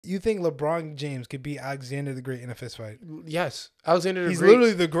You think LeBron James could beat Alexander the Great in a fist fight? Yes. Alexander the Great. He's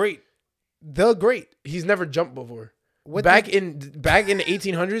literally the great. The great. He's never jumped before. Back in the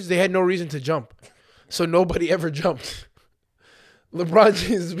 1800s, they had no reason to jump. So nobody ever jumped. LeBron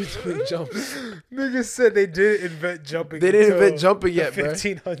James is between jumps. Niggas said they didn't invent jumping. They didn't invent jumping yet, bro. bro.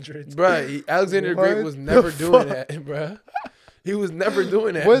 1500s. Bro, Alexander the Great was never doing that, bro. He was never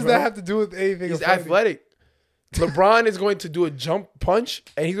doing that. What does that have to do with anything? He's athletic. LeBron is going to do a jump punch,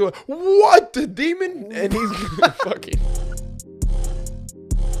 and he's going, what, the demon? And he's fucking...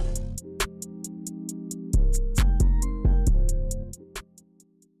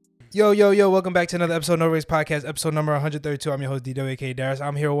 Yo, welcome back to another episode of No Race Podcast, episode number 132. I'm your host, D-W, aka Darris.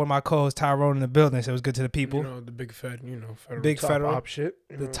 I'm here with one of my co-hosts, Tyrone, in the building, so it was good to the people. You know, the big fed, federal big top federal op shit.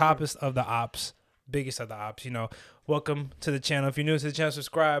 The toppest of the ops, biggest of the ops, Welcome to the channel. If you're new to the channel,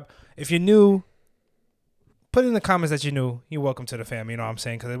 subscribe. If you're new, put in the comments that you're new. You're welcome to the family, you know what I'm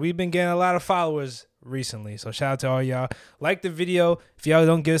saying? Because we've been getting a lot of followers recently, so shout out to all y'all. Like the video. If y'all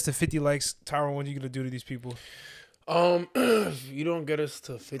don't get us to 50 likes, Tyrone, what are you going to do to these people? If you don't get us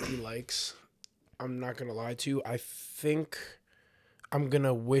to 50 likes, I'm not going to lie to you. I think I'm going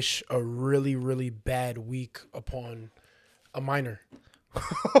to wish a really, really bad week upon a minor.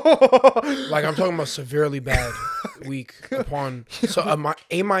 Like, I'm talking about severely bad week upon. So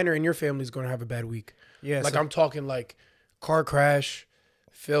a minor in your family is going to have a bad week. Yeah. Like, I'm talking like car crash,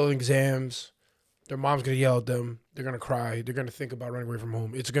 failed exams. Their mom's going to yell at them. They're going to cry. They're going to think about running away from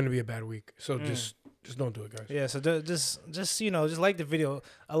home. It's going to be a bad week. So just don't do it, guys. Yeah, so just like the video.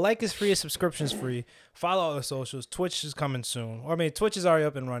 A like is free, a subscription is free. Follow all the socials. Twitch is coming soon. Or, Twitch is already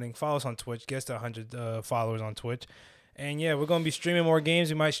up and running. Follow us on Twitch. Get us to 100 followers on Twitch. And, yeah, we're going to be streaming more games.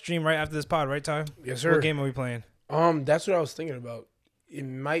 We might stream right after this pod, right, Ty? Yes, sir. What game are we playing? That's what I was thinking about. It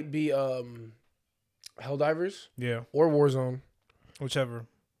might be Helldivers. Yeah. Or Warzone. Whichever.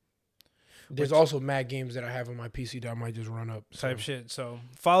 There's also mad games that I have on my PC that I might just run up. Type shit. So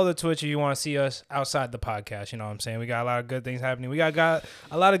follow the Twitch if you want to see us outside the podcast. You know what I'm saying? We got a lot of good things happening. We got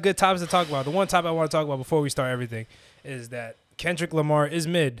a lot of good topics to talk about. The one topic I want to talk about before we start everything is that Kendrick Lamar is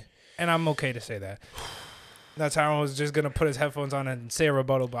mid. And I'm okay to say that. Now Tyrone was just going to put his headphones on and say a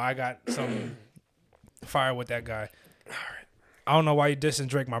rebuttal, but I got some fire with that guy. All right. I don't know why you dissing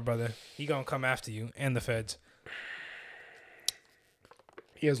Drake, my brother. He going to come after you and the feds.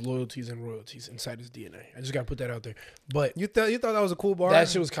 He has loyalties and royalties inside his DNA. I just gotta put that out there. But you thought that was a cool bar? That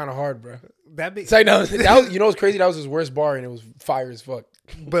shit was kind of hard, bro. It's like, no, that was, what's crazy? That was his worst bar, and it was fire as fuck.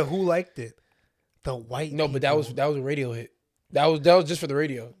 But who liked it? The white. No, people. But that was a radio hit. That was just for the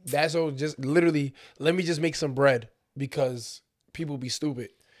radio. That's so just literally. Let me just make some bread because people be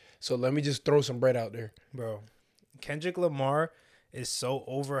stupid. So let me just throw some bread out there, bro. Kendrick Lamar is so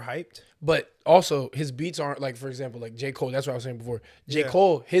overhyped. But also, his beats aren't like, for example, like J. Cole. That's what I was saying before. J.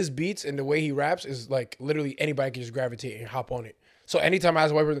 Cole, his beats and the way he raps is like literally anybody can just gravitate and hop on it. So anytime I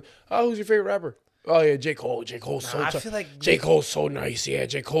ask a white person, oh, who's your favorite rapper? Oh, yeah, J. Cole. J. Cole's so tough. I feel like J. Cole's so nice. Yeah,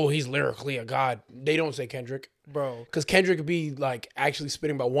 J. Cole, he's lyrically a god. They don't say Kendrick. Bro. Because Kendrick could be like actually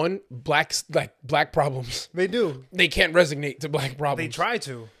spitting about black problems. They do. They can't resonate to black problems. They try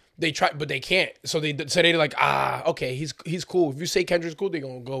to. They try, but they can't. So they're like, okay, he's cool. If you say Kendrick's cool, they're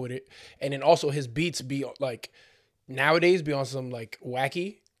gonna go with it. And then also his beats be like nowadays be on some like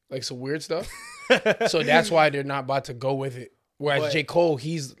wacky, like some weird stuff. So that's why they're not about to go with it. Whereas J. Cole,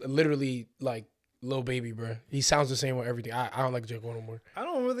 he's literally like Lil Baby, bro. He sounds the same with everything. I don't like J. Cole no more. I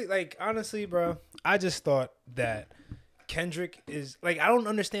don't really like, honestly, bro. I just thought that Kendrick is like, I don't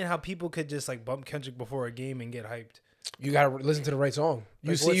understand how people could just like bump Kendrick before a game and get hyped. You gotta listen to the right song.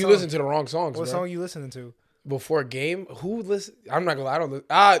 You song? listen to the wrong songs. What bro. song you listening to before a game? Who listen? I'm not gonna lie.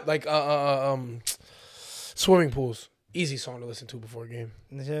 I don't listen. Swimming pools. Easy song to listen to before a game.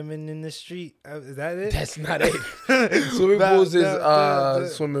 Jamming in the street. Is that it? That's not it. Swimming pools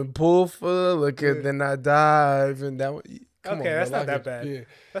is swimming pool full. Look at then I dive and that one. Okay, that's not that bad. Yeah.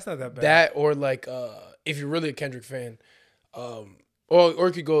 That's not that bad. That or like if you're really a Kendrick fan, or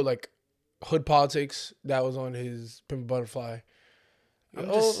you could go like Hood Politics. That was on his Pimp a Butterfly. Boo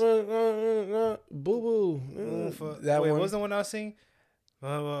boo. That one. What was the one I was singing?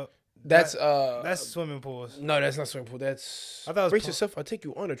 That's swimming pools. No, that's not swimming pool. That's I thought it was brace yourself. I'll take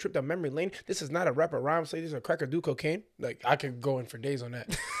you on a trip down memory lane. This is not a rapper rhyme. Say this is a cracker do cocaine. Like I could go in for days on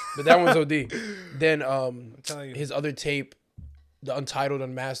that. But that one's OD. Then his other tape, the Untitled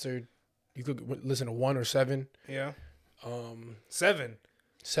Unmastered. You could listen to 1 or 7. Yeah. 7.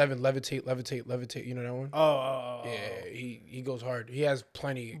 7, levitate, levitate, levitate. You know that one? Oh. Yeah, he goes hard. He has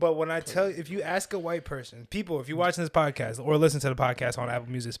plenty. But when I tell you, if you ask a white person, people, if you're watching this podcast or listen to the podcast on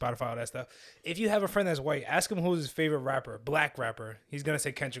Apple Music, Spotify, all that stuff, if you have a friend that's white, ask him who's his favorite rapper, black rapper. He's gonna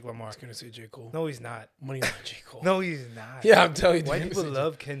say Kendrick Lamar. He's gonna say J. Cole. No, he's not. Money's not J. Cole. No, he's not. Yeah, I'm telling you. White people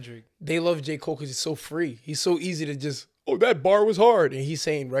love Kendrick. They love J. Cole because he's so free. He's so easy to just, oh, that bar was hard, and he's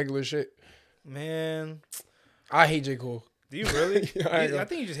saying regular shit. Man, I hate J. Cole. do you really? Yeah, I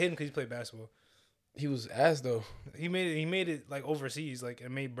think you just hate him because he played basketball. He was ass though. He made it like overseas, like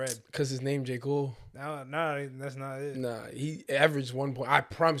and made bread. Because his name J. Cole. Nah, that's not it. Nah, he averaged 1 point. I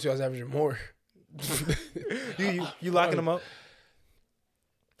promise you I was averaging more. You locking him up?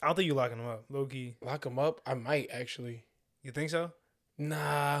 I don't think you locking him up, low key. Lock him up? I might actually. You think so?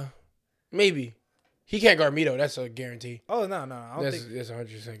 Nah, maybe. He can't guard me though. That's a guarantee. Oh no, I don't think. That's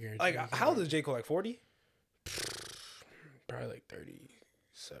 100% guarantee. Like, how old is J. Cole? Like 40? Probably like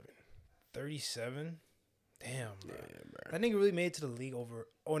 37. 37? Damn, bro. Yeah, bro. That nigga really made it to the league over.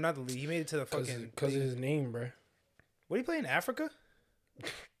 Oh, not the league. He made it to the fucking. Because of his name, bro. What, he play in Africa?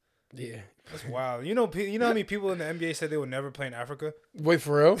 Yeah. That's wild. You know how many people in the NBA said they would never play in Africa? Wait,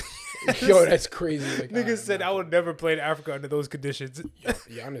 for real? Yo, that's crazy. Like, Niggas said I would never play in Africa under those conditions.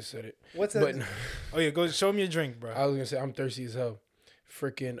 Giannis said it. What's that? But, oh yeah, go show me your drink, bro. I was gonna say I'm thirsty as hell.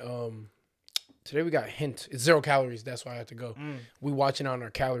 Freaking today we got hint. It's 0 calories. That's why I had to go. We watching on our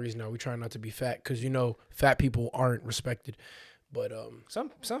calories now. We trying not to be fat because fat people aren't respected. But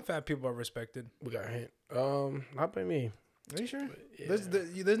some fat people are respected. we got hint. Not by me. Are you sure? Yeah.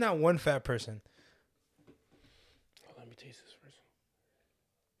 There's not one fat person. Oh, let me taste this first.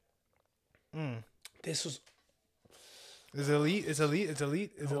 This was. It's elite.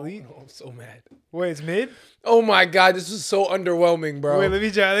 No, I'm so mad. Wait, it's mid? Oh my god, this was so underwhelming, bro. Wait, let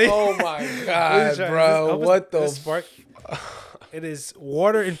me try. Oh my god, bro. What the spark? It is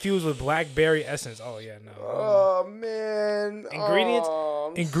water infused with blackberry essence. Oh yeah, no. Oh man.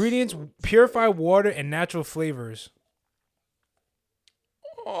 Ingredients: purified water and natural flavors.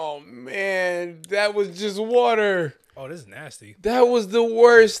 Oh man, that was just water. Oh, this is nasty. That was the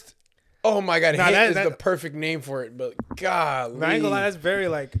worst. Oh my god, Nah, hint that- is the perfect name for it, but god, I ain't gonna lie, that's very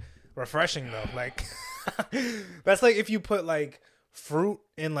like refreshing though. Like that's like if you put like fruit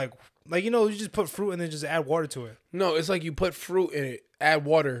in like you just put fruit and then just add water to it. No, it's like you put fruit in it, add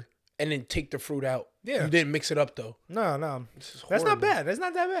water, and then take the fruit out. Yeah. You didn't mix it up though. No, This is that's not horrible. bad. That's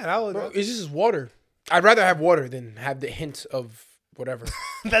not that bad. Bro, it's just water. I'd rather have water than have the hint of whatever.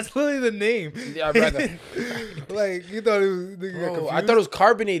 That's literally the name. Yeah, I'd rather. Like you thought it was. Bro, I thought it was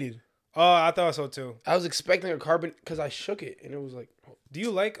carbonated. Oh, I thought so too. I was expecting a carbon because I shook it and it was like, Do you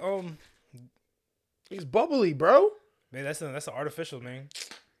like it's bubbly, bro. Man, that's an artificial, man.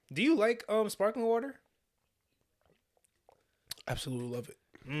 Do you like sparkling water? Absolutely love it.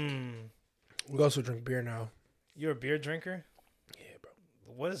 We also drink beer now. You're a beer drinker? Yeah, bro.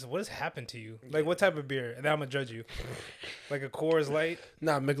 What has happened to you? Like what type of beer? And then I'm gonna judge you. Like a Coors Light?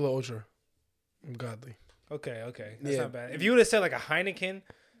 Nah, Michelob Ultra. I'm godly. Okay. That's Yeah. not bad. If you would have said like a Heineken,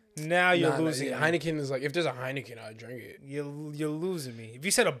 now you're losing me. Heineken is like, if there's a Heineken, I'd drink it. You're losing me. If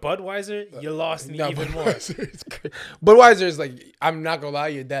you said a Budweiser, you lost me even more. Budweiser is like, I'm not gonna lie,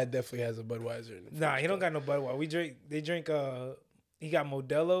 your dad definitely has a Budweiser. In the Nah, fridge, he don't though. got no Budweiser. They drink he got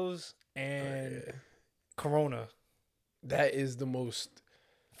Modelo's and Yeah. Corona. That is the most.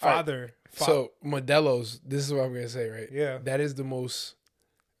 Father. So Modelo's, this is what I'm gonna say, right? Yeah. That is the most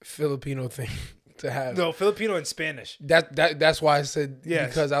Filipino thing to have. No, Filipino and Spanish. That's why I said Yes.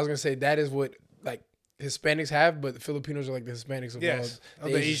 because I was gonna say that is what like Hispanics have, but the Filipinos are like the Hispanics of Yes, all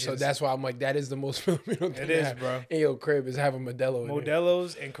of the Asians. So Asians. that's why I'm like that is the most Filipino thing It to is, have bro. in your crib is have a Modelo. In it.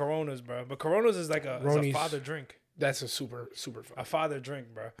 Modelo's and Coronas, bro. But Coronas is like a Ronies. father drink. That's a super fun. A father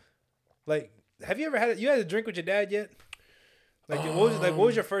drink, bro. Like, have you ever had a drink with your dad yet? Like, what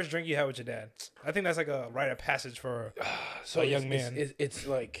was your first drink you had with your dad? I think that's like a rite of passage for a young man. It's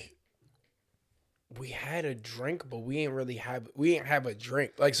like we had a drink, but we ain't have a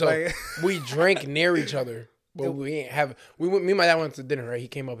drink. Like so, Like- we drank near each other, but we ain't have. Me and my dad went to dinner. Right, he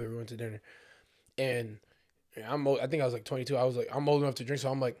came up here. We went to dinner, and I think I was like 22. I was like, I'm old enough to drink, so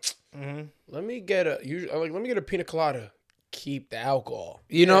I'm like, let me get a pina colada. Keep the alcohol.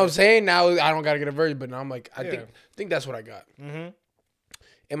 You know what I'm saying? Now I don't gotta get a virgin, but now I'm like, I think that's what I got. And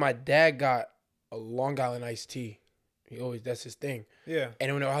my dad got a Long Island iced tea. That's his thing. Yeah.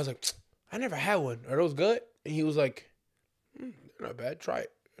 And when I was like, I never had one. Are those good? And he was like, they're not bad. Try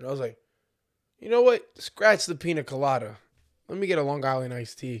it. And I was like, you know what? Scratch the pina colada. Let me get a Long Island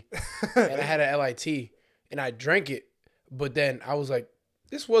iced tea. And I had a LIT. And I drank it. But then I was like,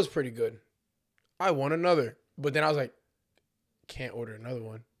 this was pretty good. I want another. But then I was like, can't order another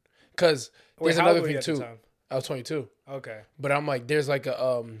one. Because Wait, there's how old another were you thing at the too. time? I was 22. Okay. But I'm like, there's like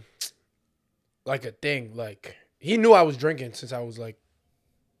a thing. Like, he knew I was drinking since I was like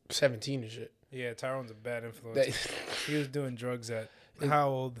 17 and shit. Yeah, Tyrone's a bad influence. He was doing drugs at how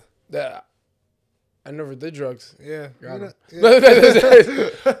old? I never did drugs. Yeah. Got him. But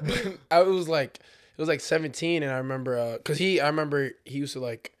it was like 17, and I remember I remember he used to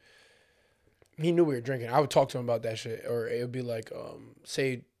like, he knew we were drinking. I would talk to him about that shit, or it would be like,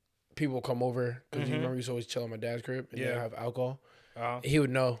 say people come over, because you remember he used to always chill at my dad's crib and they have alcohol. He would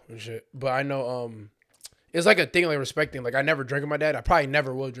know and shit. But I know it's like a thing, like respecting. Like, I never drank with my dad. I probably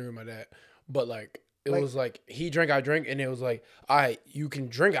never will drink with my dad. But like, it was like he drank, I drink, and it was like, all right, you can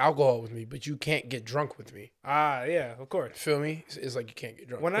drink alcohol with me, but you can't get drunk with me. Yeah, of course. Feel me? It's like you can't get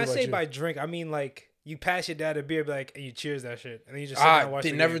drunk. When I say by drink, I mean like you pass your dad a beer, be like, and you cheers that shit, and then you just sit down and watch the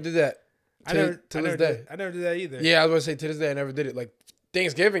game. Never did that. I never did that either. Yeah, I was gonna say to this day I never did it. Like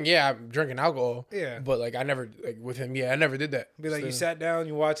Thanksgiving, yeah, I'm drinking alcohol. Yeah, but like I never, like with him, yeah, I never did that. Be like, you sat down,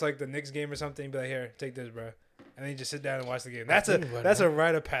 you watch like the Knicks game or something, be like, here, take this, bro, and then you just sit down and watch the game. That's a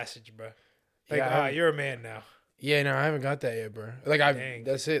rite of passage, bro. Like, you're a man now. Yeah, no, I haven't got that yet, bro. Like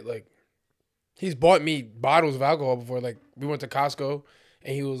that's it. Like, he's bought me bottles of alcohol before. Like, we went to Costco,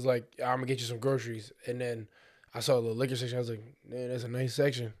 and he was like, I'm gonna get you some groceries, and then I saw the liquor section. I was like, man, that's a nice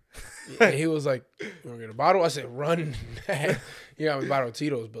section. And he was like, you want to get a bottle? I said, run. He got me a bottle of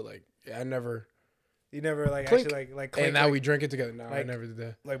Tito's, but like, I never. You never like clink. actually like. And now we drink it together. Nah, I never did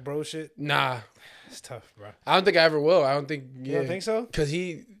that. Like bro shit. Nah, it's tough, bro. I don't think I ever will. I don't think. You don't think so? Because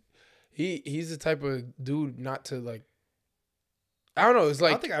he's the type of dude not to like. I don't know. It's like,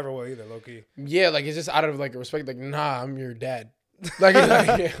 I don't think I ever will either, low key. Yeah, like it's just out of like respect. Like, nah, I'm your dad. Like,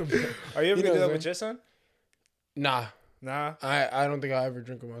 yeah. Are you ever gonna do that with your son? Nah. I don't think I'll ever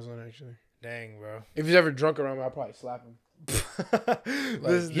drink with my son, actually. Dang, bro. If he's ever drunk around me, I'll probably slap him.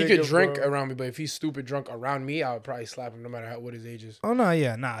 Like, he could drink around me, but if he's stupid drunk around me, I would probably slap him no matter what his age is. Oh, no,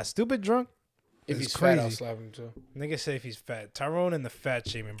 yeah. Nah, stupid drunk? If he's crazy. Fat, I'll slap him too. Nigga say if he's fat. Tyrone and the fat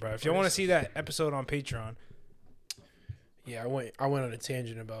shaming, bro. If you want to see that episode on Patreon. Yeah, I went on a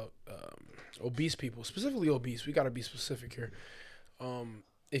tangent about obese people, specifically obese. We got to be specific here.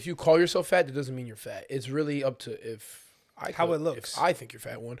 If you call yourself fat, that doesn't mean you're fat. It's really up to how it looks. If I think you're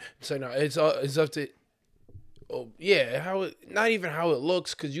fat, one. So no, it's up to. Oh yeah, not even how it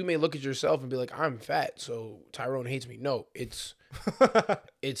looks, because you may look at yourself and be like, I'm fat, so Tyrone hates me. No, it's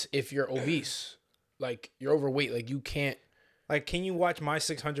if you're obese, like you're overweight, like you can't. Like, can you watch My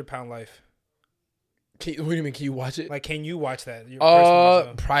 600-Pound Life? What do you mean? Can you watch it? Like, can you watch that?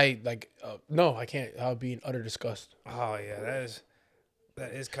 Probably like no, I can't. I'll be in utter disgust. Oh yeah,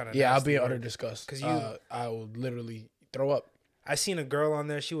 that is kind of yeah. I'll be in utter disgust because I will literally throw up. I seen a girl on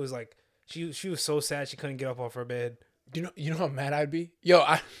there. She was like, she was so sad she couldn't get up off her bed. You know how mad I'd be. Yo,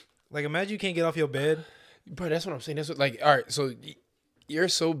 like imagine you can't get off your bed. Bro, that's what I'm saying. That's what, like, all right. So you're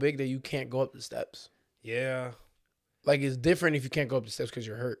so big that you can't go up the steps. Yeah. Like, it's different if you can't go up the steps because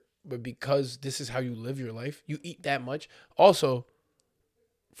you're hurt. But because this is how you live your life, you eat that much. Also,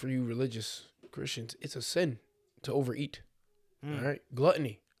 for you religious Christians, it's a sin to overeat. All right?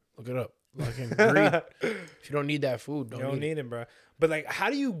 Gluttony. Look it up. Like, greed. If you don't need that food, don't need it, bro. But, like, how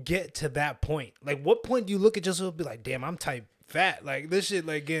do you get to that point? Like, what point do you look at yourself and be like, damn, I'm type fat? Like, this shit,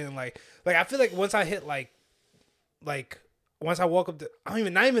 like, getting, like, I feel like once I hit, like, once I walk up the, I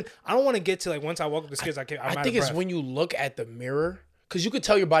don't want to get to, like, once I walk up the stairs, I think it's when you look at the mirror, because you could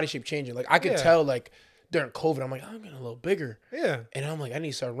tell your body shape changing. Like, I could tell, like, during COVID, I'm like, I'm getting a little bigger. Yeah. And I'm like, I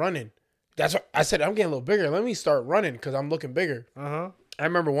need to start running. That's what I said. I'm getting a little bigger. Let me start running because I'm looking bigger. I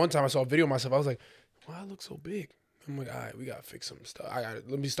remember one time I saw a video of myself. I was like, why I look so big? I'm like, all right, we gotta fix some stuff.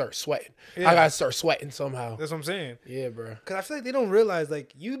 Let me start sweating. Yeah. I gotta start sweating somehow. That's what I'm saying. Yeah, bro. Because I feel like they don't realize,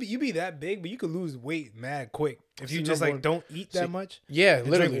 like, you be that big, but you could lose weight mad quick if you just like don't eat that much. Yeah,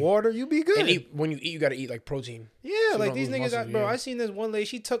 literally. Drink water, you be good. And when you eat, you gotta eat like protein. Yeah, so like these niggas, bro. I seen this one lady.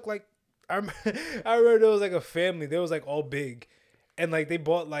 She took like, I remember there was like a family. They was like all big, and like they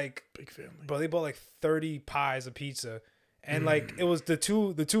bought like big family. Bro, they bought like 30 pies of pizza. And like it was the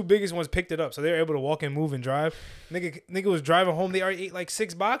two biggest ones picked it up, so they were able to walk and move and drive. Nigga was driving home. They already ate like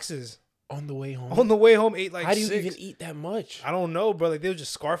 6 boxes on the way home. On the way home, ate like. How do you 6. even eat that much? I don't know, bro. Like they were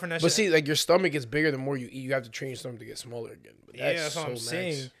just scarfing that. But shit. see, like your stomach gets bigger the more you eat. You have to train your stomach to get smaller again. But that's what I'm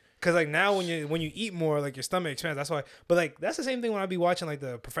saying. Because like now when you eat more, like your stomach expands. That's why. But like that's the same thing when I be watching like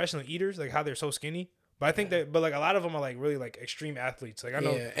the professional eaters, like how they're so skinny. But I think that, but like a lot of them are like really like extreme athletes. Like I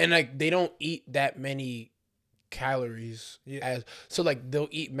know, and like they don't eat that many calories so like they'll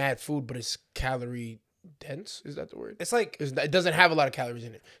eat mad food, but it's calorie dense. Is that the word? It's like It doesn't have a lot of calories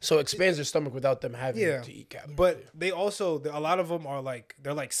in it, so it expands their stomach without them having to eat calories. But they also a lot of them are like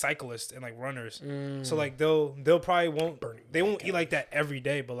they're like cyclists and like runners. So like they'll probably won't eat like that every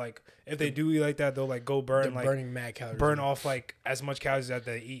day. But like if they do eat like that, they'll like go burn like burning mad calories, burn off like as much calories as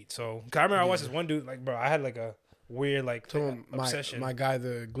they eat. So 'cause I remember I watched this one dude like bro, I had like a weird like obsession. My guy,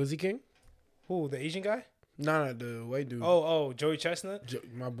 the Glizzy King. Who, the Asian guy? No, the white dude. Oh, Joey Chestnut.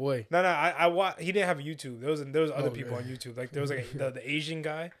 My boy. No, I he didn't have a YouTube. There was other people on YouTube. Like there was like the Asian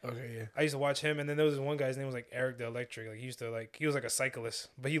guy. Okay, yeah. I used to watch him, and then there was this one guy's name was like Eric the Electric. Like he was like a cyclist,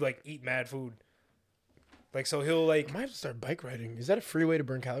 but he like eat mad food. Like so he'll like. I might have to start bike riding. Is that a free way to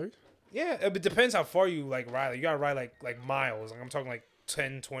burn calories? Yeah, it depends how far you like ride. Like, you gotta ride like miles. Like I'm talking like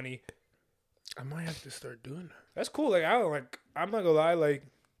 10, 20. I might have to start doing that. That's cool. Like I'm not gonna lie. Like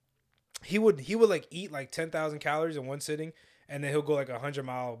he would like eat like 10,000 calories in one sitting, and then he'll go like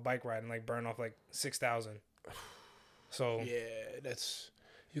 100-mile bike ride and like burn off like 6,000. So yeah,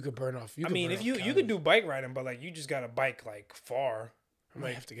 you could burn off. I mean, if you could do bike riding, but like you just got to bike like far. I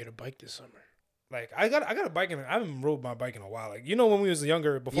might have to get a bike this summer. Like I got a bike I haven't rode my bike in a while. Like when we was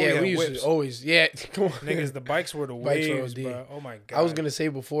younger, before we used whips, to always come on. Niggas, the bikes were the waves, bro. Oh my god. I was gonna say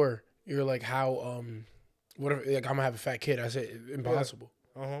before you're like how whatever, like I'm gonna have a fat kid. I said impossible.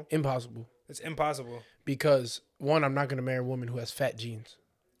 Yeah. Impossible. It's impossible because one, I'm not gonna marry a woman who has fat genes.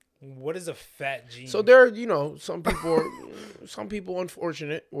 What is a fat gene? So there are, some people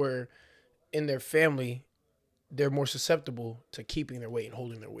unfortunate where in their family they're more susceptible to keeping their weight and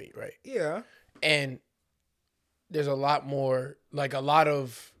holding their weight, right? Yeah. And there's a lot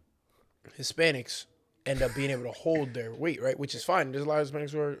of Hispanics end up being able to hold their weight, right? Which is fine. There's a lot of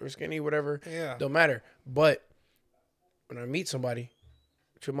Hispanics who are skinny, whatever. Yeah. Don't matter. But when I meet somebody,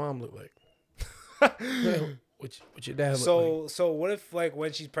 what your mom look like? What your dad look like? So what if like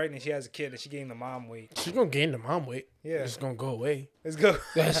when she's pregnant, she has a kid and she gained the mom weight? She's gonna gain the mom weight. Yeah. It's gonna go away. Let's go.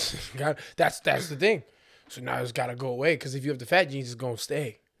 That's the thing. So now it's gotta go away because if you have the fat genes, it's gonna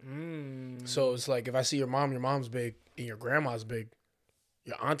stay. So it's like if I see your mom's big and your grandma's big,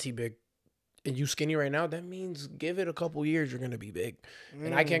 your auntie big, and you skinny right now, that means give it a couple years, you're gonna be big.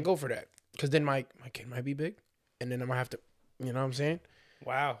 And I can't go for that because then my kid might be big, and then I'm gonna have to, you know what I'm saying?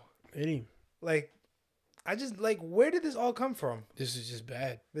 Wow. Like, I just like, where did this all come from? This is just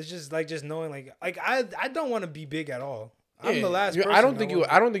bad. It's just like knowing like I don't want to be big at all. I'm the last person. I don't think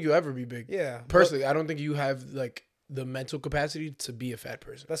you'll ever be big. Yeah. Personally, I don't think you have like the mental capacity to be a fat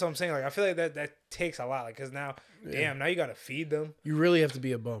person. That's what I'm saying. Like I feel like that takes a lot. Like because now, now you gotta feed them. You really have to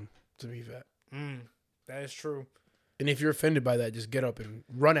be a bum to be fat. That is true. And if you're offended by that, just get up and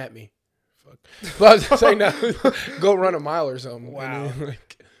run at me. Fuck. But I was saying now, go run a mile or something. Wow.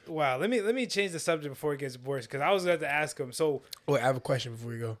 Wow. Let me change the subject before it gets worse because I was going to ask him. So wait, I have a question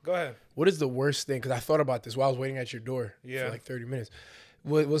before we go. Go ahead. What is the worst thing? Because I thought about this while I was waiting at your door for like 30 minutes.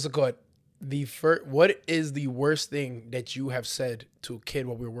 What's it called? What is the worst thing that you have said to a kid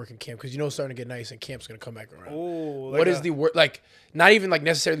while we were working camp? Because it's starting to get nice and camp's gonna come back around. Oh, what is the worst? Like, not even like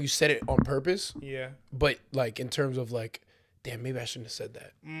necessarily you said it on purpose. Yeah. But like in terms of like, damn, maybe I shouldn't have said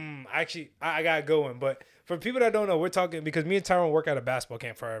that. Actually, I got going. But for people that don't know, we're talking because me and Tyrone work at a basketball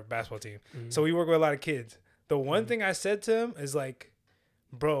camp for our basketball team. So we work with a lot of kids. The one thing I said to him is like,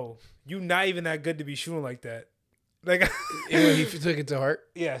 bro, you not even that good to be shooting like that. Like he took it to heart.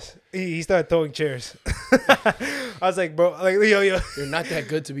 Yes, he started throwing chairs. I was like, bro, like yo, you're not that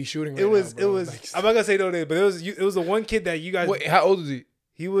good to be shooting. Right it was. Like, I'm not gonna say no name, but it was the one kid that you guys. Wait, how old is he?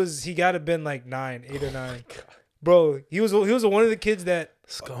 He got to been like 8 or 9. Bro, he was one of the kids that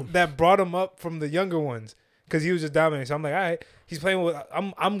brought him up from the younger ones because he was just dominating. So I'm like, all right, he's playing with.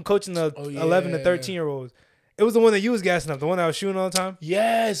 I'm coaching the 11 to 13-year-olds. It was the one that you was gassing up, the one that was shooting all the time.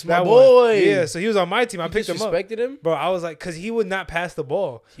 Yes, my boy. One. Yeah, so he was on my team. I picked him up. Disrespected him? Bro, I was like, because he would not pass the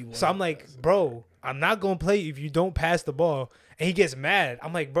ball. So I'm like, bro, I'm not going to play if you don't pass the ball. And he gets mad.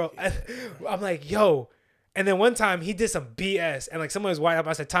 I'm like, bro, I'm like, yo. And then one time he did some BS and like someone was wide up.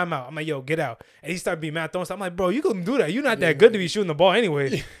 I said, timeout. I'm like, yo, get out. And he started being mad, throwing stuff. I'm like, bro, you couldn't do that. You're not that good to be shooting the ball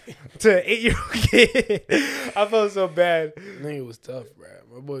anyway. To an 8-year-old kid. I felt so bad. Nigga was tough, bro.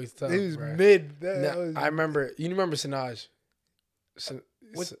 My boy was tough. He was mid. I remember. You remember Sinaj?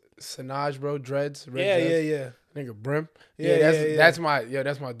 Sinaj, bro. Dreads. Yeah. Nigga, Brim. Yeah, that's my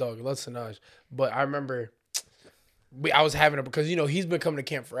dog. I love Sinaj. But I remember I was having because he's been coming to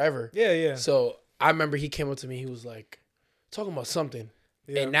camp forever. Yeah. So I remember he came up to me. He was like talking about something,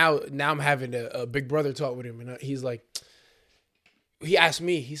 and now I'm having a big brother talk with him, and he's like, he asked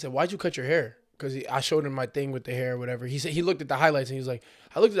me. He said, "Why'd you cut your hair?" Because I showed him my thing with the hair or whatever. He said he looked at the highlights and he was like,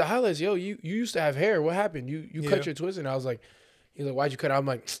 "I looked at the highlights. Yo, you used to have hair. What happened? You cut your twist?" And I was like, he's like, "Why'd you cut it?" I'm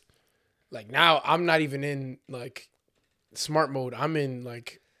like, Like now, I'm not even in like smart mode. I'm in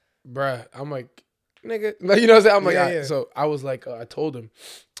like, bruh. I'm like, nigga. Like, you know what I'm saying? I'm like, Yeah, all right. yeah. So I was like, I told him,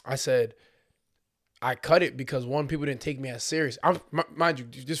 I said, I cut it because one, people didn't take me as serious. Mind you,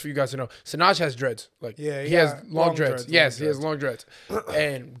 just for you guys to know, Sinaj has dreads. Like, Yeah, he has long dreads. dreads, Yes, long he has long dreads.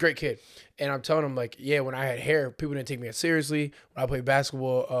 And great kid. And I'm telling him, like, yeah, when I had hair, people didn't take me as seriously. When I played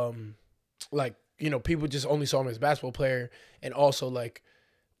basketball, like, you know, people just only saw me as a basketball player. And also, like,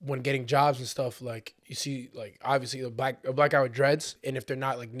 when getting jobs and stuff, like, you see, like, obviously a black guy with dreads, and if they're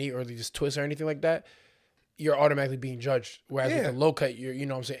not like neat or they just twist or anything like that, you're automatically being judged. Whereas with the low cut, you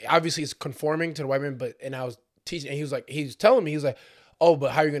know what I'm saying? Obviously it's conforming to the white man, and I was teaching, and he was telling me, he was like, oh,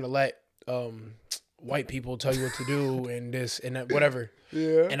 but how are you gonna let white people tell you what to do and this and that, whatever.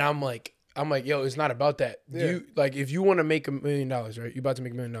 Yeah. And I'm like, yo, it's not about that. Yeah. You like, if you want to make $1 million, right? You're about to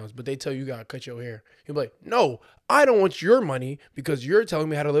make $1 million, but they tell you gotta cut your hair. He'll be like, no, I don't want your money because you're telling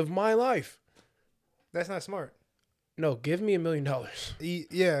me how to live my life. That's not smart. No, give me $1 million.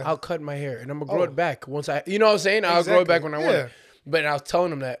 Yeah. I'll cut my hair and I'm gonna grow it back once you know what I'm saying? I'll grow it back when I want it. But I was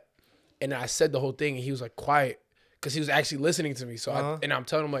telling him that, and I said the whole thing, and he was like quiet because he was actually listening to me. So I'm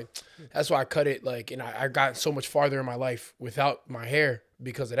telling him, like, that's why I cut it. Like, and I got so much farther in my life without my hair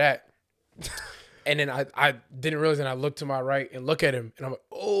because of that. And then I didn't realize, and I looked to my right and look at him, and I'm like,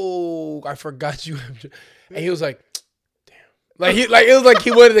 oh, I forgot you. And he was like, damn. Like, it was like he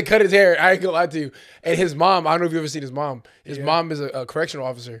wanted to cut his hair. I ain't gonna lie to you. And his mom, I don't know if you've ever seen his mom. His mom is a correctional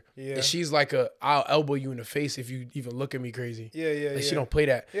officer. Yeah. And she's like I'll elbow you in the face if you even look at me crazy. Yeah. Like, she don't play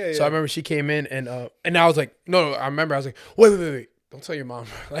that. Yeah. So I remember she came in, and I was like, no, I remember I was like, wait. Don't tell your mom.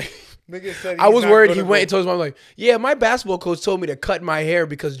 Like, nigga said I was worried. He went and told his mom, like, yeah, my basketball coach told me to cut my hair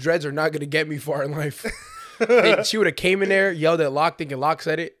because dreads are not gonna get me far in life. She would have came in there, yelled at Locke, thinking Locke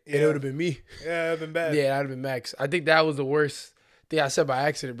said it, and it would have been me. Yeah, it'd have been bad. Yeah, that'd have been Max. I think that was the worst thing I said by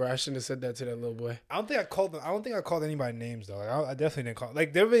accident, bro. I shouldn't have said that to that little boy. I don't think I called anybody names though. Like, I definitely didn't call.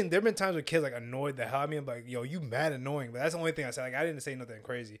 Like, there've been times where kids like annoyed the hell out of me. I'm like, yo, you mad annoying. But that's the only thing I said. Like, I didn't say nothing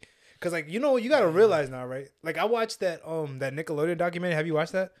crazy. Cause like, you know, you gotta realize now, right? Like, I watched that Nickelodeon documentary. Have you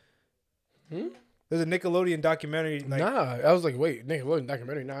watched that? There's a Nickelodeon documentary. Like, nah, I was like, wait, Nickelodeon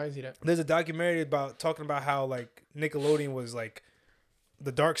documentary? Nah, I didn't see that. There's a documentary talking about how like Nickelodeon was like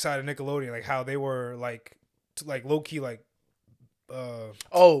the dark side of Nickelodeon, like how they were like low key like. What's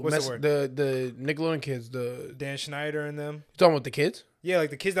the word? The Nickelodeon kids, the Dan Schneider and them. You talking about the kids? Yeah,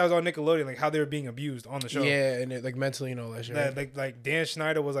 like the kids that was on Nickelodeon, like how they were being abused on the show. Yeah, and it, like mentally and all that shit. That, like Dan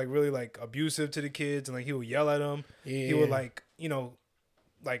Schneider was like really like abusive to the kids, and like he would yell at them. Yeah. He would like, you know,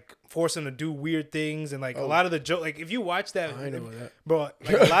 like force them to do weird things, and like a lot of the joke. Like if you watch that, I know that, bro.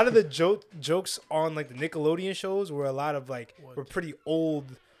 Like a lot of the jokes on like the Nickelodeon shows were a lot of like were pretty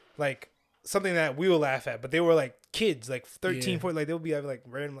old, like something that we will laugh at, but they were like kids, like 13, 14, like they'll be having like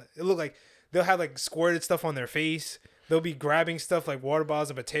random. It looked like they'll have like squirted stuff on their face. They'll be grabbing stuff like water bottles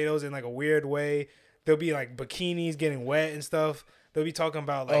and potatoes in like a weird way. They'll be like bikinis getting wet and stuff. They'll be talking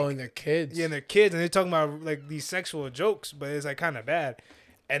about like and their kids. Yeah, and their kids, and they're talking about like these sexual jokes, but it's like kind of bad.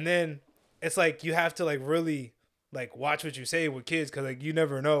 And then it's like you have to like really like watch what you say with kids because like you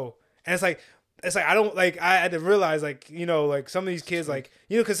never know. And it's like I don't like I had to realize like, you know, like some of these kids like,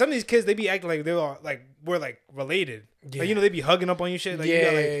 you know, because some of these kids they be acting like they're like we're like related. Yeah. Like, you know, they be hugging up on you shit. Like, you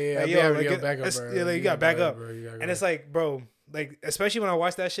gotta back up. And it's like, bro, like especially when I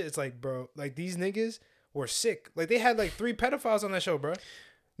watch that shit, it's like, bro, like these niggas were sick. Like they had like 3 pedophiles on that show, bro.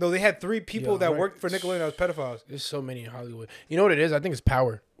 No, they had 3 people that worked for Nickelodeon that was pedophiles. There's so many in Hollywood. You know what it is? I think it's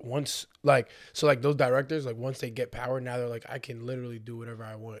power. Once like those directors, like once they get power, now they're like, I can literally do whatever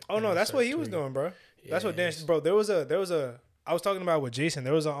I want. Oh no, that's what he was doing, bro. Yeah, that's what Dan. Bro, there was a. I was talking about with Jason.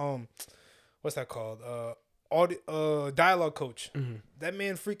 There was a what's that called? Dialogue coach. Mm-hmm. That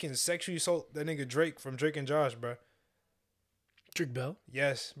man freaking sexually assault that nigga Drake from Drake and Josh, bro. Drake Bell?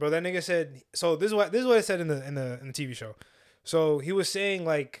 Yes, bro. That nigga said. So this is what it said in the TV show. So he was saying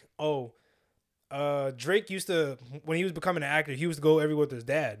like, Drake used to, when he was becoming an actor, he used to go everywhere with his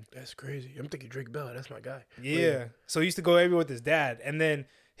dad. That's crazy. I'm thinking Drake Bell. That's my guy. Yeah. So he used to go everywhere with his dad, and then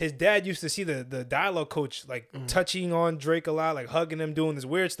his dad used to see the dialogue coach like touching on Drake a lot, like hugging him, doing this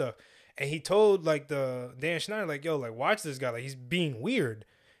weird stuff. And he told like the Dan Schneider, like, yo, like watch this guy, like he's being weird.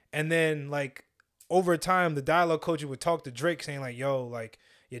 And then like over time, the dialogue coach would talk to Drake, saying like, yo, like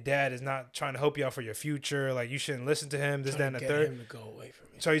your dad is not trying to help you out for your future. Like you shouldn't listen to him. This, that, and the third. Him to go away from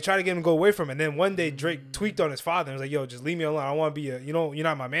me. So he tried to get him to go away from him. And then one day Drake tweaked on his father and was like, yo, just leave me alone. I don't want to be you're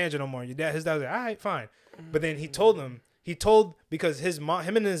not my manager no more. His dad was like, all right, fine. But then he told because him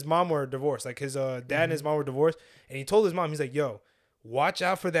and his mom were divorced. Like his dad and his mom were divorced. And he told his mom, he's like, yo, watch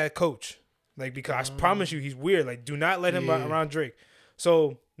out for that coach. Like, because I promise you, he's weird. Like, do not let him around Drake.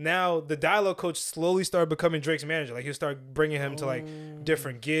 So now the dialogue coach slowly started becoming Drake's manager. Like he'll start bringing him to like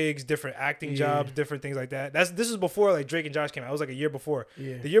different gigs, different acting jobs, different things like that. This is before like Drake and Josh came out. It was like a year before.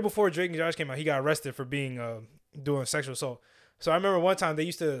 Yeah. The year before Drake and Josh came out, he got arrested for being doing sexual assault. So I remember one time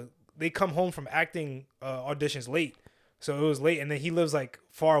they come home from acting auditions late. So it was late, and then he lives like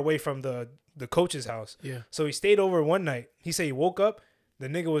far away from the coach's house. Yeah. So he stayed over one night. He said he woke up, the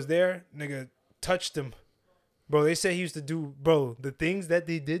nigga was there, nigga touched him. Bro, they said he used to do, bro, the things that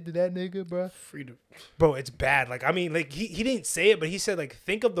they did to that nigga, bro. Freedom. Bro, it's bad. Like, I mean, like, he didn't say it, but he said, like,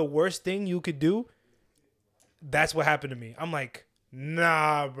 think of the worst thing you could do. That's what happened to me. I'm like,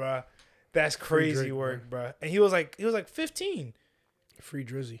 nah, bro. That's crazy Drake, work, bro. And he was like 15. Free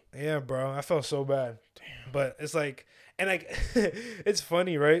Drizzy. Yeah, bro. I felt so bad. Damn. But it's like, and like, it's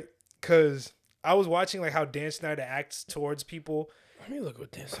funny, right? Because I was watching, like, how Dan Snyder acts towards people. Let me look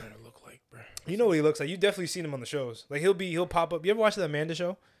what Dan Snyder look like, bro. You know what he looks like. You definitely seen him on the shows. Like he'll pop up. You ever watch the Amanda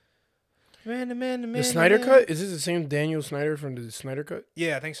show? The Snyder Cut? Is this the same Daniel Snyder from the Snyder Cut?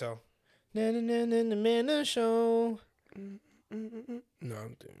 Yeah, I think so. The Amanda show. No,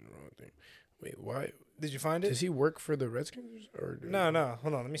 I'm doing the wrong thing. Wait, why? Did you find it? Does he work for the Redskins? Or No.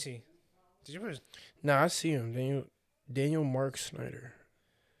 Hold on, let me see. Did you first? No, I see him. Daniel Mark Snyder.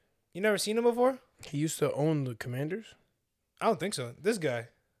 You never seen him before? He used to own the Commanders? I don't think so. This guy.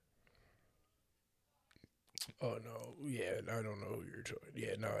 Oh no, yeah, I don't know who you're talking.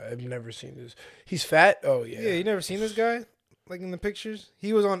 Yeah, no, I've never seen this. He's fat. Oh yeah. Yeah, you never seen this guy? Like in the pictures,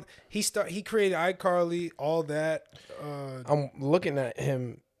 he was on. He created iCarly, all that. I'm looking at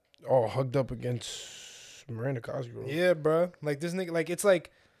him, all hugged up against Miranda Cosby. Bro. Yeah, bro. Like this nigga, like it's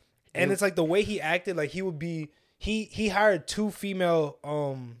like, and it's like the way he acted. Like he would be. He hired 2 female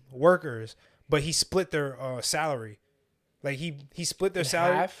workers, but he split their salary. Like he split their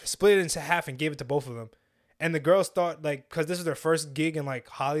salary, split it into half, and gave it to both of them. And the girls thought, like, because this is their first gig in, like,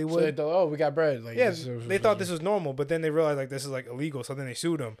 Hollywood. So they thought, oh, we got bread. Like, yeah, they thought this was normal, but then they realized, like, this is, like, illegal, so then they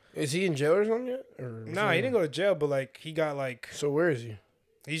sued him. Is he in jail or something yet? Nah, he didn't go to jail, but, like, he got, like... So where is he?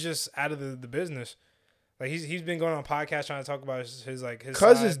 He's just out of the business. Like, he's been going on podcasts trying to talk about his like, his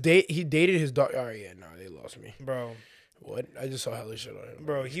Because he dated his daughter. Oh, yeah, no, they lost me. Bro. What? I just saw hella shit on him.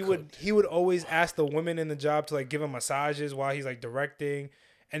 Bro, he would always ask the women in the job to, like, give him massages while he's, like, directing.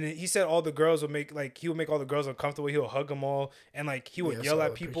 And he said all the girls would make all the girls uncomfortable. He would hug them all, and like he would yell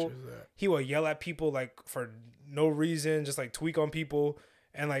at people. He would yell at people like for no reason, just like tweak on people.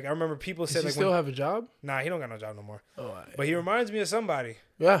 And like I remember people said, like, still have a job? Nah, he don't got no job no more. Oh, but he reminds me of somebody.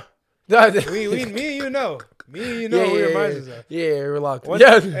 Yeah, me and you know, who he reminds us of. Yeah, we're locked.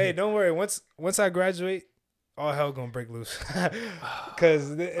 Hey, don't worry. Once I graduate, all hell gonna break loose,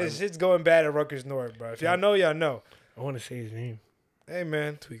 cause shit's going bad at Rutgers North, bro. If y'all know, y'all know. I want to say his name. Hey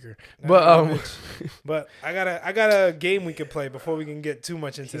man, tweaker. But but I got a game we can play before we can get too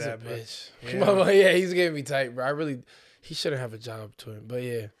much into that. Bitch. Yeah, he's getting me tight, bro. He shouldn't have a job to him. But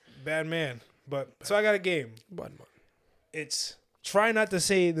yeah, bad man. But so I got a game. Bad man. It's try not to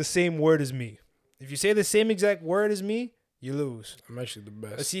say the same word as me. If you say the same exact word as me, you lose. I'm actually the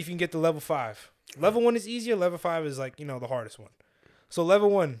best. Let's see if you can get to level 5. Level 1 is easier. Level 5 is like the hardest one. So level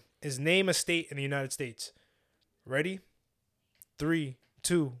 1 is name a state in the United States. Ready? 3,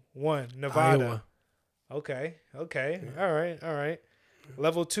 2, 1. Nevada. Iowa. Okay. Yeah. All right.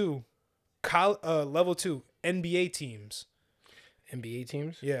 Level 2. Level 2. NBA teams. NBA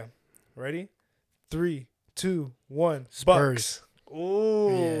teams? Yeah. Ready? 3, 2, 1. Spurs. Bucks. Ooh.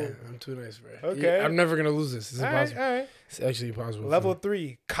 Yeah, I'm too nice, bro. Okay. Yeah, I'm never gonna lose this. It's impossible. All right. It's actually impossible. Level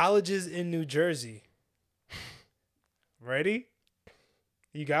 3. Colleges in New Jersey. Ready?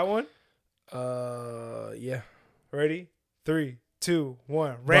 You got one? Yeah. Ready? 3, 2,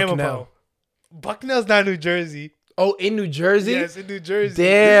 1. Ramapo. Bucknell's not New Jersey. Oh, in New Jersey? Yes, in New Jersey.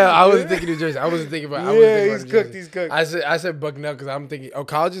 Damn, I wasn't thinking New Jersey. I wasn't thinking about. He's cooked. I said Bucknell because I'm thinking. Oh,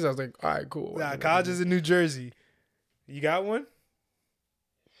 colleges. I was like, all right, cool. Nah, colleges in New Jersey. You got one?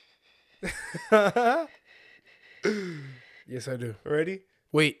 Yes, I do. Ready?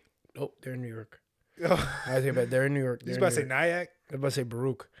 Wait. Oh, they're in New York. I take that. They're in New York. You about to say Nyack? I was about to say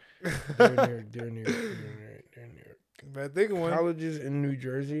Baruch. They're in New York. Bad think of one. Colleges in New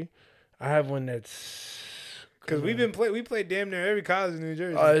Jersey. I have one that's because we played damn near every college in New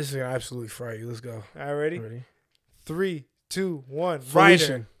Jersey. Oh, this is gonna absolutely fry you. Let's go. All right, ready? 3, 2, 1.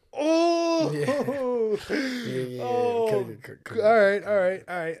 Ryder. Oh. Yeah. Oh.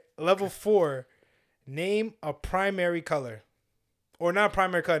 All right. Level 4. Name a primary color, or not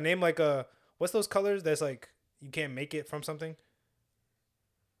primary color. Name like what's those colors that's like you can't make it from something.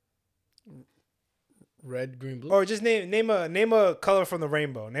 Red, green, blue. Or just name a color from the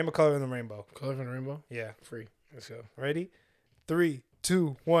rainbow. Name a color in the rainbow. Color from the rainbow? Yeah. Free. Let's go. Ready? 3,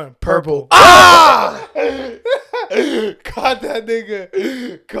 2, 1. Purple. Ah! Caught that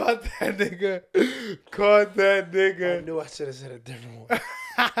nigga. Caught that nigga. Caught that nigga. I knew I should have said a different one.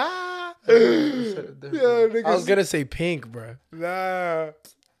 I was gonna say pink, bro. Nah.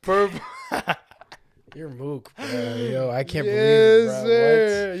 Purple. You're mook, bro. Yo, I can't Yes, believe it, bro.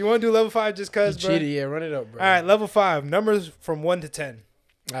 sir. What? You want to do level 5 just cause, You bro? cheated, yeah. Run it up, bro. All right, level 5. Numbers from 1 to 10.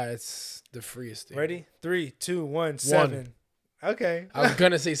 It's the freest thing. Ready? 3, 2, 1, 7. Okay. I was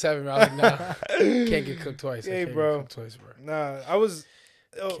gonna say 7, but I was like, nah. Can't get cooked twice. Hey, I can't bro. Get cooked twice, bro. Nah, I was.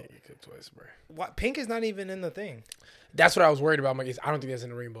 Oh, Can't get cooked twice, bro. what, pink is not even in the thing. That's what I was worried about. I'm like, I don't think that's in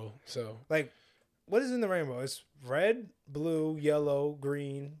the rainbow. So Like, what is in the rainbow? It's red, blue, yellow,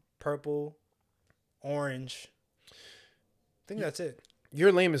 green, purple, orange. I think that's it.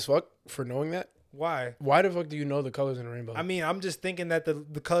 you're lame as fuck for knowing that. Why? Why the fuck do you know the colors in the rainbow? I mean, I'm just thinking that the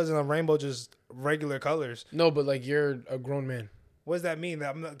colors in the rainbow just regular colors. No, but like you're a grown man. What does that mean? That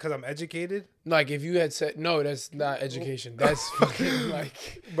I'm because I'm educated, Like if you had said no, that's not education. That's fucking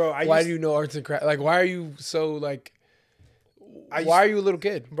like, bro. why do you know arts and crafts? Like why are you so like? Why are you a little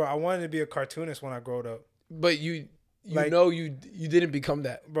kid? Bro, I wanted to be a cartoonist when I growed up. But you Like- know you didn't become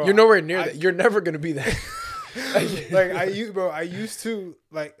that. Bro, You're nowhere near that. You're never gonna be that. Like I used to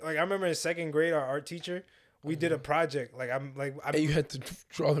like I remember in 2nd grade our art teacher, we did a project. And you had to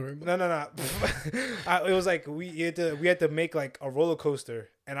draw the rainbow. No. It was like we had to make like a roller coaster,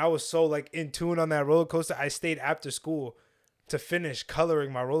 and I was so like in tune on that roller coaster. I stayed after school to finish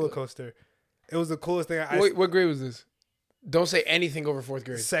coloring my roller coaster. It was the coolest thing. Wait, what grade was this? Don't say anything over 4th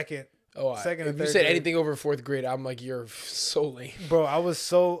grade. 2nd. Oh, second if and you third said grade. anything over 4th grade, I'm like, you're so lame. Bro, I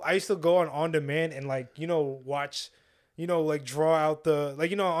used to go on demand and like, watch, like draw out the,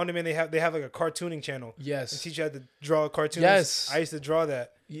 like, on demand they have like a cartooning channel. Yes. The teacher had to draw a cartoon. Yes. I used to draw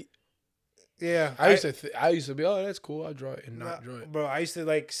that. Yeah. I used to be, oh, that's cool. I'll draw it and not draw it. Bro, I used to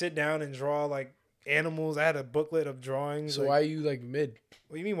like sit down and draw like animals. I had a booklet of drawings. So like, why are you like mid?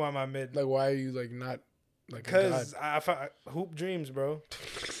 What do you mean why am I mid? Like, why are you like not like a Because god? I found hoop dreams, bro.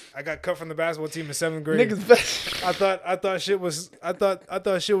 I got cut from the basketball team in 7th grade. Niggas best. I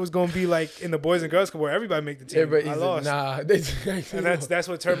thought shit was gonna be like in the Boys and Girls Club where everybody make the team. Everybody, I lost. nah. And that's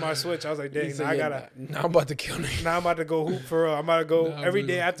what turned my switch. I was like, dang, I gotta. Now I'm about to kill niggas. Now I'm about to go hoop for real. I'm about to go Nah, every I'm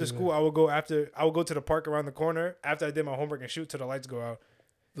day really- after school. I will go to the park around the corner after I did my homework and shoot till the lights go out.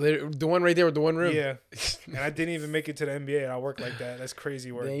 The one right there with the one room. Yeah, and I didn't even make it to the NBA. And I work like that. That's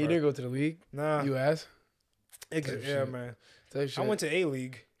crazy work. Man, you bro. didn't go to the league. Nah, You ass. yeah, shit. man. Type shit. I went to A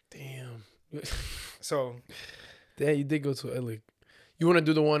League, Damn. so Damn, you did go to a league. You want to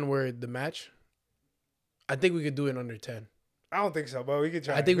do the one where the match? I think we could do it under 10. I don't think so, but we could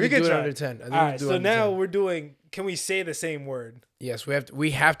try. I think we could do try. it under 10. I think All we right, could do so it under now 10. we're doing. Can we say the same word Yes,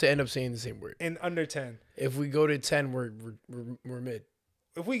 we have to end up saying the same word. in under 10? If we go to 10, we're mid.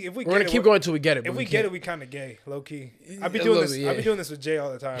 If we We're gonna keep going until we get it. If we get it, we kind of gay, low key. I be A doing little this. bit, I be yeah. doing this with Jay all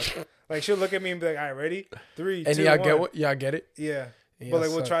the time. Like she'll look at me and be like, "All right, ready? 3, And 2, y'all 1." get what? Y'all get it? Yeah, And but y'all like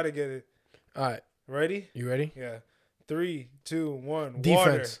we'll suck. try to get it. All right, Ready? you ready? Yeah. 3, 2, 1.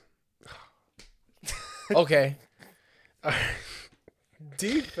 Defense. Okay. Water.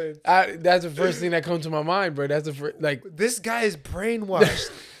 Defense. That's the first thing that comes to my mind, bro. That's the first, like, This guy is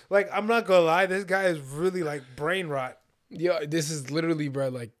brainwashed. Like I'm not gonna lie, this guy is really like brain rot. yo, this is literally, bro,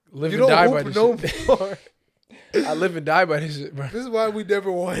 like, live You and die don't by hoop this no shit. more. I live and die by this shit, bro. This is why we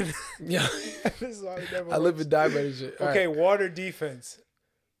never won. Yeah. This is why we never I won. live and die by this shit. All Okay, right. water defense.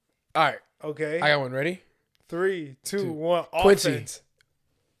 All right. Okay. I got one. Ready? 3, 2, 1. Quincy. Offense.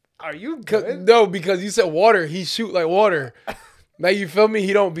 Are you good? No, because you said water. He shoot like water. Now you feel me?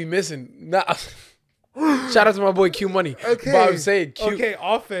 He don't be missing. Nah. Shout out to my boy Q Money. Okay. But I'm saying Q. Okay,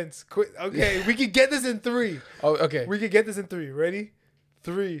 offense. Okay, we could get this in 3. Oh, okay. We could get this in 3. Ready?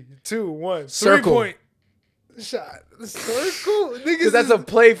 3, 2, 1. Circle. 3-point shot. Circle. Niggas. Because that's a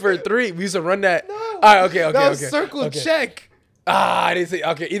play for 3. We used to run that. No. All right. Okay. That was Okay. circle Okay. check. I didn't say.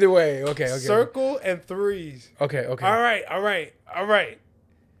 Okay. Either way. Okay. Circle and 3s. Okay. Okay. All right.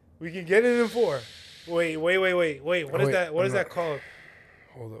 We can get it in 4. Wait. What is Wait, that? What I'm is not- that called?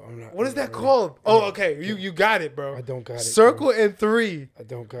 Hold up. I'm not. What is I'm that not called? ready. Oh, okay. You got it, bro. I don't got it. Circle bro. and 3. I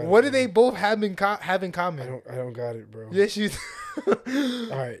don't got it. What do bro. they both have in common? I don't got it, bro. Yes, you. All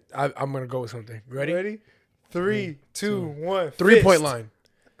right. I'm gonna go with something. Ready? Ready? 3, 2, 1. 3-point fist. line.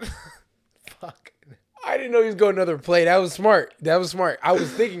 Fuck. I didn't know he was going another play. That was smart. I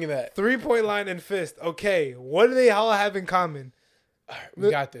was thinking of that. 3-point line and fist. Okay. What do they all have in common? All right, we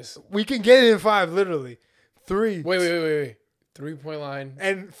got this. We can get it in 5, literally. 3. Wait. 3-point line.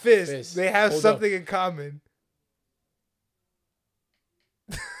 And fist. Fist. They have Hold something in common.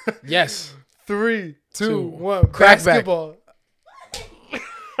 Yes. 3, 2, Two. 1. Crackback. Basketball.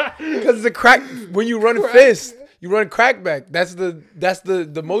 Because the crack when you run fist, you run crack back. That's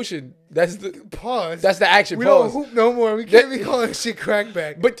the motion. That's the pause. That's the action. We pause. don't hoop no more. We can't be calling shit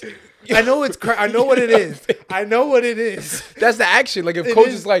crackback. But I know it's I know what it is. I know what it is. That's the action. Like if It coach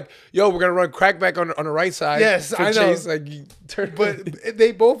is. is like, "Yo, we're gonna run crackback on the right side." Yes, for I know. Chase, like you turn. But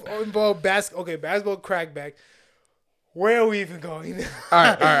they both involve basketball crackback. Where are we even going?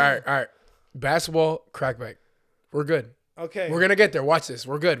 all right. Basketball crackback. We're good. Okay. We're gonna get there. Watch this.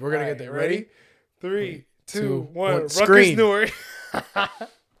 We're good. We're gonna All get there. right, Ready? 3, 2, 2, 1. 1. Rutgers Screen. Newark.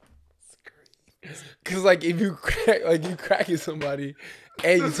 Cause like if you cracking somebody,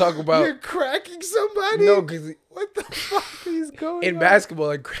 and you talk about You're cracking somebody? no, cause What the fuck is going in on? basketball,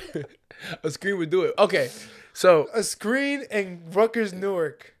 like a screen would do it. Okay, so A screen and Rutgers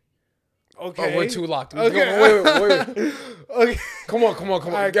Newark. Okay. we're too locked. Okay. Wait. Okay. Come on.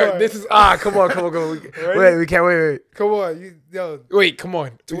 right, go on. This is come on. Ready? We can't wait. Come on. Yo, Wait, come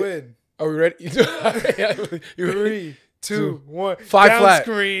on. twin. Are we ready? You ready? 3, 2, 1. 5 Down flat.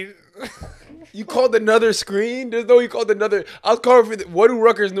 screen. You called another screen? There's no you called another. I was calling for what do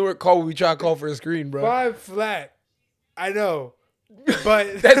Rutgers Newark call when we try to call for a screen, bro? 5 flat. I know.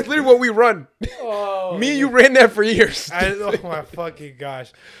 But That's literally what we run. oh, Me and you ran that for years. oh my fucking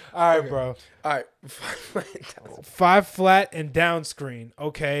gosh. All right, bro. All right. 5 flat and down screen.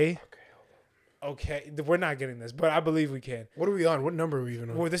 Okay. We're not getting this, but I believe we can. What are we on? What number are we even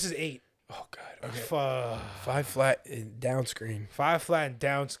on? Well, this is 8. Oh God. Okay. Fuck. 5 flat and down screen. 5 flat and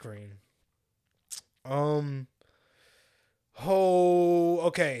down screen. Okay.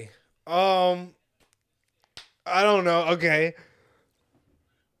 I don't know. Okay.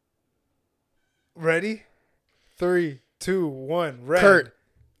 Ready? 3, 2, 1. Red. Kurt.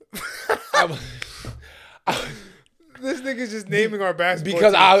 This nigga's just naming our basketball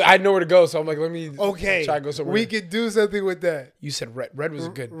Because teams. I know where to go, so I'm like, let me Okay. try to go somewhere. We could do something with that. You said red. Red was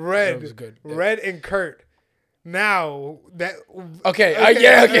good. Red. was good. Yeah. Red and Kurt. Now that Okay.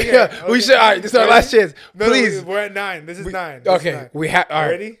 Yeah. We should. All right. This is our Ready? last chance. No, Please. we're at 9. This is 9. This is Okay. 9. We have. All right.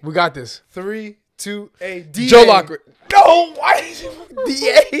 Ready? We got this. 3, 2, A. DA. Joe Locker. No. Why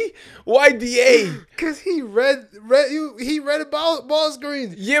DA? Why DA? Because he read about ball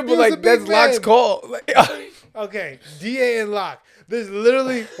screens. Yeah, He but was a like big that's Locke's fan. call. Like, Okay, DA and Locke. There's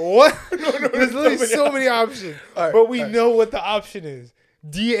literally what? There's literally so many options, All right, but we all right. know what the option is.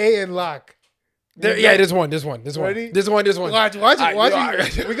 DA and Locke. yeah, there's one. This one. Ready? This one. Watch All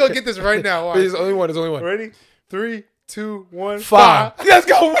right, it. We gonna get this right now. Watch. There's only one. There's only one. Ready? 3, 2, 1. 5. Let's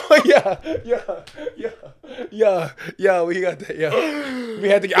go. Yeah. We got that. Yeah. We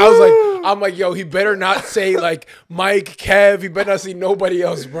had to. I'm like, yo, he better not say like Mike, Kev. He better not say nobody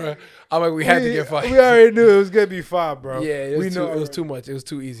else, bro. I'm like, we had to get 5. We already knew it was gonna be 5, bro. Yeah, it we was, know it was too much. It was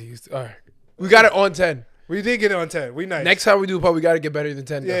too easy. All right. We got it on 10. We did get it on 10. We nice. Next time we do a pod, we got to get better than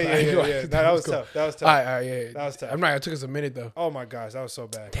 10. Yeah. No, that was tough. That was tough. All right, yeah. That was tough. I'm not. It took us a minute though. Oh my gosh, that was so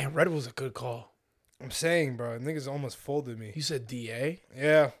bad. Damn, Red was a good call. I'm saying, bro, niggas almost folded me. You said DA.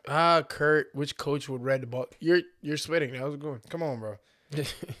 Yeah. Kurt. Which coach would read the ball? You're spitting. How's it going? Come on, bro.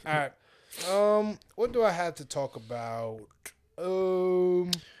 All right. What do I have to talk about?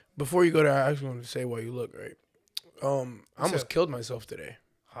 Before you go there, I just want to say why you look right. I almost killed myself today.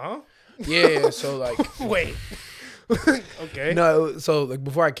 Huh? Yeah. So like, Wait. Okay. no. So like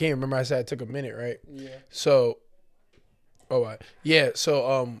before I came, remember I said I took a minute, right? Yeah. So,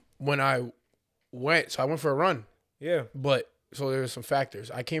 So when I went for a run. Yeah. But so there were some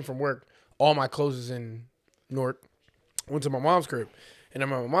factors. I came from work. All my clothes is in Newark. Went to my mom's crib, and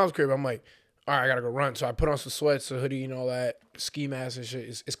I'm at my mom's crib. I'm like, all right, I gotta go run. So I put on some sweats, a hoodie, and all that, ski mask and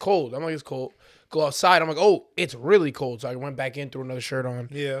shit. It's cold. I'm like, it's cold. Go outside. I'm like, oh, it's really cold. So I went back in, threw another shirt on.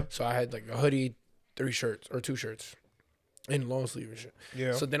 Yeah. So I had like a hoodie, 2 shirts, and long sleeve and shit.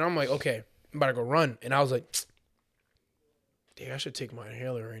 Yeah. So then I'm like, okay, I'm about to go run, and I was like, dang, I should take my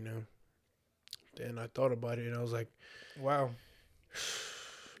inhaler right now. Then I thought about it, and I was like, Wow.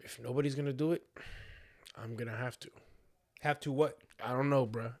 if nobody's gonna do it, I'm gonna have to. Have to what? I don't know,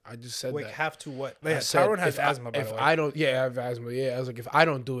 bro. I just said Wait, that. have to what? I Yeah, said Tyrone has if I- asthma, by if the way. I don't, yeah, I have asthma. Yeah, I was like, if I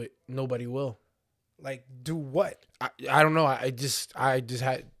don't do it, nobody will. Like, do what? I don't know. I just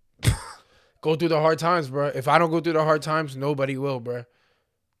had go through the hard times, bro. If I don't go through the hard times, nobody will, bro.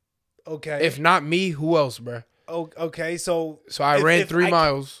 Okay. If not me, who else, bro? Oh, okay, so I ran if 3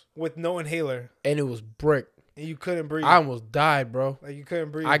 miles, with no inhaler and it was brick. and you couldn't breathe. I almost died, bro. Like, you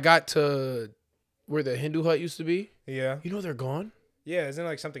couldn't breathe. I got to where the Hindu hut used to be. Yeah. You know they're gone. Yeah, isn't it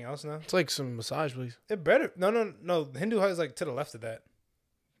like something else now? It's like some massage place. It better. No. The Hindu hut is like to the left of that.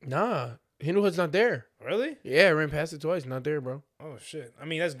 Nah, Hindu Hut's not there. Really? Yeah, I ran past it twice. Not there, bro. Oh shit. I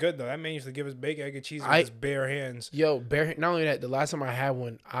mean, that's good though. That man used to give us bacon, egg, and cheese with his bare hands. Yo, not only that, the last time I had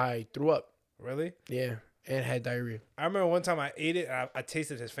one, I threw up. Really? Yeah, and had diarrhea. I remember one time I ate it. And I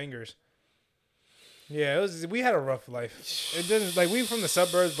tasted his fingers. Yeah, it was. We had a rough life. It didn't like we from the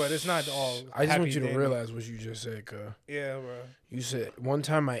suburbs, but it's not all. I just want you to realize what you just said, cuz. Yeah, bro. You said one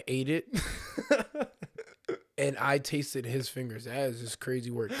time I ate it, and I tasted his fingers. That is just crazy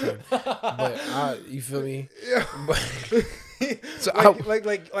work, kid. But you feel me? Yeah. But, so like,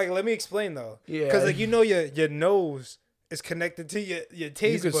 let me explain though. Yeah. Because like your nose is connected to your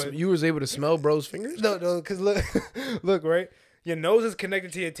taste bud. You was able to smell bro's fingers? No, because look, right. Your nose is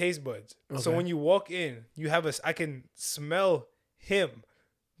connected to your taste buds. Okay. So when you walk in, you have I can smell him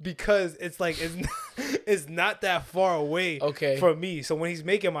because it's like it's not that far away from me. So when he's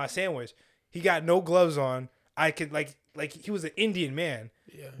making my sandwich, he got no gloves on. I could like he was an Indian man.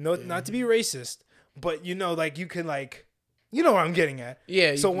 Yeah. Not to be racist, but like you can like you know what I'm getting at.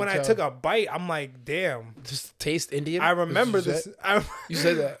 Yeah. So when I took a bite, I'm like, damn. Just taste Indian? I remember this. You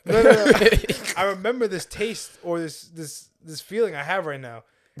said that. No. I remember this taste or this feeling I have right now.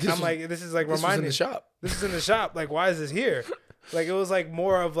 I'm like, this is like reminding. This was in the shop. This is in the shop. Like, why is this here? Like, it was like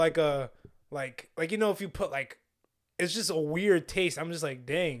more of like a like if you put like, it's just a weird taste. I'm just like,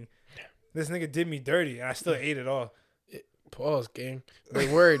 dang, this nigga did me dirty, and I still ate it all. Pause, gang. Wait,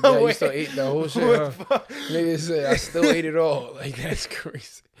 word. Yeah, you still ate the whole shit, huh? Nigga said, I still ate it all. Like, that's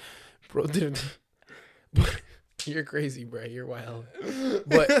crazy. Bro, didn't. You're crazy, bro. You're wild.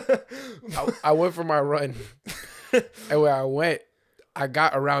 But I went for my run. And when I went, I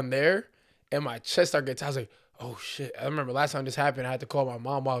got around there, and my chest started getting tight. I was like, oh, shit. I remember last time this happened, I had to call my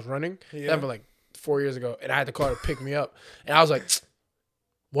mom while I was running. Yeah. That happened like 4 years ago. And I had to call her to pick me up. And I was like,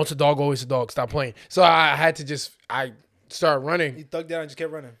 once a dog, always a dog. Stop playing. So I had to I started running. You thugged down and just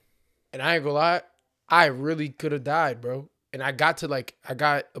kept running. And I ain't gonna lie, I really could have died, bro. And I got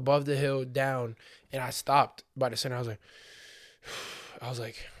above the hill down, and I stopped by the center. I was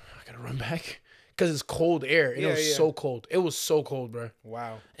like, I gotta run back. Because it's cold air. And it was so cold. It was so cold, bro.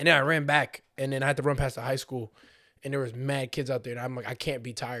 Wow. And then I ran back, and then I had to run past the high school. And there was mad kids out there. And I'm like, I can't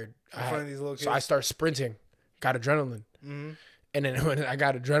be tired. In front of these little kids. So I start sprinting. Got adrenaline. Mm-hmm. And then when I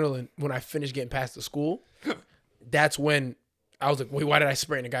got adrenaline, when I finished getting past the school, that's when I was like, wait, why did I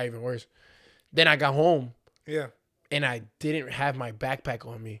sprint? And it got even worse. Then I got home. Yeah. And I didn't have my backpack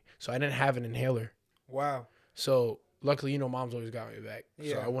on me. So I didn't have an inhaler. Wow. So luckily, mom's always got me back.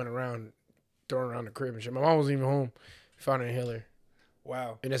 Yeah. So I went around, throwing around the crib and shit. My mom wasn't even home. Found an inhaler.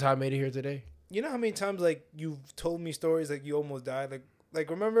 Wow. And that's how I made it here today. You know how many times, like, you've told me stories like you almost died? Like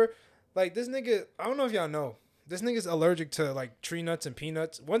remember, like, this nigga, I don't know if y'all know. This nigga's allergic to, like, tree nuts and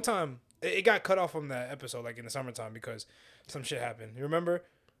peanuts. One time, it got cut off from that episode, like, in the summertime because some shit happened. You remember?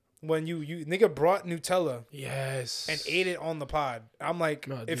 When you nigga brought Nutella. Yes. And ate it on the pod. I'm like,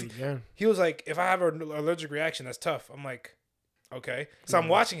 he was like, if I have an allergic reaction, that's tough. I'm like, okay. So I'm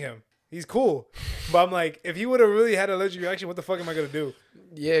watching him. He's cool. But I'm like, if he would have really had an allergic reaction, what the fuck am I going to do?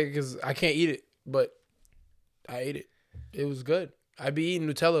 Yeah, because I can't eat it. But I ate it. It was good. I be eating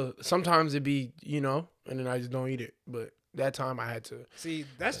Nutella. Sometimes it be, and then I just don't eat it. But that time I had to. See,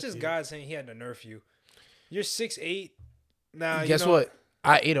 that's just God saying he had to nerf you. You're 6'8". Now, guess what?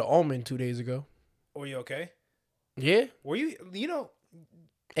 I ate an almond 2 days ago. Were you okay? Yeah. Were you,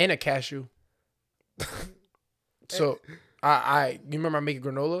 And a cashew. So, you remember I make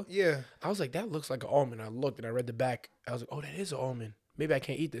granola? Yeah. I was like, that looks like an almond. I looked and I read the back. I was like, oh, that is an almond. Maybe I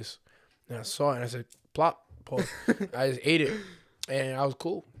can't eat this. And I saw it and I said, plop, pause. I just ate it. And I was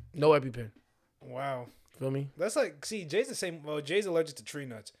cool. No EpiPen. Wow. Feel me? That's like, see, Jay's the same. Well, Jay's allergic to tree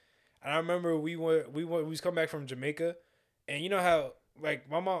nuts. And I remember we was coming back from Jamaica. And you know how, like,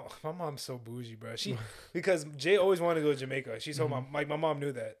 my mom's so bougie, bro. Because Jay always wanted to go to Jamaica. She told my mom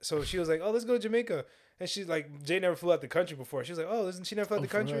knew that. So she was like, oh, let's go to Jamaica. And she's like, Jay never flew out the country before. She was like, oh, isn't she never flew out the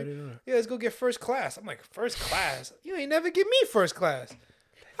country? Yeah, let's go get first class. I'm like, first class? You ain't never give me first class.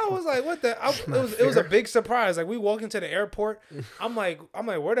 I was like, what the? It was a big surprise. Like, we walk into the airport. I'm like,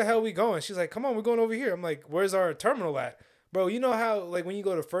 where the hell are we going? She's like, come on, we're going over here. I'm like, where's our terminal at? Bro, you know how, like, when you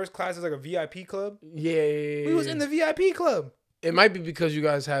go to first class, there's like a VIP club? Yeah. We was in the VIP club. It might be because you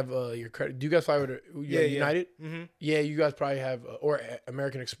guys have your credit. Do you guys fly with United? Yeah. Mm-hmm. Yeah, you guys probably have, or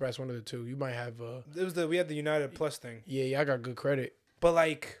American Express, one of the two. You might have. We had the United Plus thing. Yeah, I got good credit. But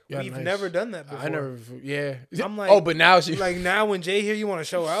like, we've never done that before. I never. Yeah. I'm like, oh, but now she like now when Jay here, you want to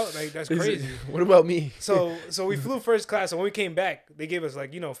show out? Like that's crazy. What about me? So we flew first class, and when we came back, they gave us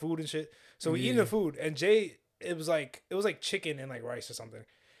like food and shit. So we eating the food, and Jay, it was like chicken and like rice or something.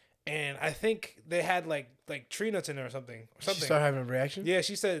 and I think they had like tree nuts in there or something. She started having a reaction. Yeah,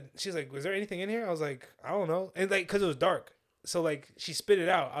 she's like, was there anything in here? I was like, I don't know, and like because it was dark, so like she spit it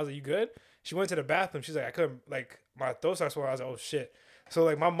out. I was like, you good? She went to the bathroom. She's like, I couldn't, like my throat started swelling. I was like, oh shit. So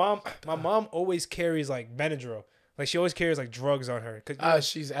like my mom always carries like Benadryl. Like she always carries like drugs on her.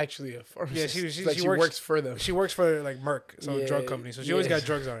 She's actually a pharmacist. Yeah, she works for them. She works for like Merck, so drug company. So she always got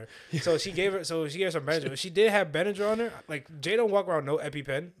drugs on her. So she gave her some Benadryl. She did have Benadryl on her. Like Jay don't walk around no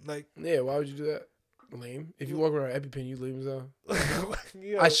EpiPen. Like yeah, why would you do that? Lame. If you walk around EpiPen, you lame as hell.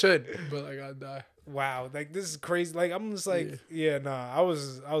 You know, I should, but like I'd die. Wow, like this is crazy. Like I'm just like nah. I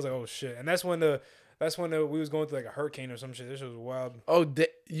was like, oh shit, and that's when we was going through like a hurricane or some shit. This was wild. Oh,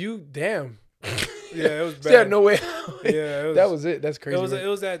 damn. Yeah, it was bad. Yeah, no way. Yeah, that was it. That's crazy. It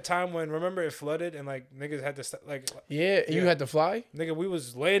was that time when, remember, it flooded and like niggas had to you had to fly. Nigga, we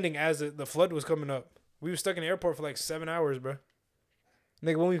was landing as the flood was coming up. We was stuck in the airport for like 7 hours, bro.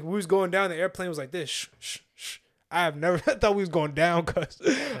 Nigga, when we was going down, the airplane was like this. Shh, shh, shh. I thought we was going down, cause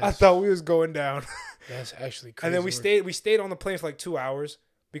I thought we was going down. That's actually crazy. And then we stayed on the plane for like 2 hours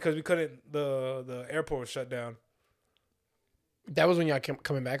because we couldn't. The airport was shut down. That was when y'all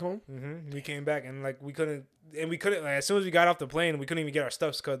coming back home. Mm-hmm. We came back and like we couldn't like, as soon as we got off the plane, we couldn't even get our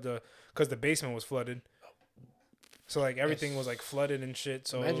stuff because the basement was flooded. So like everything was like flooded and shit.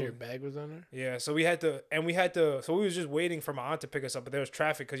 So imagine your bag was on there. Yeah, so we had to. So we was just waiting for my aunt to pick us up, but there was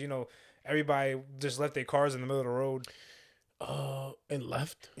traffic because everybody just left their cars in the middle of the road. And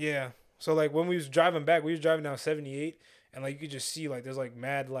left. Yeah. So like when we was driving back, we was driving down 78, and like you could just see like there's like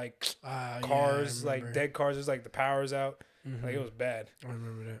mad like cars, like dead cars. There's like the power's out. Mm-hmm. Like it was bad. I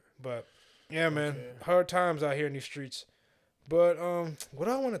remember that. But yeah, man, hard times out here in these streets. But what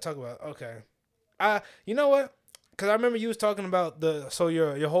do I want to talk about? Okay, you know what? Because I remember you was talking about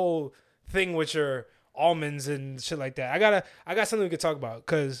your whole thing with your almonds and shit like that. I got something we could talk about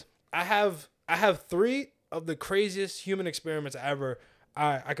because I have 3 of the craziest human experiments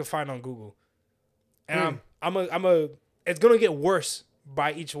I could find on Google, and it's gonna get worse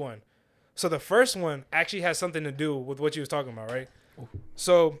by each one. So the first one actually has something to do with what you was talking about, right? Ooh.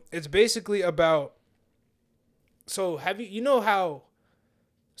 So it's basically about. So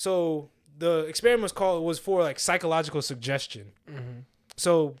So the experiment was for like psychological suggestion. Mm-hmm.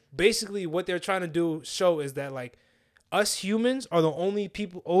 So basically, what they're trying to show is that like us humans are the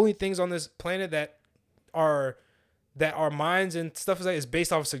only things on this planet that our minds and stuff like that is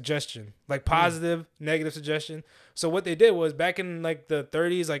based off of suggestion, like positive, negative suggestion. So what they did was back in like the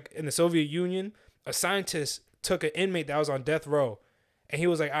 30s, like in the Soviet Union, a scientist took an inmate that was on death row, and he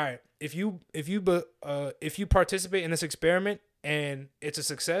was like, all right, if you participate in this experiment and it's a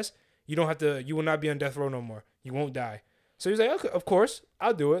success, you will not be on death row no more. You won't die. So he was like, okay, of course,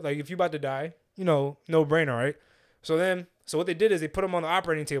 I'll do it. Like if you're about to die, no brainer, right? So what they did is they put him on the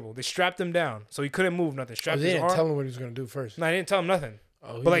operating table. They strapped him down, so he couldn't move nothing. They didn't tell him what he was gonna do first. No, I didn't tell him nothing.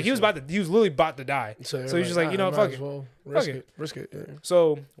 But like he was literally about to die. So he's just like, fuck it, well, risk it. Yeah.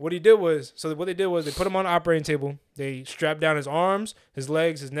 So what they did was they put him on the operating table. They strapped down his arms, his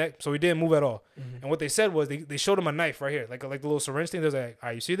legs, his neck, so he didn't move at all. Mm-hmm. And what they said was they showed him a knife right here, like the little syringe thing. They're like, all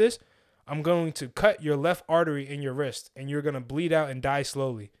right, you see this? I'm going to cut your left artery in your wrist, and you're gonna bleed out and die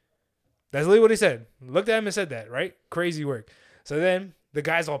slowly. That's literally what he said. Looked at him and said that, right? Crazy work. So then the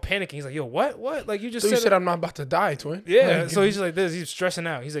guy's all panicking. He's like, yo, what? Like you just said I'm not about to die, twin. Yeah. So he's just like this. He's stressing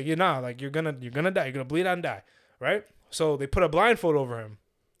out. He's like, you're gonna die. You're gonna bleed out and die. Right? So they put a blindfold over him.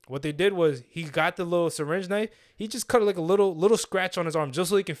 What they did was he got the little syringe knife. He just cut like a little scratch on his arm just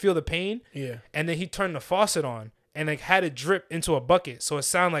so he can feel the pain. Yeah. And then he turned the faucet on and like had it drip into a bucket. So it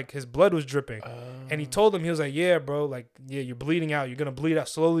sounded like his blood was dripping. And he told him, he was like, yeah, bro, like, yeah, you're bleeding out. You're going to bleed out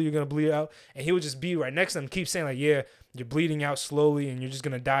slowly. You're going to bleed out. And he would just be right next to him, keep saying like, yeah, you're bleeding out slowly and you're just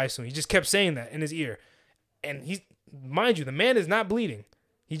going to die soon. He just kept saying that in his ear. And mind you, the man is not bleeding.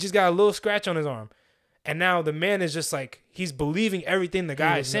 He just got a little scratch on his arm. And now the man is just like, he's believing everything the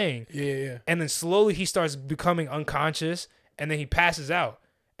guy is saying. Yeah. And then slowly he starts becoming unconscious and then he passes out.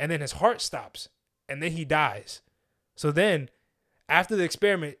 And then his heart stops and then he dies. So then, after the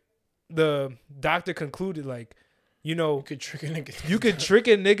experiment, the doctor concluded, like, you could trick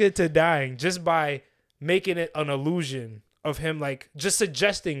a nigga to dying just by making it an illusion of him, like, just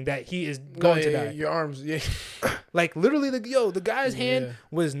suggesting that he is going to die. Your arms, yeah. Like, literally, the guy's hand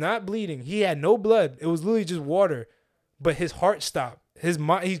was not bleeding. He had no blood. It was literally just water. But his heart stopped. His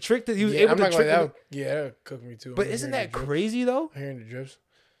mind, he tricked it. He was able to trick it. Yeah, that cooked me too. But isn't that crazy, though? I'm hearing the drips.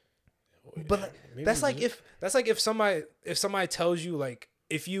 But that's like if somebody tells you like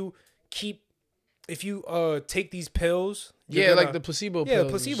if you take these pills, like the placebo pills. Yeah, the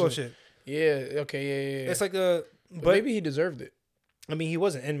placebo shit. Yeah, okay, yeah. It's like but maybe he deserved it. I mean, he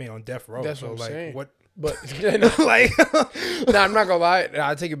was an inmate on death row. That's so what I'm like, saying. what? But Like, nah, I'm not gonna lie. Nah,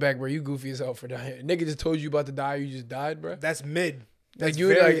 I take it back, bro. You goofy as hell for dying. Nigga just told you about to die. You just died, bro. that's mid. That's Like you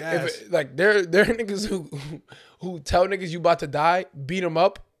very like ass. if like there are niggas who tell niggas you about to die, beat them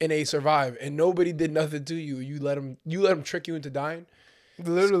up, and they survive, and nobody did nothing to you. You let them trick you into dying.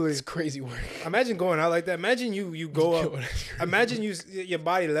 Literally, It's crazy work. imagine going out like that. Imagine you go up. Imagine your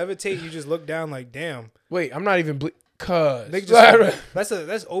body levitate. You just look down like, damn. Wait, I'm not even cuz. Nigga just,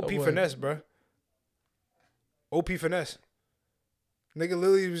 that's OP What? finesse, bro. OP finesse. Nigga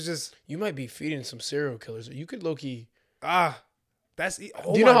literally was just You might be feeding some serial killers. You could low key. that's. Do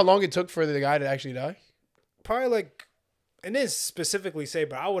you know how long it took for the guy to actually die? Probably like, it didn't specifically say,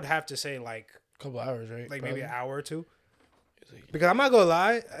 but I would have to say like A couple hours, right? maybe Probably. an hour or two. Because I'm not gonna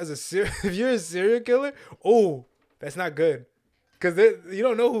lie, if you're a serial killer, that's not good. Because you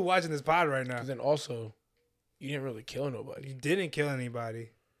don't know who's watching this pod right now. 'Cause then also, you didn't really kill nobody. You didn't kill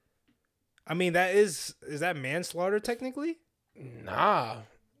anybody. I mean, is that manslaughter technically? Nah.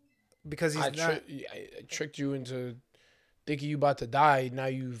 Because he's not. I tricked you into thinking you about to die. Now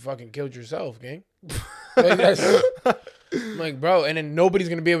you fucking killed yourself, gang. I'm like, bro, and then nobody's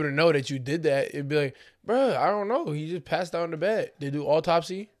gonna be able to know that you did that. It'd be like, bro, I don't know. He just passed out in the bed. They do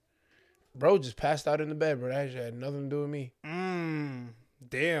autopsy. Bro just passed out in the bed, bro. That shit had nothing to do with me.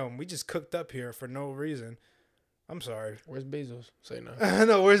 Damn, we just cooked up here for no reason. I'm sorry. Where's Bezos? Say no. I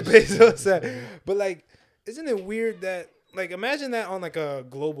know, where's Bezos at? But like, isn't it weird that like imagine that on like a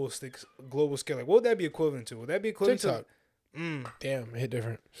global scale? Like, what would that be equivalent to? Would that be equivalent TikTok. to? Damn, it hit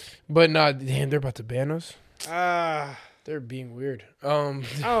different. But nah, damn, they're about to ban us. They're being weird. I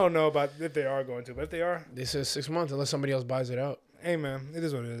don't know about if they are going to, but if they are, They said 6 months unless somebody else buys it out. hey man, it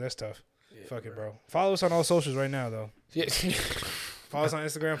is what it is. That's tough. Fuck it, bro. Follow us on all socials right now, though. Yeah. Follow us on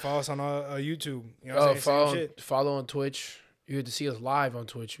Instagram. Follow us on YouTube. You know what I'm saying? Same shit. Follow on Twitch. You get to see us live on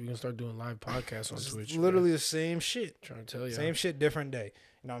Twitch. We're gonna start doing live podcasts on It's Twitch. literally the same shit. Trying to tell you. Same shit, different day.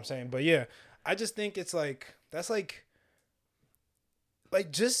 You know what I'm saying? But yeah, I just think it's like that's like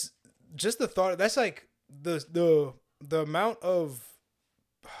just the thought. That's like the amount of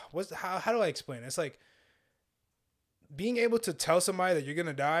how do I explain it? It's like being able to tell somebody that you're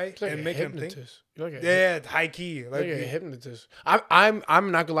gonna die like and make them think. You're like High key. like a hypnotist. I'm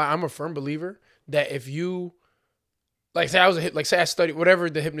not gonna lie. I'm a firm believer that if you like say I study whatever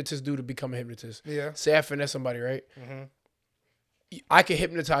the hypnotists do to become a hypnotist. Yeah. Say I finesse somebody, right? I could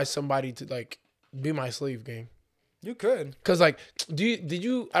hypnotize somebody to like be my slave, gang. You could. Cause like, did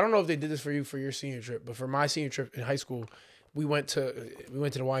you? I don't know if they did this for you for your senior trip, but for my senior trip in high school, we went to the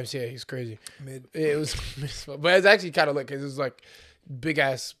YMCA. It's crazy. It was, but it's actually kind of lit because it was like big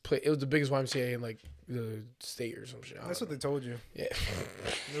ass. It was the biggest YMCA in like the state or some shit. That's what they told you. Yeah,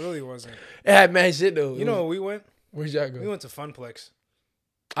 It really wasn't. it had mad shit though. You know where we went? Where'd y'all go? We went to Funplex.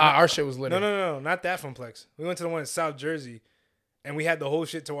 Our shit was lit. No, not that Funplex. We went to the one in South Jersey, and we had the whole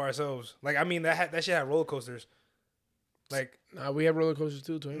shit to ourselves. Like, I mean, that shit had roller coasters. Like, Nah, we had roller coasters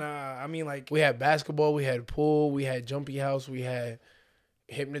too, twin. nah, I mean, like, We had basketball, we had pool, we had jumpy house, we had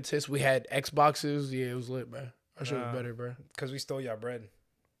hypnotists, we had Xboxes. Yeah, it was lit, bro. Our shit was better, bro. because we stole your bread.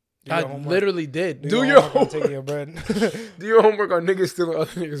 I literally did. Do your homework on taking your bread. Do your homework on niggas stealing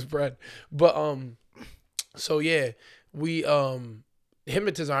other niggas' bread. But so yeah, we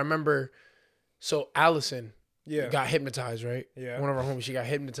hypnotism. I remember. So Allison, Yeah. got hypnotized, right? Yeah. One of our homies, she got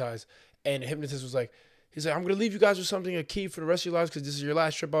hypnotized, and the hypnotist was like, he's like, I'm gonna leave you guys with something, a key for the rest of your lives, because this is your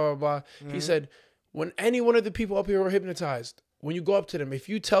last trip, blah blah blah. He said, when any one of the people up here were hypnotized, when you go up to them, if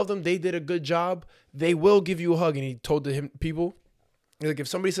you tell them they did a good job, they will give you a hug. And he told the people, he's like, if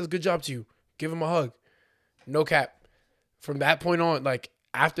somebody says good job to you, give them a hug. No cap. From that point on, like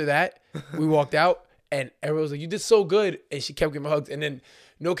after that, we walked out and everyone was like, you did so good. And she kept giving hugs. And then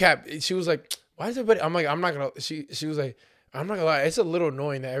no cap, she was like, why is everybody? I'm like, I'm not gonna. She was like, I'm not gonna lie. It's a little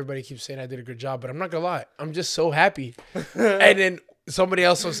annoying that everybody keeps saying I did a good job, but I'm not gonna lie. I'm just so happy. And then somebody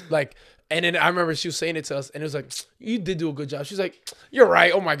else was like, and then I remember she was saying it to us, and it was like, you did do a good job. She's like, you're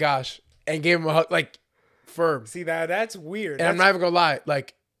right. Oh my gosh, and gave him a hug, like firm. See that's weird. And I'm not even gonna lie,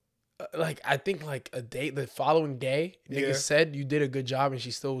 like I think like the following day, niggas said you did a good job, and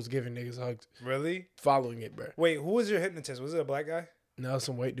she still was giving niggas hugs. Really? Following it, bro. Wait, who was your hypnotist? Was it a black guy? No,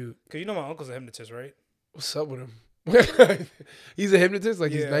 some white dude. Cause you know my uncle's a hypnotist, right? What's up with him? He's a hypnotist.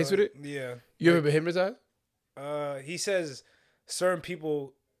 Like he's nice with it. Yeah. You ever been hypnotized? He says certain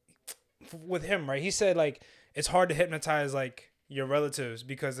people with him, right? He said like it's hard to hypnotize like your relatives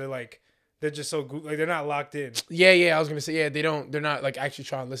because they're just so like they're not locked in. Yeah. I was gonna say they're not like actually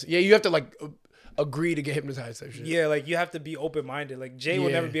trying to listen. Yeah, you have to like agree to get hypnotized type shit. Yeah, like you have to be open minded. Like Jay will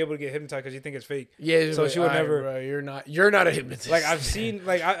Yeah. never be able to get hypnotized because you think it's fake. Yeah, So like, she would "All right, never. bro, you're not a hypnotist. Like I've seen.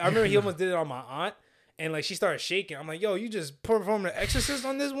 Like I remember he almost did it on my aunt, and like she started shaking. I'm like, yo, you just performed an exorcist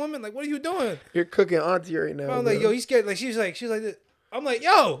on this woman. Like, what are you doing? You're cooking auntie right now. I'm like, yo, he's scared. Like she's like this. I'm like,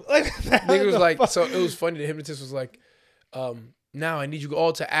 yo, like Nigga was like, so it was funny. The hypnotist was like, now I need you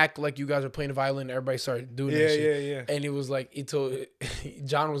all to act like you guys are playing the violin. Everybody started doing that shit. Yeah. And it was like, he told,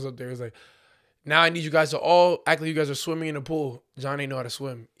 John was up there. He was like, now I need you guys to all act like you guys are swimming in the pool. John ain't know how to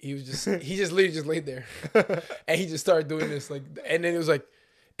swim. He literally just laid there. And he just started doing this. Like, and then it was like,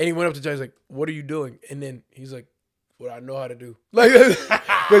 and he went up to John. He's like, what are you doing? And then he's like, what I know how to do. Like,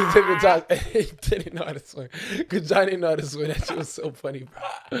 because he's hypnotized. And he didn't know how to swim. Because John didn't know how to swim. That shit was so funny,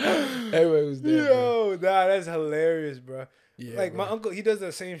 bro. Everybody was there. Yo, nah, that's hilarious, bro. Yeah, like bro. my uncle, he does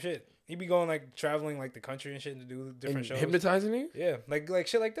the same shit. He be going like traveling like the country and shit to do different And shows. hypnotizing you? Yeah, like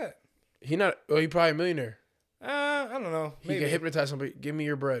shit like that. He probably a millionaire. I don't know. He Maybe. can hypnotise somebody. Give me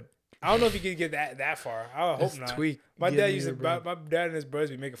your bread. I don't know if he could get that far. I hope not. Tweak. My Give dad me used to. your bread. My dad and his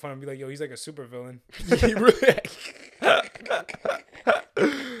brothers be making fun of him. Be like, yo, he's like a super villain. He really.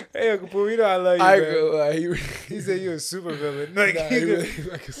 Hey, Uncle Pooh, you know I love you, I man. go like He said you a super villain. Like, nah, he he could- really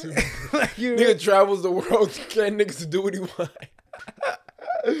like a super. like you. Nigga travels the world, getting niggas to do what he want.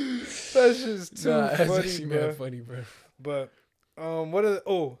 That's just too That's funny, actually bro. mad funny, bro. But what are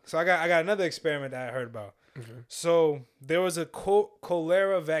so I got another experiment that I heard about. Okay. So there was a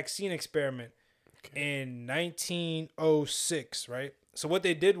cholera vaccine experiment in 1906, right? So what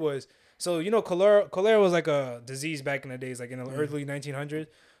they did was, so you know, cholera was like a disease back in the days, like in the early 1900s.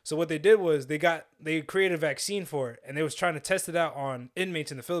 So what they did was they created a vaccine for it, and they was trying to test it out on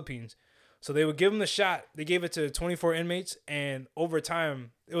inmates in the Philippines. So they would give them the shot. They gave it to 24 inmates, and over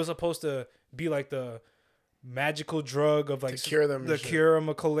time, it was supposed to be like the magical drug of like To cure them and the shit. cure them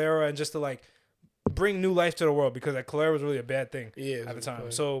of cholera, and just to like bring new life to the world, because like cholera was really a bad thing Yeah, at the time.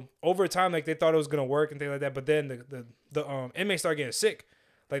 funny. So over time, like they thought it was gonna work and things like that, but then the inmates started getting sick.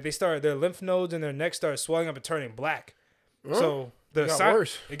 Like their lymph nodes and their neck started swelling up and turning black. So it got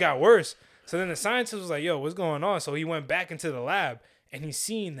worse. It got worse. So then the scientist was like, "Yo, what's going on?" So he went back into the lab and he's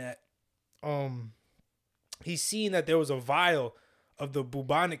seen that there was a vial of the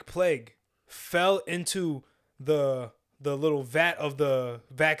bubonic plague fell into the little vat of the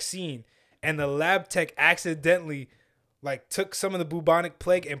vaccine, and the lab tech accidentally like took some of the bubonic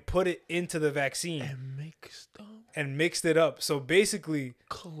plague and put it into the vaccine and mixed it up. So basically,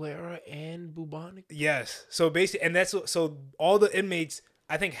 Cholera and bubonic. yes. So basically, and so all the inmates,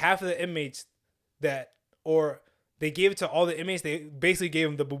 I think half of the inmates they gave it to all the inmates. They basically gave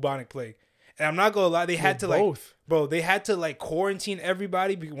them the bubonic plague. And I'm not gonna lie, they had to both. they had to like quarantine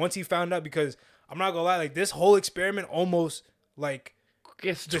everybody once he found out, because I'm not gonna lie, like this whole experiment almost like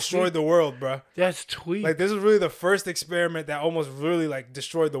destroyed the world, bro. That's tweet. Like this is really the first experiment that almost really like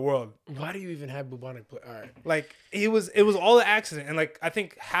destroyed the world. Why do you even have bubonic plague? All right. Like it was all an accident, and like I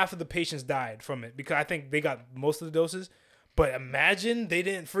think half of the patients died from it because I think they got most of the doses. But imagine they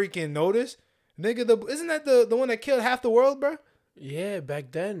didn't freaking notice, nigga. Isn't that the one that killed half the world, bro? Yeah,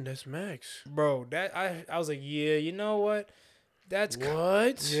 back then that's max. Bro, that I was like, yeah, you know what? That's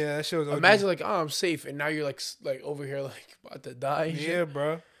What? yeah, that shit was Imagine like, oh, I'm safe, and now you're like over here like about to die. And yeah, shit.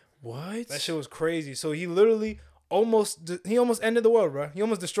 bro. What? That shit was crazy. So he literally almost ended the world, bro. He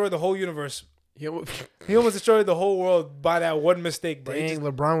almost destroyed the whole universe. He almost destroyed the whole world by that one mistake, bro. Dang,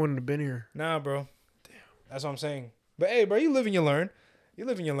 LeBron wouldn't have been here. Nah, bro. Damn. That's what I'm saying. But hey, bro, you live and you learn. You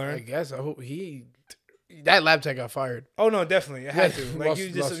live and you learn. I guess. I hope that lab tech got fired. Oh no, definitely. It had to. Like Lost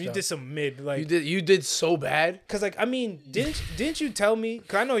you did some mid. Like You did so bad. Cause like I mean, didn't you tell me?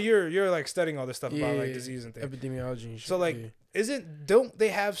 Cause I know you're like studying all this stuff about like disease and things. Epidemiology and shit. So like, don't they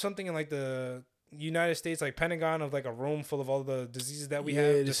have something in like the United States, like Pentagon, of like a room full of all the diseases that we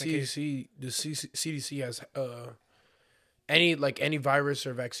have? The Just in case? CDC has any virus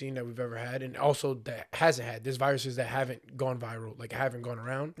or vaccine that we've ever had, and also that hasn't had. There's viruses that haven't gone viral, like haven't gone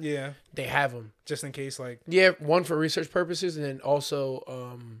around. Yeah, they have them just in case. Like one for research purposes, and then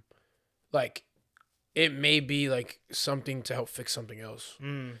also like it may be like something to help fix something else,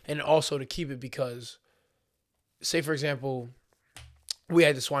 and also to keep it because, say for example, we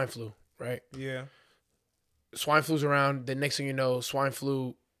had the swine flu, right? Yeah, swine flu's around. The next thing you know, swine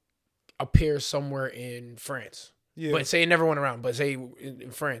flu appears somewhere in France. Yeah. But say it never went around, but say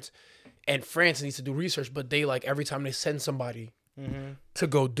in France. And France needs to do research, but they like every time they send somebody to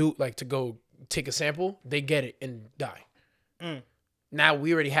go take a sample, they get it and die. Now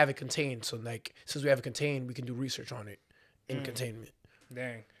we already have it contained. So like since we have it contained, we can do research on it in containment.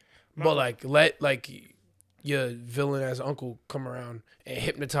 Dang. But your villain ass uncle come around and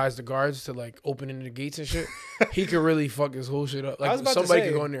hypnotize the guards to like opening the gates and shit, he could really fuck his whole shit up. Like somebody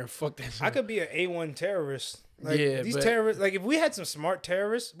could go in there and fuck that shit. I could be an A1 terrorist. Like, yeah, these terrorists. Like if we had some smart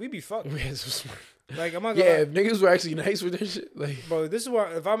terrorists, we'd be fucked. We had some smart. Like I'm not gonna. Yeah, if niggas were actually nice with this shit, like bro, this is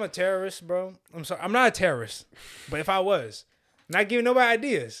why if I'm a terrorist, bro, I'm sorry, I'm not a terrorist, but if I was, not giving nobody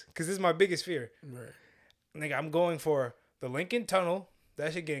ideas, because this is my biggest fear. Right. Nigga, I'm going for the Lincoln Tunnel.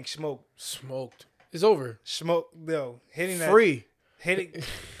 That shit getting smoked. It's over. Hitting that free, hitting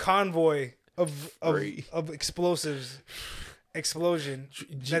convoy of explosives, explosion.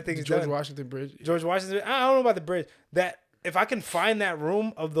 That thing is George done. Washington Bridge. George Washington. I don't know about the bridge. That if I can find that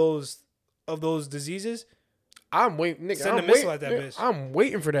room of those diseases, I'm waiting. Nigga, send a missile at that bitch. I'm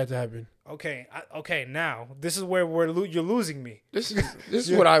waiting for that to happen. Okay, now this is where you're losing me. This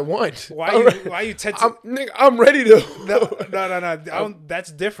is what I want. Why you nigga, I'm ready to. No. That's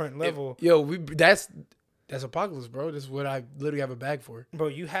different level. That's apocalypse, bro. This is what I literally have a bag for.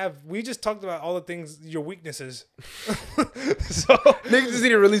 Bro, we just talked about all the things, your weaknesses. So niggas just need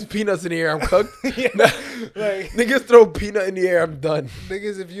to release peanuts in the air. I'm cooked. Yeah, like niggas throw peanut in the air. I'm done.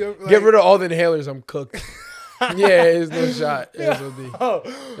 Niggas, if you get rid of all the inhalers, I'm cooked. Yeah, it's no shot.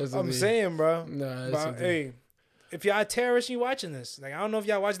 I'm saying, bro. Nah, hey, if y'all terrorists, you watching this? Like, I don't know if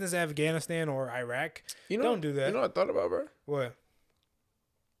y'all watching this in Afghanistan or Iraq. Don't do that. You know what I thought about, bro? What?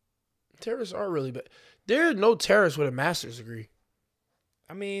 Terrorists are really bad. There are no terrorists with a master's degree.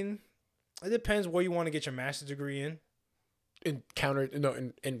 I mean, it depends where you want to get your master's degree in.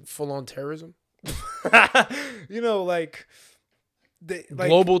 In full on terrorism. Like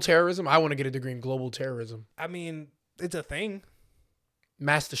global terrorism. I want to get a degree in global terrorism. I mean, it's a thing.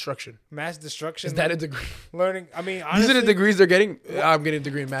 Mass destruction. Is that a degree? Learning. I mean, honestly, these are the degrees they're getting. I'm getting a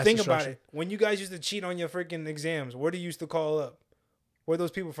degree in mass destruction. Think about it. When you guys used to cheat on your freaking exams, where do you used to call up? Where are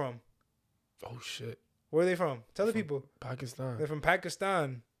those people from? Oh shit. Where are they from? Tell the people. Pakistan. They're from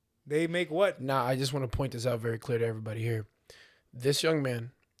Pakistan. They make what? Nah, I just want to point this out very clear to everybody here. This young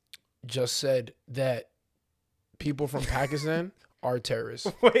man just said that people from Pakistan are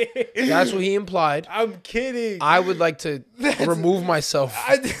terrorists. Wait. That's what he implied. I'm kidding. I would like to remove myself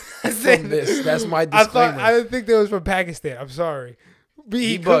from this. That's my disclaimer. I didn't think that was from Pakistan. I'm sorry.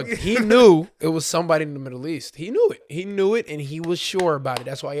 He bugged. He knew it was somebody in the Middle East. He knew it. He knew it, and he was sure about it.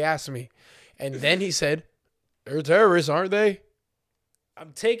 That's why he asked me. And then he said, they're terrorists, aren't they?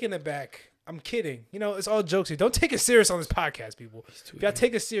 I'm taking it back. I'm kidding. It's all jokes here. Don't take it serious on this podcast, people. If y'all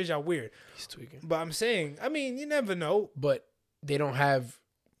take it serious, y'all weird. He's tweaking. But I'm saying, I mean, you never know. But they don't have,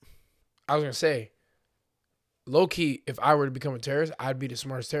 I was going to say, low key, if I were to become a terrorist, I'd be the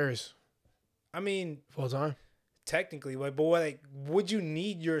smartest terrorist. I mean, full time. Technically, but would you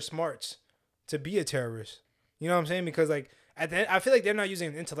need your smarts to be a terrorist? You know what I'm saying? Because at the end, I feel like they're not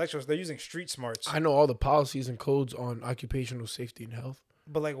using intellectuals; they're using street smarts. I know all the policies and codes on occupational safety and health.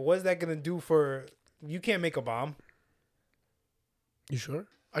 But what's that gonna do for? You can't make a bomb. You sure?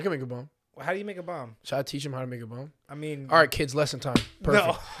 I can make a bomb. Well, how do you make a bomb? Should I teach them how to make a bomb? I mean, all right, kids, lesson time. Perfect.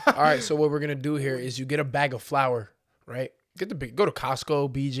 No. All right, so what we're gonna do here is you get a bag of flour, right? Go to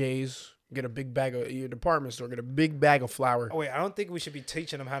Costco, BJ's. Get a big bag of your department store. Get a big bag of flour. Oh wait, I don't think we should be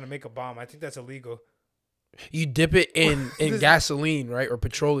teaching them how to make a bomb. I think that's illegal. You dip it in gasoline, right, or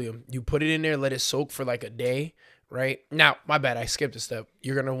petroleum. You put it in there, let it soak for a day, right? Now, my bad, I skipped a step.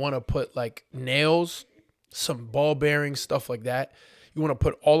 You're gonna want to put nails, some ball bearings, stuff like that. You want to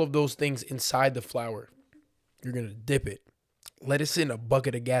put all of those things inside the flour. You're gonna dip it. Let it sit in a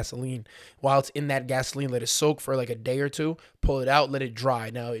bucket of gasoline. While it's in that gasoline, let it soak for a day or two. Pull it out, let it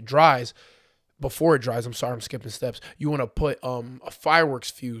dry. Now it dries. Before it dries, I'm sorry, I'm skipping steps. You want to put a fireworks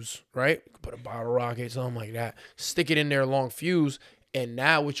fuse, right? Put a bottle rocket, something like that. Stick it in there, long fuse. And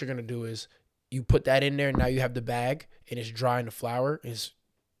now what you're going to do is you put that in there. Now you have the bag and it's drying the flour.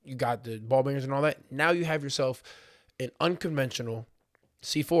 You got the ball bearings and all that. Now you have yourself an unconventional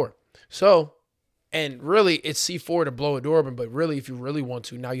C4. So... And really, it's C4 to blow a door open. But really, if you really want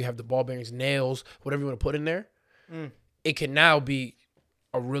to, now you have the ball bearings, nails, whatever you want to put in there. It can now be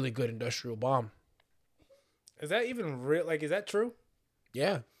a really good industrial bomb. Is that even real? Is that true?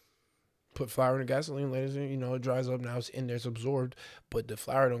 Yeah. Put flour in the gasoline, let it, it dries up. Now it's in there, it's absorbed. But the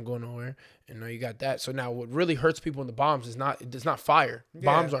flour don't go nowhere. And now you got that. So now what really hurts people in the bombs is it's not fire. Yeah.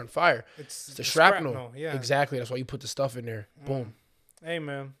 Bombs aren't fire. It's the shrapnel. Yeah. Exactly. That's why you put the stuff in there. Boom. Hey,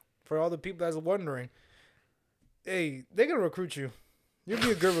 man. For all the people that's wondering, hey, they're gonna recruit you. You'll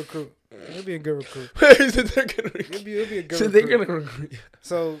be a good recruit. You'll be a good recruit. You'll be a good recruit. They're gonna recruit you.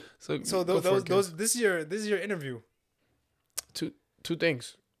 So those this is your interview. Two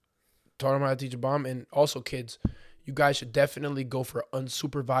things. Taught them how to teach a bomb, and also kids, you guys should definitely go for an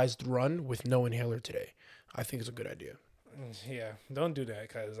unsupervised run with no inhaler today. I think it's a good idea. Yeah, don't do that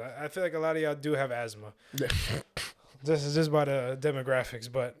because I feel like a lot of y'all do have asthma. Yeah. This is just by the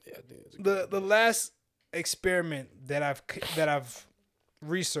demographics, but the last experiment that I've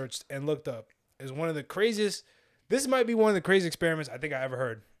researched and looked up is one of the craziest. This might be one of the craziest experiments I think I ever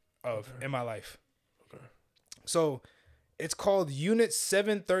heard of in my life. Okay. So it's called Unit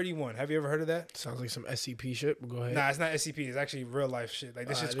 731. Have you ever heard of that? Sounds like some SCP shit. Go ahead. Nah, it's not SCP. It's actually real life shit. Like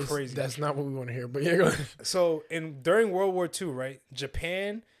this shit's crazy. That's not what we want to hear. But yeah, go ahead. So during World War II, right?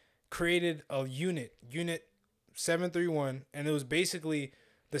 Japan created a Unit 731, and it was basically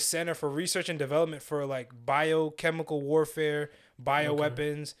the Center for Research and Development for like biochemical warfare,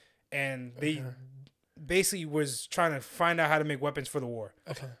 bioweapons, and they basically was trying to find out how to make weapons for the war.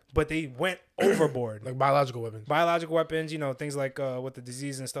 Okay. But they went overboard. Like biological weapons. Biological weapons, things like with the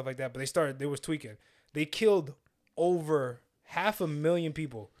disease and stuff like that. But they was tweaking. They killed over 500,000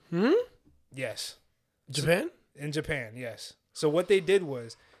 people. Yes. Japan? In Japan, yes. So what they did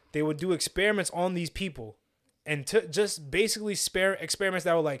was they would do experiments on these people and just basically experiments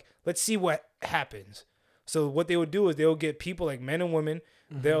that were like, let's see what happens. So what they would do is they would get people like men and women,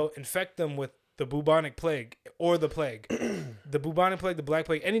 they'll infect them with the bubonic plague or the plague, the bubonic plague, the black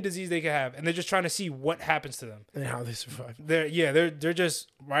plague, any disease they could have, and they're just trying to see what happens to them and how they survive. They're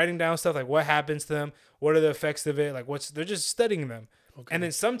just writing down stuff like what happens to them, what are the effects of it, like they're just studying them. Okay. And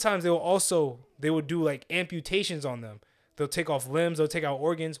then sometimes they would do like amputations on them. They'll take off limbs, they'll take out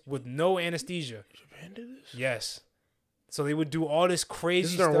organs with no anesthesia. Japan did this? Yes. So they would do all this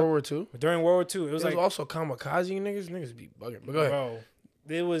crazy stuff. This is during World War II? During World War II. It was also kamikaze niggas. Niggas be bugging. But go ahead. Bro,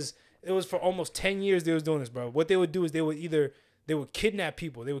 it was for almost 10 years they was doing this, bro. What they would do is they would kidnap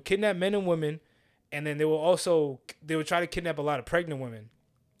people. They would kidnap men and women, and then they would try to kidnap a lot of pregnant women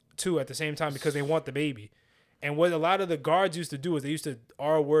too at the same time because they want the baby. And what a lot of the guards used to do is they used to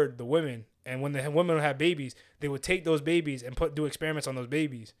R-word the women, and when the women would have babies, they would take those babies and do experiments on those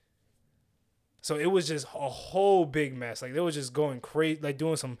babies. So it was just a whole big mess. Like they was just going crazy, like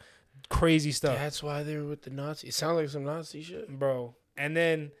doing some crazy stuff. That's why they were with the Nazis. It sounds like some Nazi shit, bro. And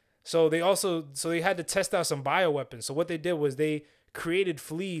then they had to test out some bioweapons. So what they did was they created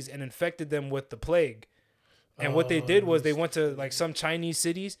fleas and infected them with the plague. And what they did was they went to like some Chinese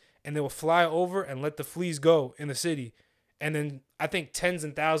cities and they would fly over and let the fleas go in the city. And then I think tens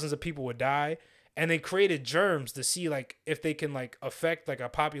and thousands of people would die. And they created germs to see like if they can like affect like a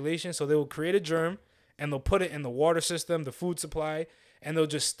population. So they will create a germ and they'll put it in the water system, the food supply, and they'll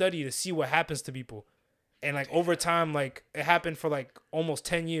just study to see what happens to people. And like over time, like it happened for like almost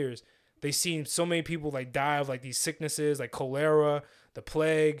 10 years. They seen so many people like die of like these sicknesses, like cholera, the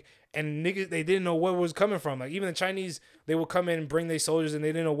plague, and niggas, they didn't know what was coming from. Like even the Chinese, they would come in and bring their soldiers and they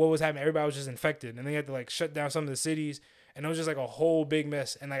didn't know what was happening. Everybody was just infected and they had to like shut down some of the cities. And it was just like a whole big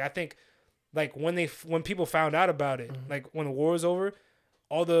mess. And like, I think like when people found out about it, like when the war was over,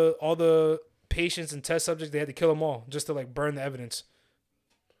 all the patients and test subjects, they had to kill them all just to like burn the evidence.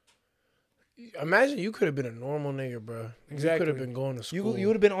 Imagine you could have been a normal nigga, bro. Exactly. You could have been going to school. You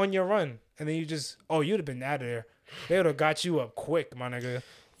would have been on your run, and then you'd have been out of there. They would have got you up quick, my nigga.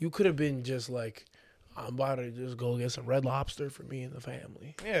 You could have been just like, I'm about to just go get some Red Lobster for me and the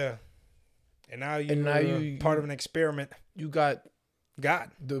family. Yeah. And now you part of an experiment. You got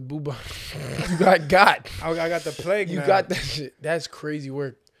the booba. You got. I got the plague. You got that shit. That's crazy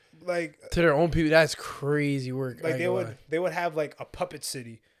work. Like to their own people, that's crazy work. Like they would have like a puppet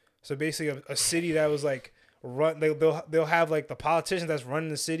city. So basically, a city that was like run. They'll have like the politician that's running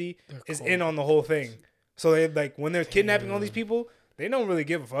the city is in on the whole thing. So they like when they're kidnapping all these people, they don't really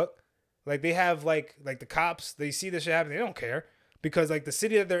give a fuck. Like they have like the cops. They see this shit happen. They don't care because like the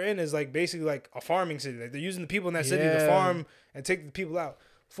city that they're in is like basically like a farming city. Like they're using the people in that city to farm and take the people out.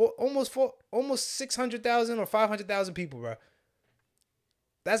 For almost 600,000 or 500,000 people, bro.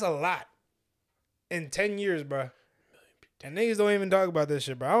 That's a lot in 10 years, bro. And niggas don't even talk about this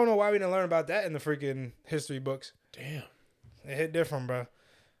shit, bro. I don't know why we didn't learn about that in the freaking history books. Damn. It hit different, bro.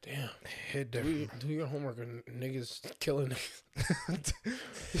 Damn. It hit different. Do your homework on niggas killing niggas.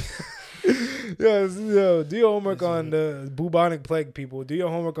 Yo, do your homework on the bubonic plague people. Do your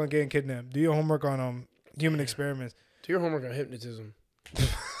homework on getting kidnapped. Do your homework on human experiments. Do your homework on hypnotism. You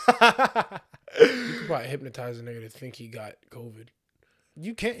could probably hypnotize a nigga to think he got COVID.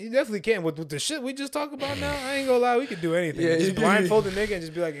 You definitely can. With the shit we just talk about now, I ain't gonna lie, we could do anything. Yeah, just blindfold the nigga and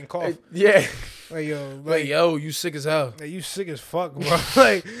just be like, and cough. Yeah. Like, yo, you sick as hell. Like, you sick as fuck, bro.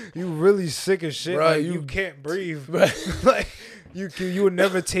 Like, you really sick as shit. Bro, like, you can't breathe. Like, you would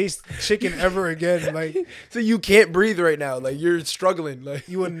never taste chicken ever again. Like, so you can't breathe right now. Like, you're struggling. Like,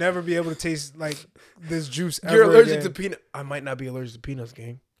 you would never be able to taste, like, this juice ever You're allergic again. to peanut. I might not be allergic to peanuts,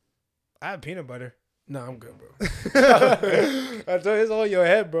 gang. I have peanut butter. Nah, I'm good, bro. I told you, it's all in your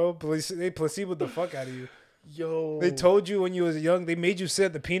head, bro. They placeboed the fuck out of you. Yo. They told you when you was young, they made you sit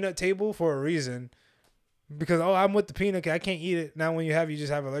at the peanut table for a reason. Because, I'm with the peanut, I can't eat it. Now when you just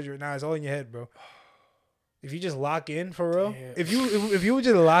have allergic. Nah, it's all in your head, bro. If you just lock in for real. Damn. If you would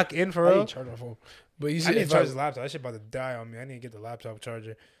just lock in for real. I need to charge my phone. But you see, I need to charge this laptop. That shit about to die on me. I need to get the laptop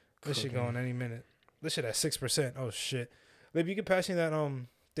charger. This shit going any minute. This shit at 6%. Oh shit. Lib, you can pass me that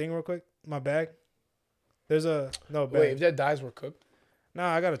thing real quick? My bag? There's a bag. Wait, if that dies, we're cooked?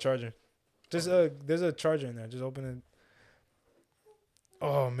 Nah, I got a charger. Just there's a charger in there. Just open it.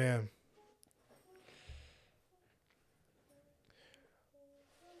 Oh man.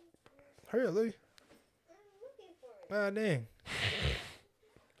 Hurry up, Lily. Ah, dang.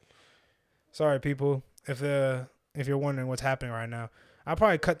 Sorry, people. If you're wondering what's happening right now, I'll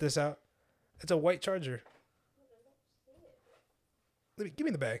probably cut this out. It's a white charger. Give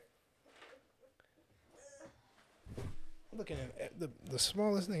me the bag. I'm looking at the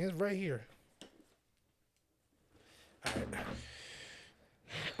smallest thing. It's right here. All right.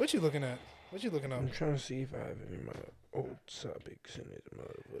 What you looking at? What you looking up? I'm trying to see if I have any of my old topics in it.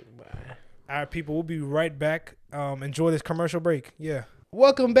 Bye. All right, people. We'll be right back. Enjoy this commercial break. Yeah.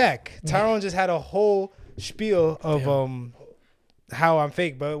 Welcome back. Tyrone just had a whole spiel of how I'm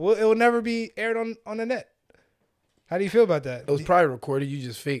fake, but it will never be aired on the net. How do you feel about that? It was probably recorded. You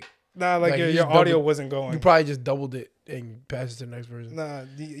just fake. Nah, like your audio wasn't going. You probably just doubled it and passed it to the next person. Nah,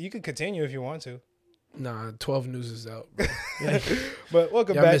 you can continue if you want to. Nah, 12 News is out, bro. But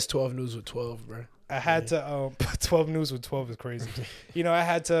welcome back. I missed 12 News with 12, bro. I had to 12 News with 12 is crazy. I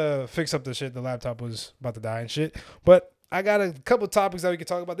had to fix up the shit. The laptop was about to die and shit. But I got a couple topics that we can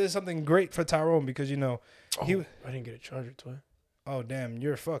talk about. This is something great for Tyrone because I didn't get a charger, twin. Oh damn,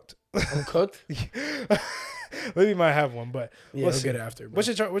 you're fucked. I'm cooked. Maybe might have one, but we'll get it after. Bro.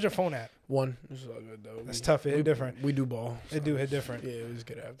 What's your phone at? One. This is all good though. That's tough. It hit different. We do ball. So. It do hit different. Yeah, we just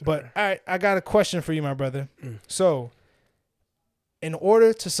get it after. But all right, I got a question for you, my brother. So, in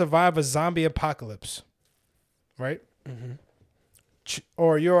order to survive a zombie apocalypse, right? Mm-hmm.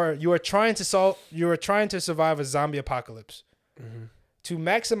 Or you are trying to survive a zombie apocalypse. Mm-hmm. To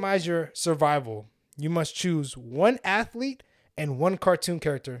maximize your survival, you must choose one athlete and one cartoon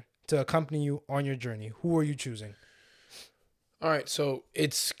character to accompany you on your journey. Who are you choosing? All right, so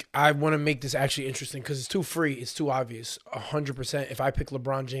I want to make this actually interesting because it's too free. It's too obvious. 100%. If I pick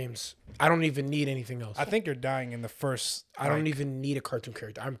LeBron James, I don't even need anything else. I think you're dying in the first. I don't even need a cartoon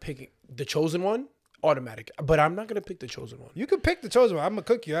character. I'm picking the chosen one, automatic. But I'm not gonna pick the chosen one. You could pick the chosen one. I'm gonna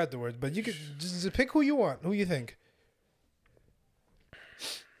cook you afterwards, but you could just pick who you want. Who you think?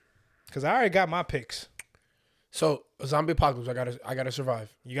 Because I already got my picks. So a zombie apocalypse, I gotta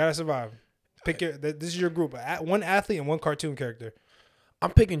survive. You gotta survive. Pick this is your group. One athlete and one cartoon character.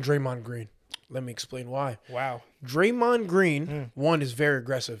 I'm picking Draymond Green. Let me explain why. Wow. Draymond Green, one, is very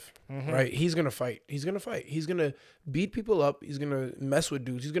aggressive, right? He's gonna fight. He's gonna beat people up. He's gonna mess with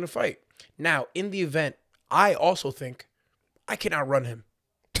dudes. He's gonna fight. Now, in the event, I also think I can outrun him.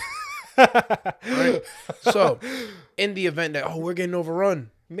 Right? So, in the event that we're getting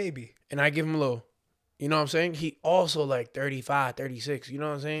overrun, maybe, and I give him a little. You know what I'm saying? He also like 35, 36. You know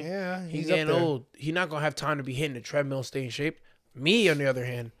what I'm saying? Yeah, he's getting old. He's not going to have time to be hitting the treadmill, stay in shape. Me, on the other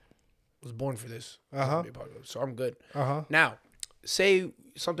hand, was born for this. So I'm good. Now, say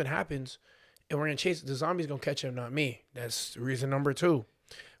something happens and we're going to chase it. The zombie's going to catch him, not me. That's reason number 2.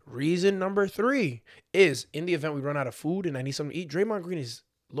 Reason number 3 is in the event we run out of food and I need something to eat, Draymond Green is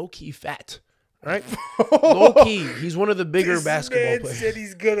low-key fat. Right? Low key. He's one of the bigger basketball players. Said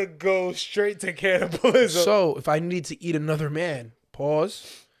he's gonna go straight to cannibalism. So if I need to eat another man,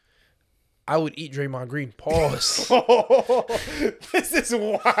 pause, I would eat Draymond Green. Pause. This is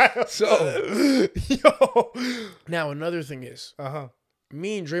wild. So now another thing is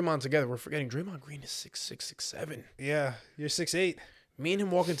me and Draymond together, we're forgetting Draymond Green is 6'6", 6'7". Yeah, you're 6'8". Me and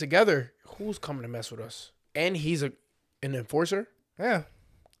him walking together, who's coming to mess with us? And he's an enforcer. Yeah.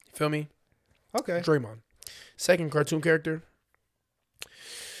 You feel me? Okay. Draymond. Second cartoon character.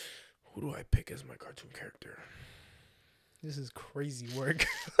 Who do I pick as my cartoon character? This is crazy work.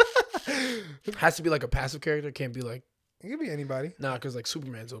 Has to be like a passive character. Can't be like. It could be anybody. Nah, because like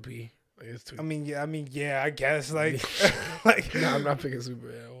Superman's OP. Like, it's too. I mean, yeah. I guess like, Nah, I'm not picking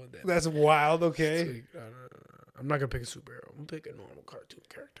Superman. I want that. That's wild. Okay. No. I'm not gonna pick a superhero. I'm gonna pick a normal cartoon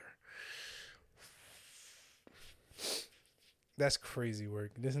character. That's crazy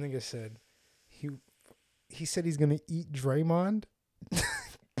work. This nigga said. He said he's gonna eat Draymond.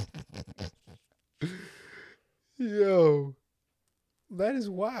 Yo, that is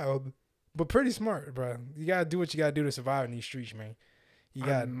wild, but pretty smart, bro. You gotta do what you gotta do to survive in these streets, man.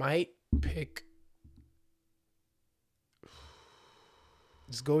 I might pick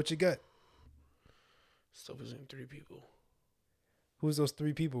Just go with your gut. Still between 3 people. Who's those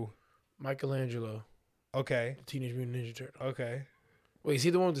 3 people? Michelangelo. Okay. Teenage Mutant Ninja Turtle. Okay. Wait, is he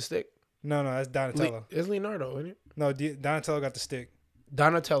the one with the stick? No, that's Donatello. It's Leonardo, isn't it? No, Donatello got the stick.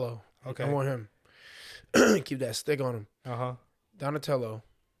 Donatello. Okay. I want him. Keep that stick on him. Uh-huh. Donatello.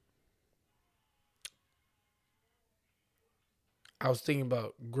 I was thinking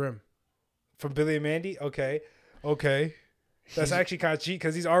about Grimm. From Billy and Mandy? Okay. That's actually kind of cheap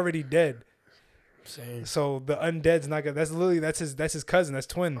because he's already dead. I'm saying. So the undead's not gonna. That's his cousin. That's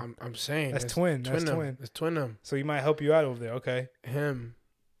twin. I'm saying. That's twin. That's them. twin. It's twin them. So he might help you out over there. Okay. Him.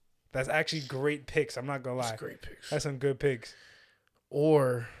 That's actually great picks. I'm not gonna lie. That's great picks. That's some good picks.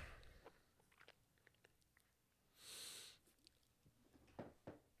 Or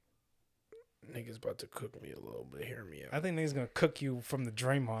niggas about to cook me a little bit. Hear me out. I think niggas gonna cook you from the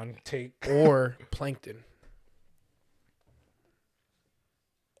Draymond take. Or Plankton.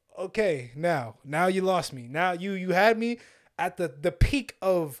 Okay, now you lost me. Now you had me at the peak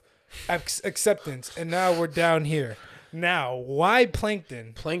of acceptance, and now we're down here. Now, why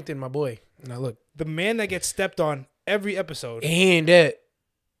Plankton? Plankton, my boy. Now look, The man that gets stepped on every episode. he ain't dead.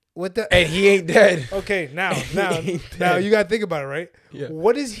 What the? And he ain't dead. Okay, now ain't you gotta think about it, right? Yeah.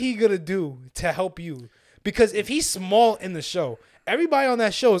 What is he gonna do to help you? Because if he's small in the show, everybody on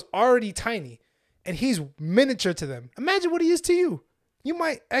that show is already tiny, and he's miniature to them. Imagine what he is to you. You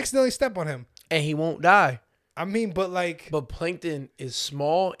might accidentally step on him. And he won't die. I mean, but like, But Plankton is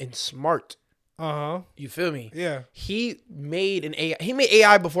small and smart. You feel me? Yeah. He made an AI. He made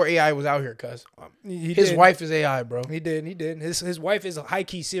AI before AI was out here, cuz. His wife is AI, bro. He did. His wife is a high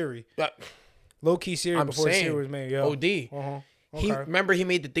key Siri. Low key Siri I'm before saying, Siri was made. Yo. OD. Okay. He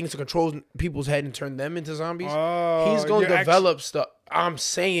made the things to control people's head and turn them into zombies. Oh, He's gonna develop stuff. I'm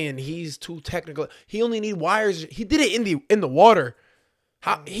saying he's too technical. He only need wires. He did it in the water.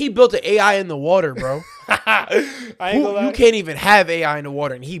 He built an AI in the water, bro. You can't even have AI in the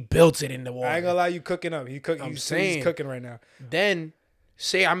water, and he built it in the water. I ain't gonna lie, you cooking up. He's cooking right now. Then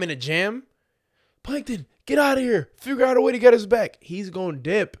say I'm in a jam. Plankton, get out of here. Figure out a way to get us back. He's gonna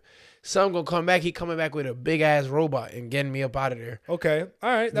dip. Some gonna come back. He coming back with a big ass robot and getting me up out of there. Okay, all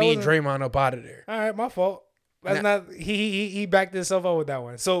right. Me and Draymond up out of there. All right, my fault. That's not. He backed himself up with that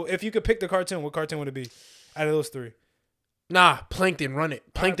one. So if you could pick the cartoon, what cartoon would it be out of those 3? Nah, Plankton, run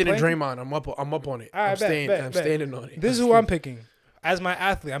it. Plankton and Plankton? Draymond. I'm up on it. All right, I'm standing on it. This is who I'm picking. As my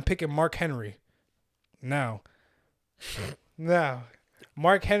athlete, I'm picking Mark Henry. Now,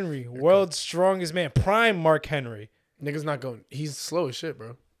 Mark Henry, world's strongest man, prime Mark Henry. Nigga's not going. He's slow as shit,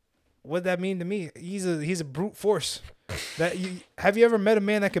 bro. What'd that mean to me? He's a brute force. Have you ever met a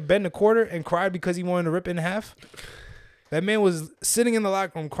man that could bend a quarter and cried because he wanted to rip it in half? That man was sitting in the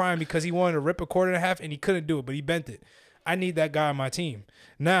locker room crying because he wanted to rip a quarter in half and he couldn't do it, but he bent it. I need that guy on my team.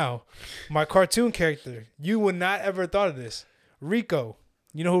 Now, my cartoon character, you would not ever thought of this. Rico.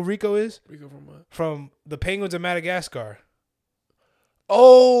 You know who Rico is? Rico from what? From the Penguins of Madagascar.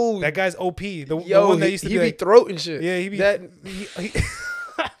 Oh, that guy's OP. The one that used to be like, throating shit. Yeah, he be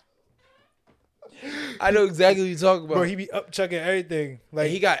I know exactly what you're talking about. Bro, he be up chucking everything.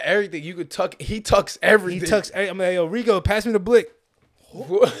 Like he got everything. You could tuck. He tucks everything. I'm like, yo, Rico, pass me the blick.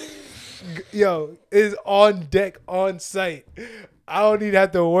 Yo, is on deck, on site. I don't even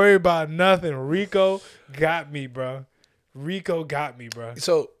have to worry about nothing. Rico got me, bro.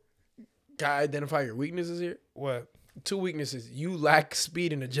 So, can I identify your weaknesses here? What? 2 weaknesses. You lack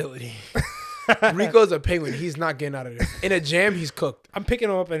speed and agility. Rico's a penguin. He's not getting out of there. In a jam, he's cooked. I'm picking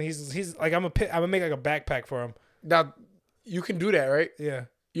him up, and he's like, I'm gonna make like a backpack for him. Now, you can do that, right? Yeah.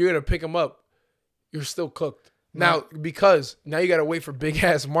 You're gonna pick him up. You're still cooked. Now, because now you gotta wait for big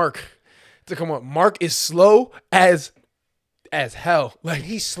ass Mark to come up. Mark is slow as hell. Like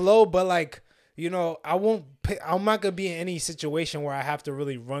he's slow, but like, you know, I'm not gonna be in any situation where I have to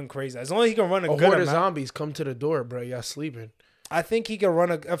really run crazy. As long as he can run a good horde amount. of zombies come to the door, bro. Y'all sleeping. I think he can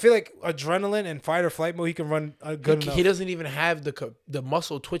run I feel like adrenaline and fight or flight mode. He can run a good enough. He doesn't even have the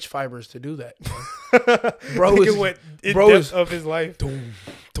muscle twitch fibers to do that. Bro, depth of his life. Doom,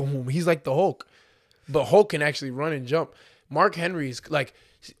 doom. He's like the Hulk, but Hulk can actually run and jump. Mark Henry's like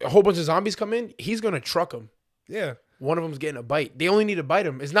a whole bunch of zombies come in. He's gonna truck them. Yeah. One of them's getting a bite. They only need to bite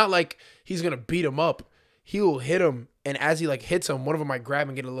him. It's not like he's gonna beat him up. He will hit him, and as he like hits him, one of them might grab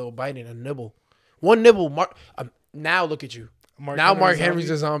and get a little bite and a nibble. One nibble. Now look at you. Mark Henry's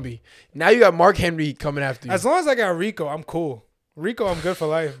a zombie. Now you got Mark Henry coming after you. As long as I got Rico, I'm cool. Rico, I'm good for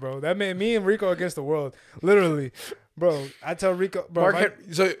life, bro. That man, me and Rico against the world, literally, bro. I tell Rico, bro.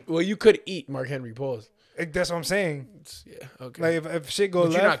 You could eat Mark Henry. Pause. That's what I'm saying. Yeah. Okay. Like if shit goes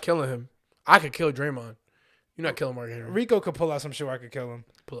but left, you're not killing him. I could kill Draymond. You're not killing Mark Henry. Rico could pull out some shit where I could kill him.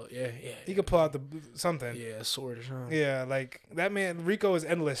 Yeah. He could pull out something. Yeah, a sword or something. Yeah, like that man. Rico is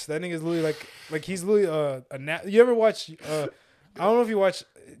endless. That nigga's literally like he's literally You ever watch? I don't know if you watch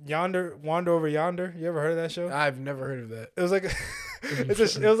Wander Over Yonder. You ever heard of that show? I've never heard of that. It was like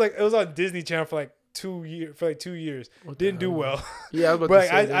it was on Disney Channel for like 2 years. Didn't do well. Yeah, I was about but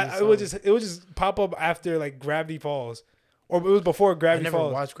to say it would just pop up after like Gravity Falls, or it was before Gravity Falls. I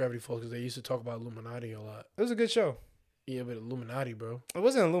never watched Gravity Falls because they used to talk about Illuminati a lot. It was a good show. Yeah, but Illuminati, bro. It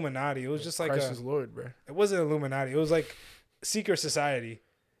wasn't Illuminati. It was just like Christ is Lord, bro. It wasn't Illuminati. It was like secret society.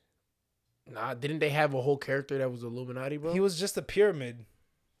 Nah, didn't they have a whole character that was Illuminati, bro? He was just a pyramid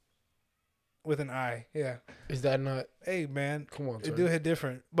with an eye. Yeah. Is that not? Hey, man. Come on, it do hit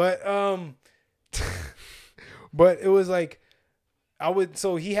different, but but it was like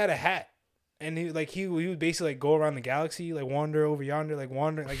So he had a hat, and he would basically like go around the galaxy, like wander over yonder, like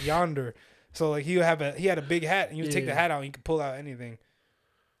wander like yonder. So like he had a big hat, and you would take the hat out, and you could pull out anything,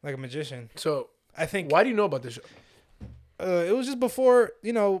 like a magician. So I think. Why do you know about this show? It was just before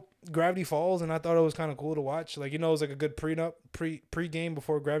Gravity Falls, and I thought it was kind of cool to watch. Like it was like a good pre-game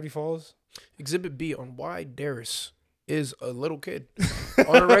before Gravity Falls. Exhibit B on why Darris is a little kid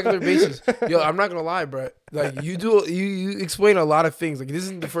on a regular basis. Yo, I'm not gonna lie, bro. Like you explain a lot of things. Like this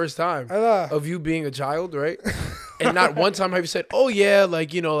isn't the first time of you being a child, right? And not one time have you said, "Oh yeah,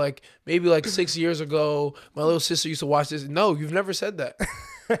 like like maybe like 6 years ago, my little sister used to watch this." No, you've never said that.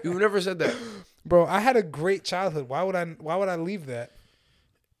 You've never said that, bro. I had a great childhood. Why would I leave that?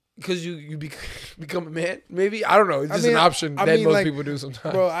 Because you become a man, maybe. I don't know. It's just an option that most people do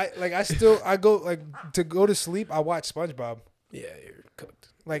sometimes. Bro, I go to sleep. I watch SpongeBob. Yeah, you're cooked.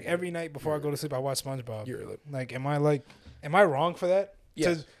 Like every night before I go to sleep, I watch SpongeBob. Am I wrong for that?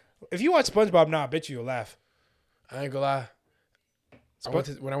 Yeah. If you watch SpongeBob now, I bet you'll laugh. I ain't gonna lie.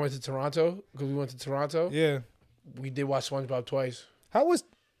 When I went to Toronto, because we went to Toronto. Yeah. We did watch SpongeBob twice. How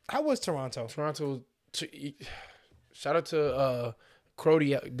was Toronto? Toronto. Shout out to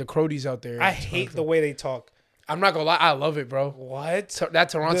the Crodies out there. I hate the way they talk. I'm not gonna lie, I love it, bro. What? That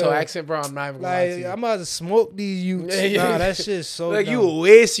Toronto accent, bro, I'm not even gonna lie to you. I'm about to smoke these youths. Nah, that shit's so like dumb. you a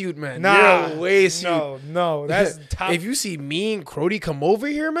waste youth, man. Nah, you're a waste youth. No, that's top. If you see me and Crody come over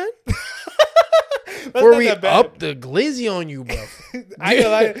here, man, before we up the glizzy on you, bro.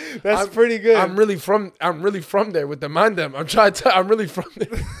 That's pretty good. I'm really from there with the mandem. I'm really from there.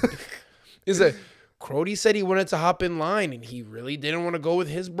 Is that Crody said he wanted to hop in line and he really didn't want to go with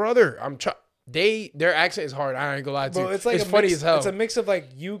his brother. Their accent is hard. I ain't gonna lie to you. It's like funny as hell. It's a mix of like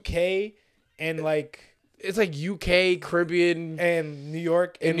UK and like it's like UK, Caribbean, and New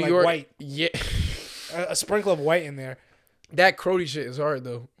York and New like York. White. Yeah, a sprinkle of white in there. That Crody shit is hard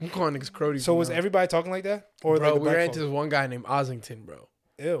though. I'm calling niggas Crody. So was everybody talking like that? Or bro, like we ran into this one guy named Ossington, bro.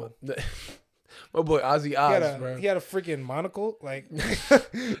 Ew. My boy Ozzy Oz, bro. He had a freaking monocle, like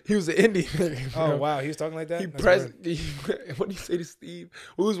he was an Indian nigga. Oh wow, he was talking like that. What did he say to Steve?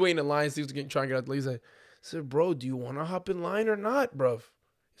 We was waiting in line. Steve was trying to get out the lane. He said, "Bro, do you want to hop in line or not, bro?" He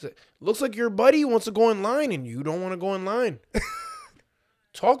said, "Looks like your buddy wants to go in line and you don't want to go in line.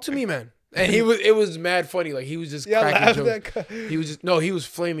 Talk to me, man." And it was mad funny. Like he was just cracking jokes. He was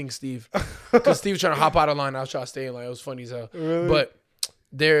flaming Steve because Steve was trying to hop out of line. I was trying to stay in line. It was funny as hell. Really? But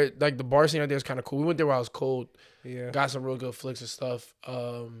there, like the bar scene out there is kind of cool. We went there while I was cold. Yeah. Got some real good flicks and stuff.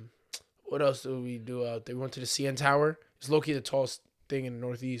 What else did we do out there? We went to the CN Tower. It's low-key the tallest thing in the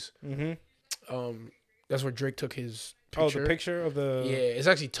Northeast. Mm-hmm. That's where Drake took his picture. Oh, the picture of the... Yeah, it's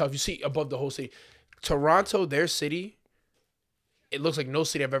actually tough. You see above the whole city. Toronto, their city, it looks like no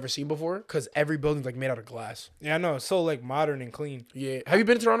city I've ever seen before because every building's like made out of glass. Yeah, I know. It's so like modern and clean. Yeah. Have you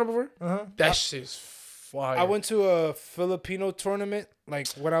been to Toronto before? Uh-huh. That shit's fire. I went to a Filipino tournament like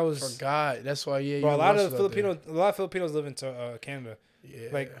when I was... Forgot. That's why, yeah. Bro, a lot of Filipinos live in Canada. Yeah.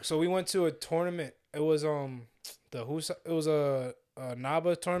 Like, so we went to a tournament. It was a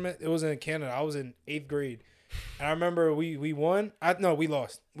NABA tournament. It was in Canada. I was in 8th grade. And I remember we won. We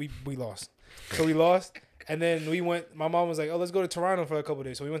lost. We lost. So we lost. And then we went, my mom was like, "Oh, let's go to Toronto for a couple of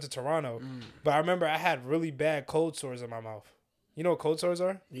days." So we went to Toronto. But I remember I had really bad cold sores in my mouth. You know what cold sores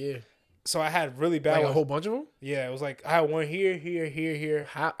are? Yeah. So I had really bad Like a whole bunch of them? Yeah, it was like I had one here.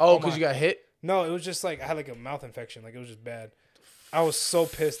 How? Oh, because you got hit? No, it was just like I had like a mouth infection. Like it was just bad. I was so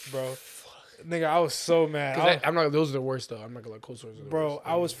pissed, bro. Nigga, I was so mad. I'm not. Those are the worst though. I'm not gonna let cold sores. Bro,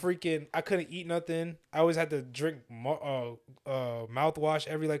 I was freaking. I couldn't eat nothing. I always had to drink mouthwash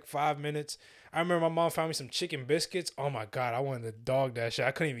every like 5 minutes. I remember my mom found me some chicken biscuits. Oh my god, I wanted to dog that shit.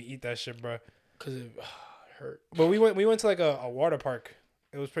 I couldn't even eat that shit, bro. Cause it hurt. But we went to like a water park.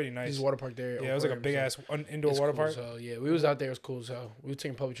 It was pretty nice. There's a water park there. Yeah, it was like a big ass indoor water park. Yeah, we was out there. It was cool as hell. We were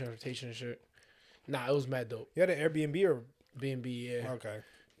taking public transportation and shit. Nah, it was mad dope. You had an Airbnb or B&B, yeah. okay?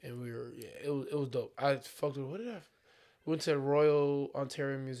 And we were, it was dope. I fucked with, went to the Royal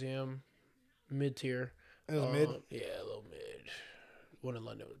Ontario Museum, mid-tier. It was mid? Yeah, a little mid. One in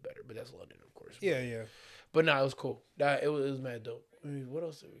London was better, but that's London, of course. Yeah, yeah. But nah, it was cool. It was mad dope. I mean, what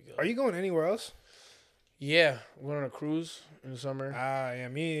else did we go? Are you going anywhere else? Yeah, we're going on a cruise in the summer. Yeah.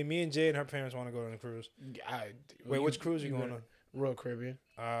 Me and Jay and her parents want to go on a cruise. Wait, which cruise are you going on? Royal Caribbean.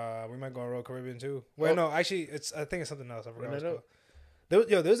 We might go on Royal Caribbean too. Wait, no, actually, I think it's something else. I forgot what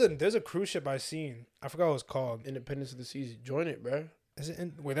it's called. There's a cruise ship I seen. I forgot what it's called. Independence of the Seas. Join it, bro. Is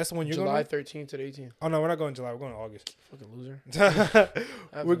it? Wait, that's the one you're July going? July 13th to the 18th. Oh no, we're not going in July. We're going in August. Fucking loser.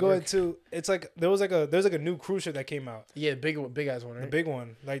 We're going to. It's like there's like a new cruise ship that came out. Yeah, big ass one, right? The big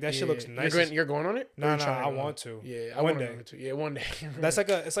one. Like that shit looks nice. You're going on it? No, I want to. Yeah, I one want day. to. Yeah, one day. That's like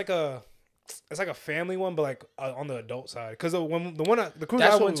a family one, but like on the adult side. Because the cruise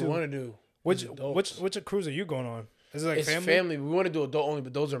that's I what went we to. want to do. Which cruise are you going on? Is it like it's family? We want to do adult only,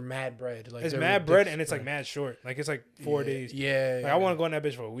 but those are mad bread. Like it's mad bread and it's like mad short. Like it's like 4 days. Yeah. Like I want to go on that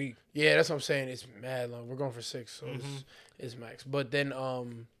bitch for a week. Yeah, that's what I'm saying. It's mad long. We're going for 6, so it's max. But then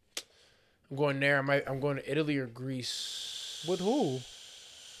I'm going there. I'm going to Italy or Greece. With who?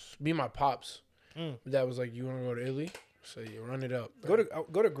 Me and my pops. That was like, you want to go to Italy? So you run it up. Bro.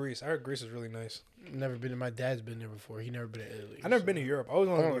 Go to Greece. I heard Greece is really nice. Never been. My dad's been there before. He never been to Italy. I never been to Europe. I always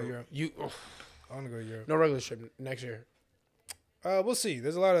want to go to Europe. I want to go to Europe. No regular trip next year. We'll see.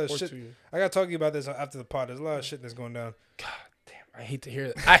 There's a lot of shit. I gotta talk to you about this after the pod. There's a lot of shit that's going down. God damn, I hate to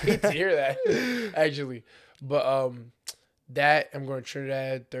hear that. Actually, but that I'm going to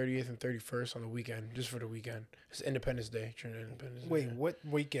Trinidad 30th and 31st on the weekend, just for the weekend. It's Independence Day. Trinidad Independence Day. Wait, what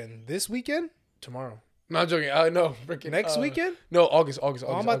weekend? This weekend? Tomorrow. No, I'm joking. No, freaking next weekend? No, August. I'm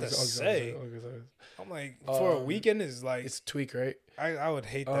about to say. August. I'm like, for a weekend is like it's tweak, right? I would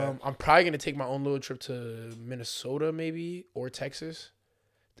hate that. I'm probably gonna take my own little trip to Minnesota, maybe, or Texas.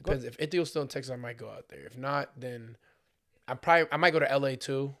 Depends. If Ithiel's still in Texas, I might go out there. If not, then I might go to LA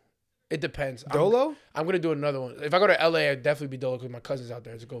too. It depends. Dolo? I'm gonna do another one. If I go to LA, I'd definitely be Dolo because my cousin's out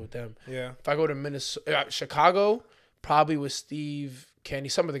there to go with them. Yeah. If I go to Minnesota, Chicago, probably with Steve, Kenny,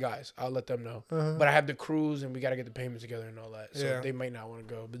 some of the guys. I'll let them know. But I have the cruise and we gotta get the payments together and all that. So they might not want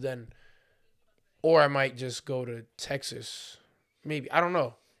to go. But then, or I might just go to Texas. Maybe. I don't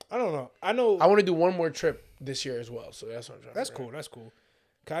know. I know. I want to do one more trip this year as well. So that's what I'm trying That's cool. That's cool.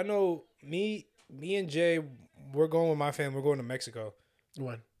 Cause I know me and Jay, we're going with my family. We're going to Mexico.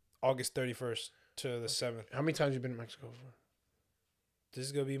 When? August 31st to the 7th. How many times have you been to Mexico for? This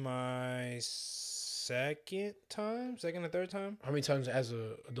is going to be my second or third time. How many times as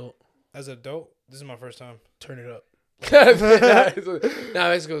an adult? As an adult, this is my first time. Turn it up. Nah,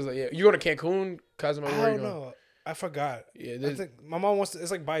 Mexico's like, yeah. You go to Cancun, Cozumel? I don't know. I forgot. Yeah, I think my mom wants to. It's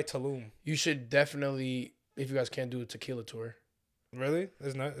like by Tulum. You should definitely, if you guys can't do a tequila tour. Really?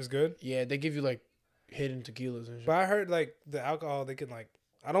 It's not. It's good. Yeah, they give you like hidden tequilas and shit. But I heard like the alcohol, they can like.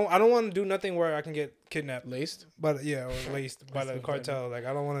 I don't want to do nothing where I can get kidnapped, laced. But yeah, or laced by the cartel. Like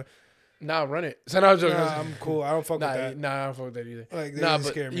I don't want to. Nah, run it. So I'm joking. Nah, I'm cool. I don't fuck with that. Nah, I don't fuck with that either. Like, nah, but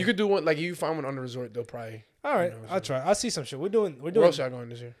scare me. you could do one. Like you find one on the resort, they'll probably. All right, I'll try. I'll see some shit. We're doing. Where else y'all going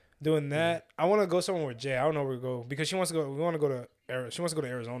this year? Doing that. I want to go somewhere with Jay. I don't know where to go because she wants to go. We want to go to. She wants to go to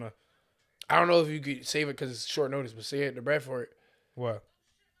Arizona. I don't know if you could save it because it's short notice, but save the bread for it. What?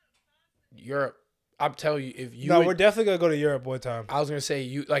 Europe. I'm telling you, if you. No, we're definitely gonna go to Europe one time. I was gonna say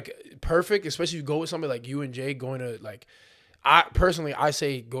you like perfect, especially if you go with somebody like you and Jay going to like. I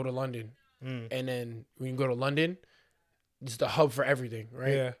say go to London, and then when you go to London, it's the hub for everything,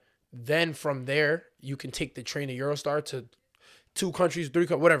 right? Yeah. Then from there, you can take the train to Eurostar to 2 countries, 3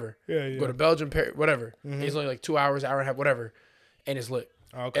 countries, whatever. Yeah. Go to Belgium, Paris, whatever. It's only like 2 hours, hour and a half, whatever, and it's lit.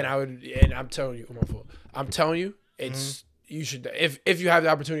 Okay. And I'm telling you, I'm telling you, it's you should if you have the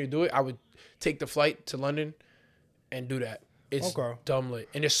opportunity to do it, I would take the flight to London and do that. It's dumb lit,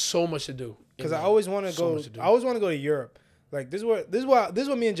 and there's so much to do. Because I always want to go. I always want to go to Europe. Like this is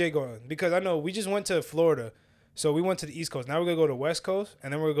what me and Jay going because I know we just went to Florida. So we went to the East Coast. Now we're going to go to West Coast,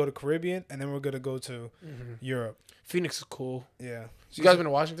 and then we're going to go to Caribbean, and then we're going to go to Europe. Phoenix is cool. Yeah. So you guys been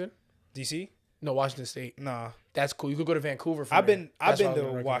to Washington? D.C.? No, Washington State. Nah. That's cool. You could go to Vancouver for I've been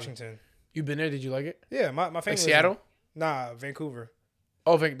to Washington. You been there? Did you like it? Yeah, my family. Like Seattle? Nah, Vancouver.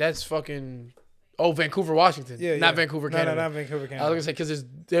 Oh, that's fucking... Oh, Vancouver, Washington. Yeah, Not Vancouver, Canada. No, not Vancouver, Canada. I was going to say, because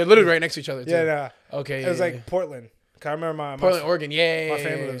they're literally right next to each other, too. Yeah, nah. Okay, It was like Portland. Cause I remember Portland, Oregon. Yeah. My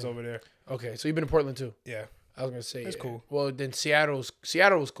family lives over there. Okay, so you've been to Portland, too? Yeah. I was gonna say it's cool. Well, then Seattle was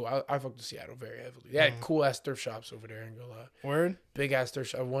cool. I fucked with Seattle very heavily. They had cool ass thrift shops over there. Ain't gonna lie. Word. Big ass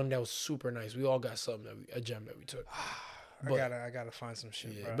thrift shop. One that was super nice. We all got something a gem that we took. I gotta find some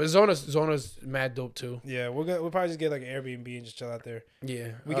shit, Yeah, bro. but Zona's mad dope too. Yeah, we'll probably just get like an Airbnb and just chill out there.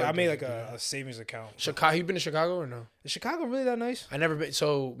 Yeah, I made like a savings account. Chicago. You been to Chicago or no? Is Chicago really that nice? I never been.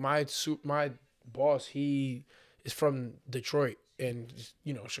 So my boss, he is from Detroit, and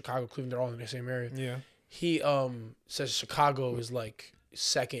Chicago, Cleveland, they're all in the same area. Yeah. He says Chicago is like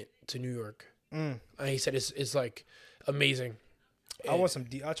second to New York, and he said it's like amazing. I'll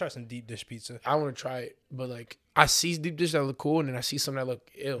try some deep dish pizza. I want to try it, but like I see deep dish that look cool, and then I see some that look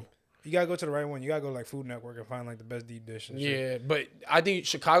ill. You gotta go to the right one. You gotta go to like Food Network and find like the best deep dish. And shit. Yeah, but I think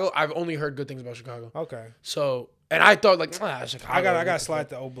Chicago. I've only heard good things about Chicago. Okay. So, and I thought like Chicago. I gotta slide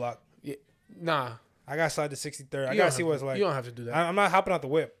to O Block. Yeah, nah. I gotta slide to 63rd. I gotta see what it's like. You don't have to do that. I'm not hopping out the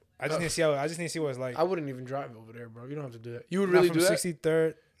whip. I just need to see what it's like. I wouldn't even drive over there, bro. You don't have to do that. You would really do that?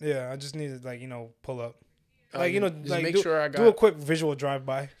 63rd. Yeah, I just need to pull up. Like just do a quick visual drive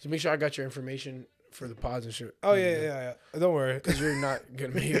by. Just make sure I got your information for the pods and shit. Oh yeah. Don't worry, because you're not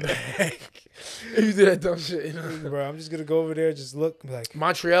gonna make it back if you do that dumb shit. Bro, I'm just gonna go over there, just look like.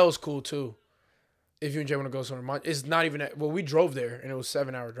 Montreal is cool too. If you and Jay want to go somewhere, it's not even. We drove there and it was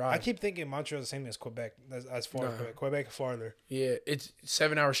 7-hour drive. I keep thinking Montreal's the same as Quebec. As far as Quebec farther. Yeah, it's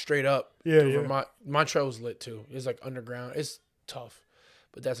 7 hours straight up. Yeah. Montreal was lit too. It's like underground. It's tough,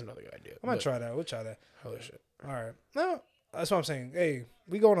 but that's another good idea. I might try that. We'll try that. Holy shit. All right. No, that's what I'm saying. Hey,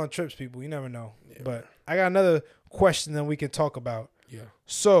 we going on trips, people. You never know. Yeah. But I got another question that we can talk about. Yeah.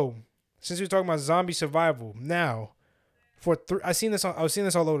 So, since we're talking about zombie survival, now I was seeing this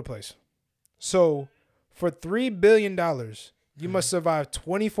all over the place. So, for $3 billion, you must survive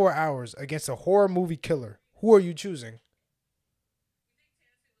 24 hours against a horror movie killer. Who are you choosing?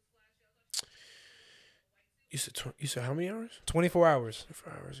 You said how many hours? 24 hours.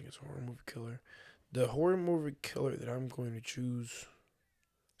 24 hours against a horror movie killer. The horror movie killer that I'm going to choose,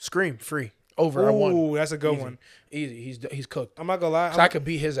 Scream, free. Over, I won. Ooh, that's a good one. Easy. He's cooked. I'm not gonna lie. I could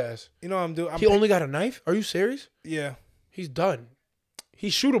beat his ass. You know what I'm doing? He only got a knife? Are you serious? Yeah. He's done.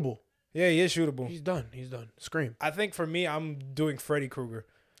 He's shootable. Yeah, he is shootable. He's done. Scream. I think for me, I'm doing Freddy Krueger.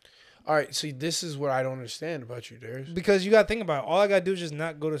 All right, see, this is what I don't understand about you, Darris. Because you got to think about it. All I got to do is just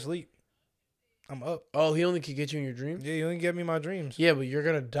not go to sleep. I'm up. Oh, he only could get you in your dreams? Yeah, he only get me my dreams. Yeah, but you're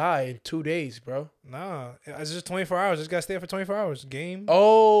going to die in 2 days, bro. Nah, it's just 24 hours. Just got to stay up for 24 hours. Game.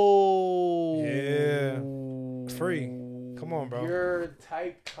 Oh. Yeah. Free. Come on, bro. You're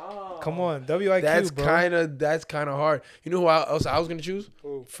type calm. Come on. WIQ, bro. That's kind of hard. You know who else I was going to choose?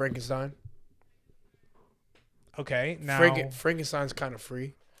 Ooh. Frankenstein. Okay, now. Frankenstein's kind of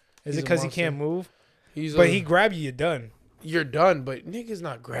free. Is it because he can't move? He grab you, you're done. You're done, but nigga's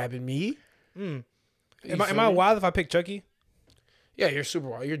not grabbing me. Am I wild if I pick Chucky? Yeah, you're super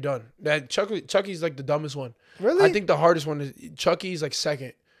wild. You're done. That Chucky's like the dumbest one. Really? I think the hardest one is Chucky's like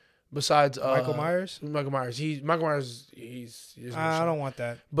second, besides Michael Myers. Michael Myers. He's I don't want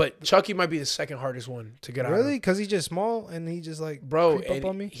that. But Chucky might be the second hardest one to get out. Really? Because he's just small and he just like creep up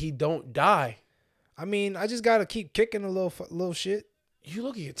on me. He don't die. I mean, I just gotta keep kicking a little shit. You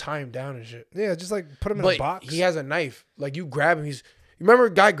look at your time down and shit. Yeah, just like put him in a box. He has a knife. Like you grab him. You remember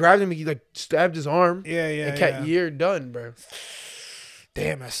a guy grabbed him. He like stabbed his arm. Yeah. You're done, bro.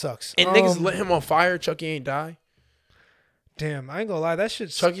 Damn, that sucks. And niggas lit him on fire. Chucky ain't die. Damn, I ain't gonna lie. That shit.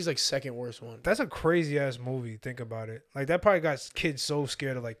 Chucky's like second worst one. That's a crazy ass movie. Think about it. Like that probably got kids so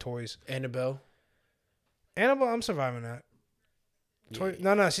scared of like toys. Annabelle, I'm surviving that.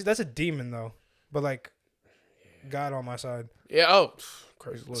 No, that's a demon though. But like, God on my side. Yeah. Oh,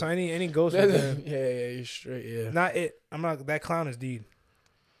 crazy. Look. So any ghost. Yeah, you're straight. Yeah. Not it. I'm not. That clown is deed.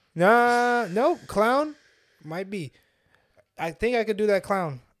 Nah, no clown. Might be. I think I could do that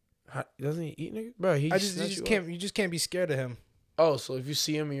clown. Doesn't he eat nigga? Bro, you just can't be scared of him. Oh, so if you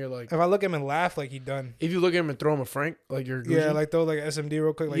see him and you're like, if I look at him and laugh, like he done. If you look at him and throw him a frank, like you're Gucci? Yeah, like throw like SMD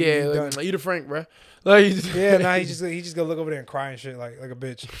real quick, like yeah, he's like, done. Eat a frank, bro. Like he just gonna look over there and cry and shit like a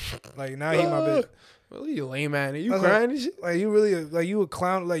bitch. Like now he my bitch. Well, you lame man. You crying and shit? Like you really you a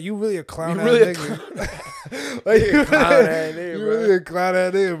clown? Like you really a clown? You really a nigga? Like you really a clown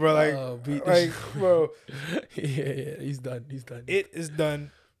ass nigga, bro? Like bro. Yeah, he's done. It is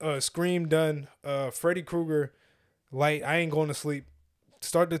done. Scream done. Freddy Krueger. Light. I ain't going to sleep.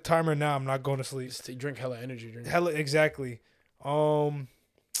 Start the timer now. I'm not going to sleep. Just drink hella energy drink. Hella exactly. I'm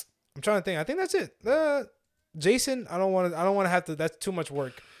trying to think. I think that's it. Jason. I don't want to have to. That's too much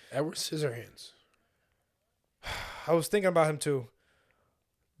work. Edward Scissorhands. I was thinking about him too.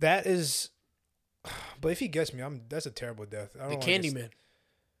 That is, but if he gets me, that's a terrible death. The Candyman.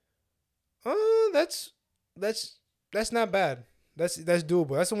 That's not bad. That's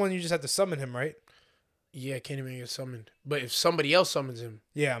doable. That's the one you just have to summon him, right? Yeah, Candyman gets summoned. But if somebody else summons him,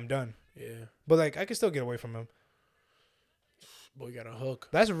 yeah, I'm done. Yeah, but like I can still get away from him. Boy, got a hook.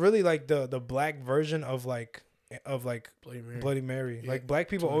 That's really like the black version of like Bloody Mary. Yeah. Like black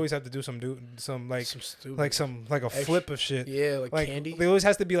people always have to do some stupid, flip of shit. Yeah, like candy. There always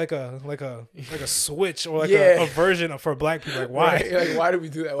has to be like a switch or like a version for black people. Like why? Right? Like why do we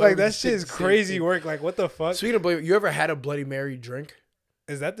do that? Like that shit is crazy work. Like what the fuck? Speaking of Bloody, you ever had a Bloody Mary drink?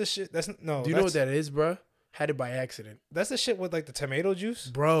 Is that the shit? That's no. Do you know what that is, bro? Had it by accident. That's the shit with like the tomato juice,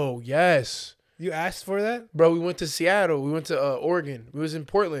 bro. Yes. You asked for that, bro. We went to Seattle. We went to Oregon. We was in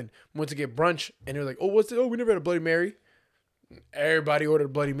Portland. We went to get brunch, and they were like, "Oh, what's it? Oh, we never had a Bloody Mary." Everybody ordered a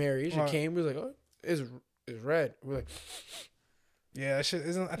Bloody Mary. It just came. We was like, "Oh, it's red." We're like, "Yeah, that shit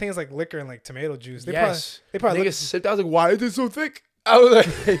isn't." I think it's like liquor and like tomato juice. They probably niggas sipped. I was like, "Why is it so thick?" I was like,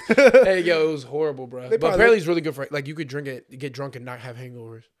 "Hey, yo, it was horrible, bro." But apparently, it's really good for like you could drink it, get drunk, and not have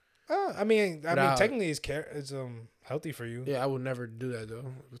hangovers. I mean, technically, it's healthy for you. Yeah, I would never do that though.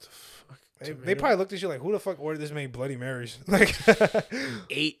 What the fuck? They probably looked at you like, who the fuck ordered this many Bloody Marys? Like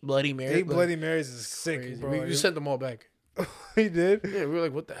 8 Bloody Marys. 8 Bloody Marys is sick, crazy. Bro. We sent them all back. He did? Yeah, we were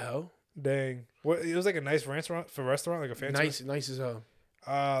like, what the hell? Dang. What? It was like a nice restaurant, like a fancy. Nice as hell.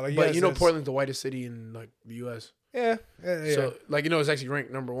 But you know, Portland's the whitest city in like the U.S. Yeah. So like it's actually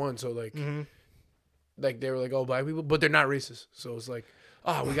ranked number 1. So like, like they were like, oh, black people, but they're not racist. So it's like,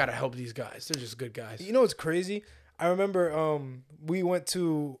 we gotta help these guys. They're just good guys. You know what's crazy? I remember we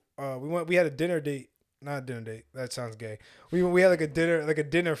had a dinner date. Not a dinner date. That sounds gay. We had like a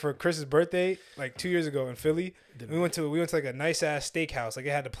dinner for Chris's birthday like 2 years ago in Philly. We went to like a nice ass steakhouse. Like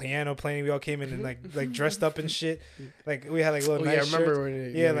it had the piano playing. We all came in and like dressed up and shit. Like we had like little nice shirts. I remember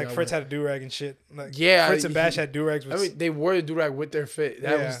when like Fritz had a do-rag and shit. Like Fritz and Bash had do-rags. I mean, they wore the do-rag with their fit.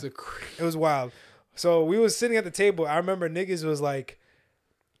 That was it was wild. So we was sitting at the table. I remember niggas was like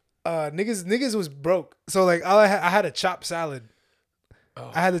niggas was broke. So like I had a chopped salad.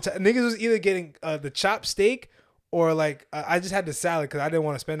 I had niggas was either getting the chopped steak or like I just had the salad because I didn't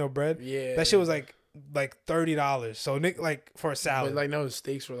want to spend no bread. Yeah, that shit was like $30. So like for a salad. But like no,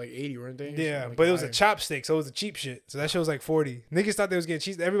 steaks were like 80, weren't they? Yeah, like but it was a chopped steak, so it was a cheap shit. So that shit was like 40. Niggas thought they was getting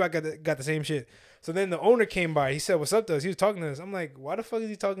cheese. Everybody got the same shit. So then the owner came by. He said, "What's up to us?" He was talking to us. I'm like, "Why the fuck is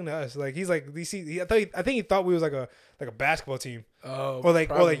he talking to us?" Like he's like, I think he thought we was like a basketball team. Oh, or like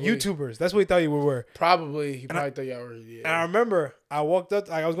YouTubers. That's what he thought we were. Probably he probably thought y'all were. Yeah. And I remember I walked up.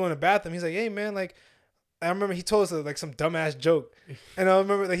 Like I was going to the bathroom. He's like, "Hey man, like." I remember he told us like some dumbass joke, and I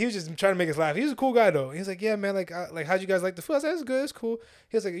remember like he was just trying to make us laugh. He was a cool guy though. He was like, "Yeah, man, like how'd you guys like the food?" I said, "It's good, it's cool."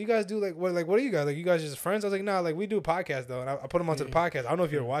 He was like, "You guys do what are you guys like? You guys just friends?" I was like, "Nah, like we do a podcast though." And I put him onto the podcast. I don't know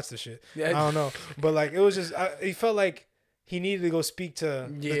if you ever watched this shit. Yeah, I don't know, but like it was just he felt like he needed to go speak to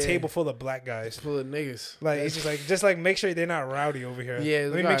the table full of black guys, full of niggas. Like it's just like make sure they're not rowdy over here. Yeah,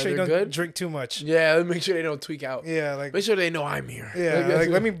 let me make sure you don't drink too much. Yeah, let me make sure they don't tweak out. Yeah, like make sure they know I'm here. Yeah, like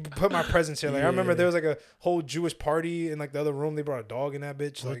let me put my presence here. Like I remember there was like a whole Jewish party in like the other room. They brought a dog in that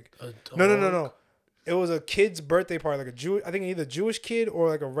bitch. Like no. It was a kid's birthday party, like a Jewish. I think either Jewish kid or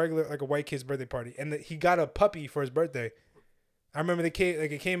like a regular like a white kid's birthday party, and he got a puppy for his birthday. I remember it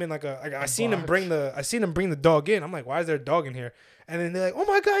came in like I seen him bring the dog in. I'm like, why is there a dog in here? And then they're like, oh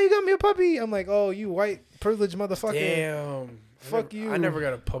my god, you got me a puppy. I'm like, oh, you white privileged motherfucker. Damn. Fuck you. I never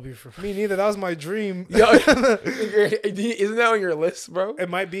got a puppy for me neither. That was my dream. Yo, isn't that on your list, bro? It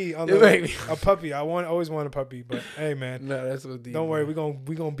might be on a puppy. Always want a puppy, but hey man. No, that's what don't worry, we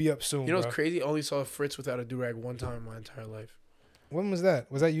gonna be up soon. You know what's crazy? I only saw Fritz without a do-rag one time in my entire life. When was that?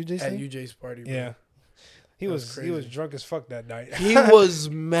 Was that UJ's at UJ's party, bro. Yeah. He was drunk as fuck that night. He was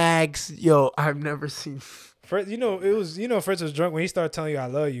max. Yo, I've never seen Fritz. Fritz was drunk when he started telling you I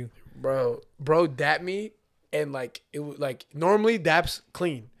love you. Bro dapped me and like it was like normally daps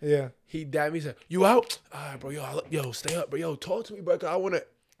clean. Yeah. He dapped me, said, "You out?" Alright, bro, yo, stay up, bro. Yo, talk to me, bro. I wanna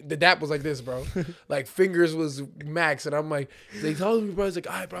the dap was like this, bro. Like fingers was max and I'm like, they told me, bro, he's like,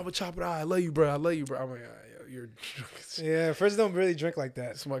 alright, bro, I'm gonna chop it out. I love you, bro. I'm like, you're drunk. Yeah, Fritz don't really drink like that.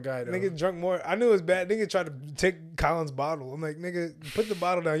 That's my guy, though. Nigga drunk more. I knew it was bad. Nigga tried to take Colin's bottle. I'm like, nigga, put the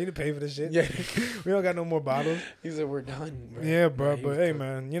bottle down. You didn't pay for this shit. Yeah. We don't got no more bottles. He said, we're done, bro. Yeah, bro. But hey,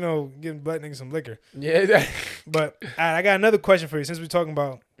 man, giving black niggas some liquor. Yeah. But I got another question for you. Since we're talking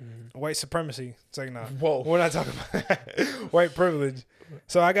about white supremacy, it's like, nah. Whoa. We're not talking about white privilege.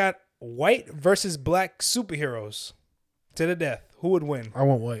 So I got white versus black superheroes to the death. Who would win? I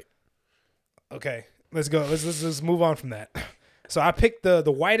want white. Okay. Let's go. Let's move on from that. So I picked the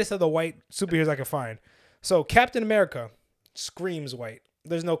whitest of the white superheroes I could find. So Captain America screams white.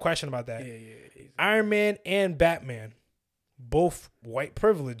 There's no question about that. Yeah. Iron Man and Batman, both white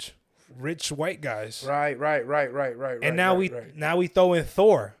privilege, rich white guys. Right. And now we throw in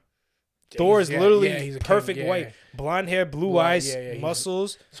Thor. Thor is literally he's a perfect king, white. Blonde hair, blue eyes,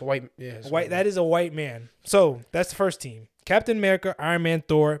 muscles. It's a white. Yeah, it's white. That is a white man. So that's the first team: Captain America, Iron Man,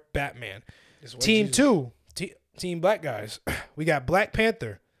 Thor, Batman. Team Jesus. 2, team black guys. We got Black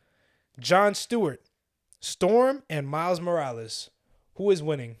Panther, John Stewart, Storm, and Miles Morales. Who is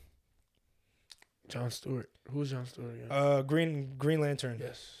winning? John Stewart. Who's John Stewart again? Green Lantern.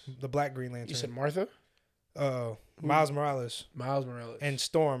 Yes. The Black Green Lantern. You said Martha? Miles Morales. Miles Morales. And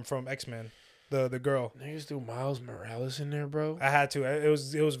Storm from X-Men. The girl. Niggas do Miles Morales in there, bro. I had to. It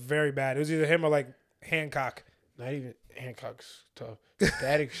was very bad. It was either him or like Hancock. Not even Hancock's tough.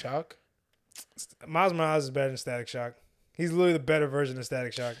 Static Shock. Miles Morales is better than Static Shock. He's literally the better version of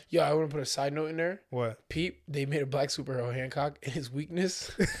Static Shock. Yo, I want to put a side note in there. What? Peep, they made a black superhero Hancock, and his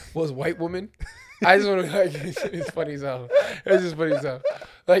weakness was white woman. I just want to like, it's funny as hell. It's just funny as hell.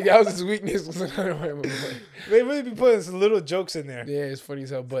 Like that was his weakness. Was another white woman. They really be putting some little jokes in there. Yeah, it's funny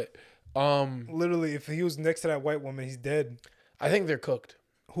as hell. But literally, if he was next to that white woman, he's dead. I think they're cooked.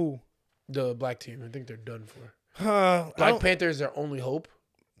 Who? The black team. I think they're done for. Black Panther is their only hope.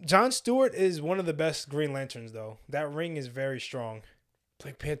 John Stewart is one of the best Green Lanterns, though. That ring is very strong.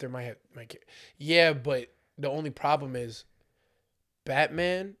 Black Panther might get. Yeah, but the only problem is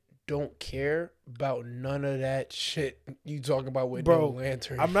Batman don't care about none of that shit you talk about with no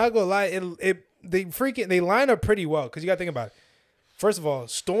lantern. I'm not gonna lie, they line up pretty well because you gotta think about it. First of all,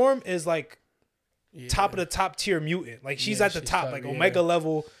 Storm is like top of the top tier mutant. Like she's at the top, like Omega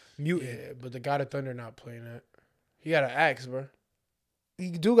level mutant. Yeah, but the God of Thunder not playing that. He got an axe, bro.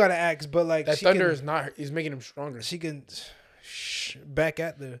 You do got an axe, but like that Thunder is not. He's making him stronger. She can back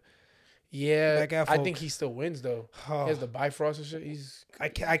at the. Yeah, I think he still wins though. He has the Bifrost and shit.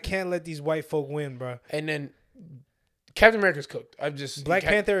 I can't let these white folk win, bro. And then Captain America's cooked. Black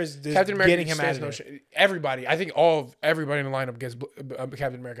Panther is Captain America getting him out of there. Everybody, I think everybody in the lineup gets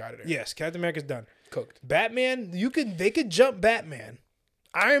Captain America out of there. Yes, Captain America's done. Cooked. Batman, they could jump Batman.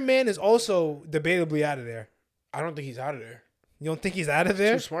 Iron Man is also debatably out of there. I don't think he's out of there. You don't think he's out of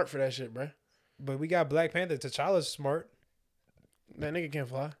there? Too smart for that shit, bro. But we got Black Panther. T'Challa's smart. That nigga can't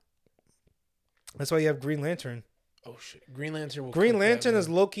fly. That's why you have Green Lantern. Oh shit, Green Lantern. Green Lantern is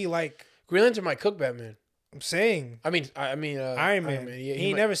low-key like. Green Lantern might cook Batman. I'm saying. I mean, Iron Man. Yeah, he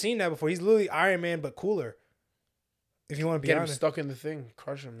ain't never seen that before. He's literally Iron Man but cooler. If you want to be honest. Get him stuck in the thing,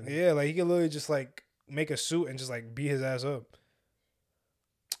 crush him. Yeah, like he can literally just like make a suit and just like beat his ass up.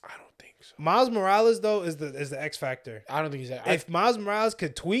 I don't think so. Miles Morales though is the X factor. I don't think he's that. If Miles Morales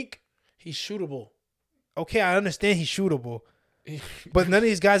could tweak, he's shootable. Okay, I understand he's shootable, but none of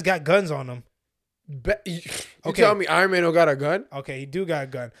these guys got guns on them. You tell me Iron Man don't got a gun? Okay, he do got a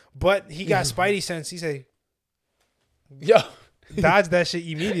gun, but he got Spidey sense. He say, "Yo, dodge that shit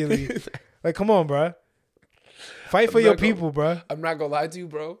immediately." Like, come on, bro. Fight for your people, bro. I'm not gonna lie to you,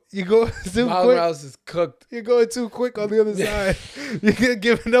 bro. You go too quick. Miles Morales is cooked. You're going too quick on the other side. You're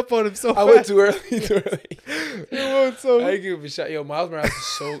giving up on him so fast. I went too early. You went so. I ain't give a shot. Yo, Miles Morales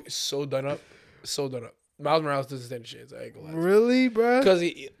is so done up. So done up. Miles Morales doesn't stand a chance. I ain't gonna lie. Really, bro? Because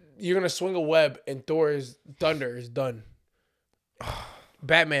you're gonna swing a web and Thor's thunder is done.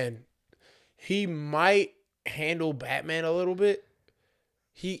 Batman, he might handle Batman a little bit.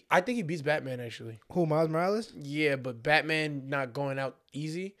 I think he beats Batman actually. Who, Miles Morales? Yeah, but Batman not going out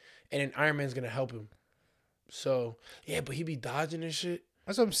easy, and then Iron Man's gonna help him. So yeah, but he be dodging and shit.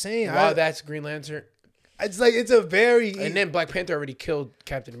 That's what I'm saying. Wow, that's Green Lantern. It's like it's a very. And then Black Panther already killed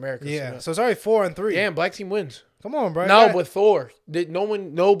Captain America. Yeah, so it's already 4-3. Damn, Black team wins. Come on, bro. No, but Thor.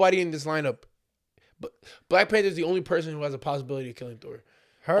 Nobody in this lineup. But Black Panther's the only person who has a possibility of killing Thor.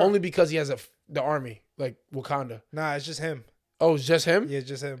 Only because he has the army, like Wakanda. Nah, it's just him. Oh, it's just him? Yeah, it's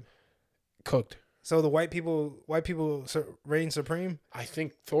just him. Cooked. So the white people reign supreme? I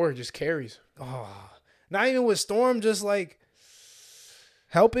think Thor just carries. Oh. Not even with Storm just like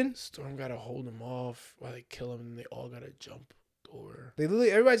helping? Storm got to hold him off while they kill him, and they all got to jump Thor.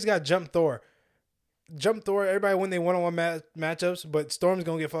 Everybody just got to jump Thor. Jump Thor, everybody win their one-on-one matchups, but Storm's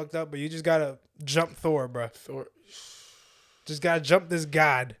going to get fucked up, but you just got to jump Thor, bro. Thor. Just got to jump this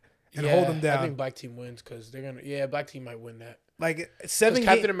god and hold him down. I think Black team wins because they're going to... Yeah, Black team might win that. Like, 7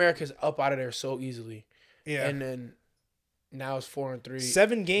 Captain America's up out of there so easily. Yeah. And then now it's 4-3.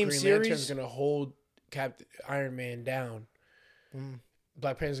 7-game Green series. Lantern's going to hold Iron Man down.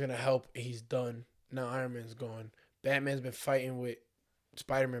 Black Panther's going to help. He's done. Now Iron Man's gone. Batman's been fighting with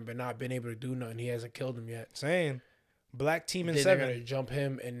Spider-Man but not been able to do nothing. He hasn't killed him yet. Saying. Black team in 7. They're going to jump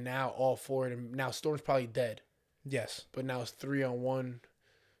him, and now all 4 of them. Now Storm's probably dead. Yes. But now it's 3-on-1.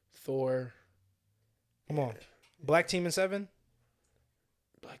 Thor. Come on. Black team in 7?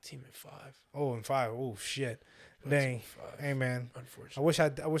 Black team in 5. Oh, in 5. Oh, shit. Dang. Hey, man. Unfortunately.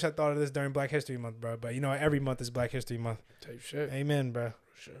 I wish I thought of this during Black History Month, bro. But, every month is Black History Month. Type shit. Amen, bro.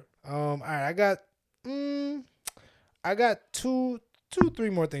 Sure. All right. I got three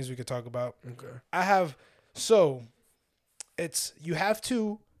more things we could talk about. Okay. You have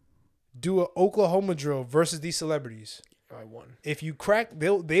to do an Oklahoma drill versus these celebrities. I won. If you crack,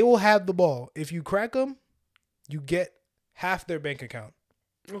 they will have the ball. If you crack them, you get half their bank account.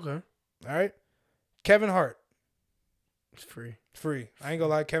 Okay. All right. Kevin Hart. It's free. I ain't gonna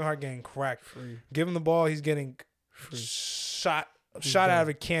lie. Kevin Hart getting cracked. Free. Give him the ball. He's getting Free. shot He's out done. of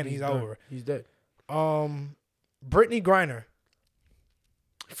a can. He's over. He's dead. Brittany Griner.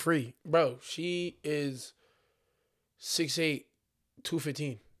 Free. Bro, she is 6'8",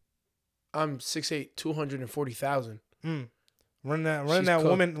 215. I'm 6'8", 240,000. Run that Cooked.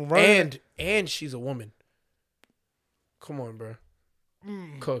 woman. And she's a woman. Come on, bro.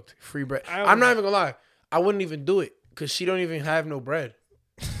 Cooked. Free bread. I'm I'm not even gonna lie. I wouldn't even do it because she don't even have no bread.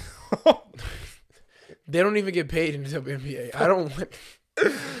 They don't even get paid in the WNBA. I don't want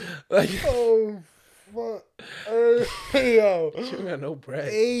like Oh fuck. Hey yo. she don't got no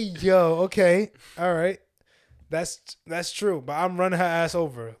bread. Hey yo. Okay. All right. That's true. But I'm running her ass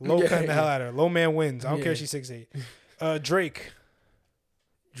over. Low cutting the hell out of her. Low man wins. I don't care if she's 6'8". Drake.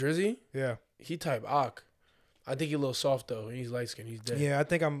 Drizzy? Yeah. He type Ock. I think he's a little soft though. He's light skinned. He's dead. Yeah, I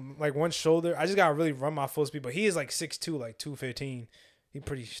think I'm like one shoulder. I just gotta really run my full speed. But he is like 6'2", like 215. He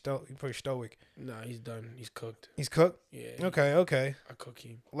pretty stoic. Nah, he's done. He's cooked. He's cooked? Yeah. Okay. I cook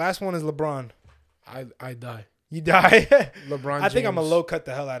him. Last one is LeBron. I die. You die? LeBron James. I think I'm a low cut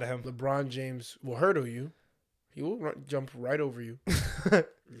the hell out of him. LeBron James will hurdle you. He will jump right over you.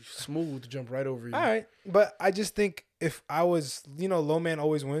 Smooth jump right over you. All right. But I just think if I was, low man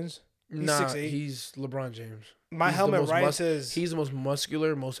always wins. He's 6'8". He's LeBron James. My helmet right says he's the most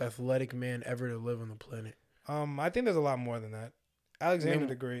muscular, most athletic man ever to live on the planet. I think there's a lot more than that. Alexander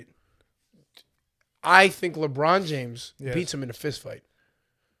the Great. I think LeBron James beats him in a fist fight.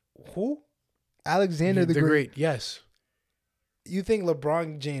 Who? Alexander the Great. Yes. You think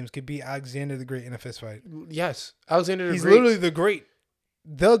LeBron James could beat Alexander the Great in a fist fight? Yes. Alexander the Great. He's literally the great.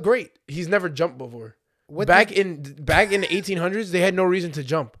 The great. He's never jumped before. Back in the 1800s, they had no reason to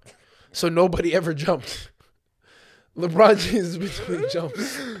jump. So nobody ever jumped. LeBron James is between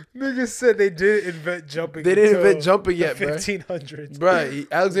jumps. Niggas said they didn't invent jumping. They didn't invent jumping yet, bro. bro. 1500s. Bro,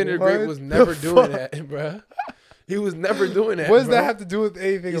 Alexander the Great was never doing that, bro. He was never doing that. What does that have to do with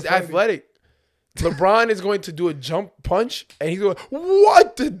anything? He's athletic. LeBron is going to do a jump punch, and he's going,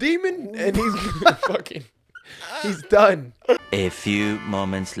 what, the demon? And he's fucking, he's done. A few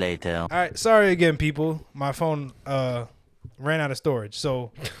moments later. All right, sorry again, people. My phone ran out of storage.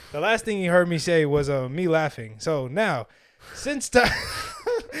 So the last thing you heard me say was me laughing. So now,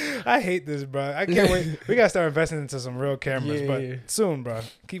 I hate this, bro. I can't wait. We got to start investing into some real cameras, but soon, bro.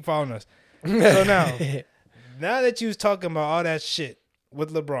 Keep following us. So now that you was talking about all that shit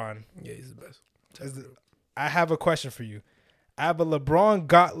with LeBron. Yeah, he's the best. I have a question for you. I have a LeBron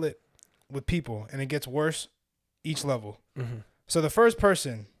gauntlet with people, and it gets worse each level. Mm-hmm. So the first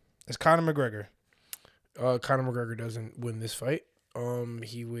person is Conor McGregor. Conor McGregor doesn't win this fight.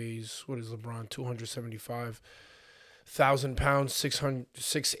 He weighs, what is LeBron? 275,000 pounds,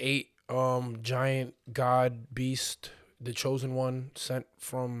 6'8", giant god beast, the chosen one sent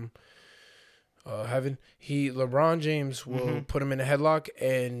from heaven. LeBron James will put him in a headlock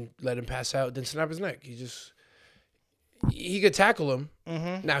and let him pass out, then snap his neck. He could tackle him.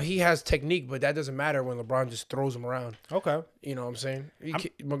 Now he has technique, but that doesn't matter when LeBron just throws him around. Okay, you know what I'm saying?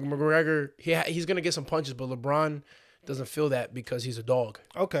 McGregor, he's gonna get some punches, but LeBron doesn't feel that because he's a dog.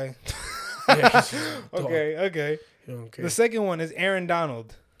 Okay, he's a dog. Okay. The second one is Aaron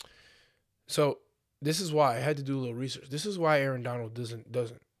Donald. So this is why I had to do a little research. This is why Aaron Donald doesn't.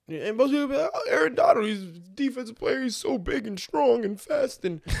 And most people be like, oh, Aaron Donald, he's a defensive player. He's so big and strong and fast.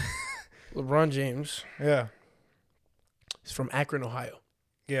 And LeBron James. Yeah. He's from Akron, Ohio.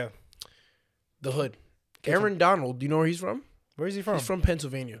 Yeah. The hood. Aaron Donald, do you know where he's from? Where is he from? He's from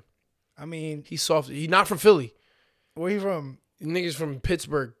Pennsylvania. I mean. He's soft. He's not from Philly. Where he from? Niggas from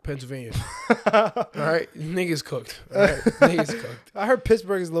Pittsburgh, Pennsylvania. All right? Niggas cooked. All right? Niggas cooked. I heard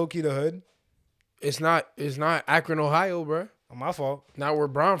Pittsburgh is low-key the hood. It's not Akron, Ohio, bro. My fault. Not where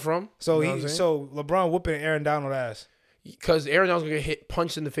Brown from. So LeBron whooping Aaron Donald ass. Because Aaron Donald's gonna get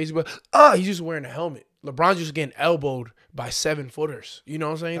punched in the face, but he's just wearing a helmet. LeBron's just getting elbowed by 7-footers. You know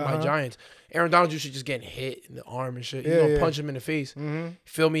what I'm saying? By giants. Aaron Donald's usually just getting hit in the arm and shit. He's gonna punch him in the face.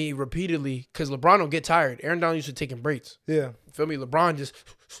 Feel me? Repeatedly. Because LeBron don't get tired. Aaron Donald used to taking breaks. Yeah. Feel me? LeBron just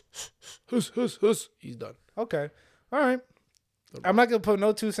he's done. Okay. All right. I'm not gonna put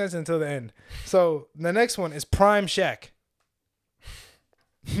no 2 cents until the end. So the next one is Prime Shaq.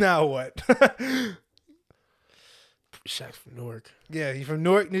 Now what? Shaq's from Newark. Yeah, he's from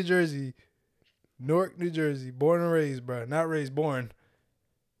Newark, New Jersey. Newark, New Jersey. Born and raised, bro. Not raised, born.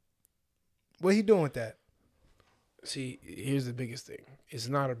 What he doing with that? See, here's the biggest thing. It's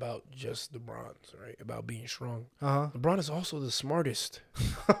not about just the bronze, right? About being strong. Uh-huh. LeBron is also the smartest.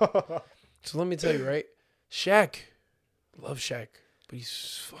 So let me tell you, right? Shaq, love Shaq, but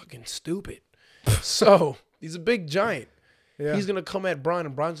he's fucking stupid. So he's a big giant. Yeah. He's gonna come at Bron,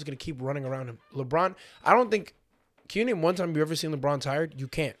 and Bron's just gonna keep running around him. LeBron, I don't think. Can you name one time you've ever seen LeBron tired? You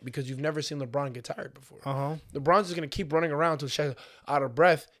can't, because you've never seen LeBron get tired before. Uh-huh. LeBron's just gonna keep running around until Shaq's out of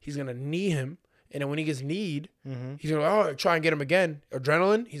breath. He's gonna knee him, and then when he gets kneed, he's gonna try and get him again.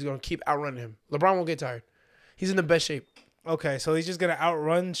 Adrenaline. He's gonna keep outrunning him. LeBron won't get tired. He's in the best shape. Okay, so he's just gonna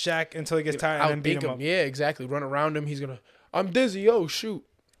outrun Shaq until he gets tired and then beat him up. Yeah, exactly. Run around him. He's gonna. I'm dizzy. Yo, shoot.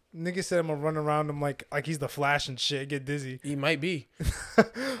 Nigga said I'm gonna run around him like he's the Flash and shit. Get dizzy. He might be.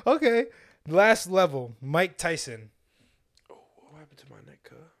 Okay, last level, Mike Tyson. Oh, what happened to my neck,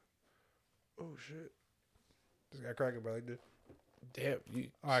 cuz? Oh shit. Just got cracking, bro. Like this. Damn. You.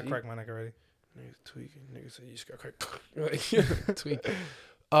 Oh, I cracked my neck already. Niggas tweaking. Niggas said you just got cracked. Tweak.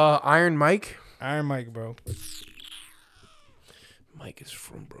 Iron Mike. Iron Mike, bro. Mike is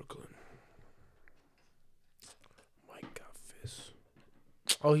from Brooklyn. Mike got fists.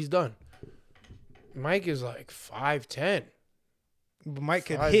 Oh, he's done. Mike is like 5'10". But Mike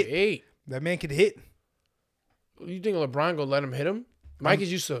could 5'8". hit. That man could hit. You think LeBron gonna let him hit him? Mike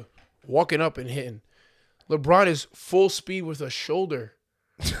is used to walking up and hitting. LeBron is full speed with a shoulder.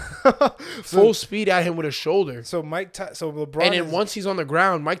 Full speed at him with a shoulder. So LeBron. And then once he's on the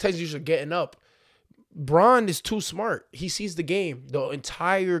ground, Mike Tyson's usually getting up. Bron is too smart. He sees the game, the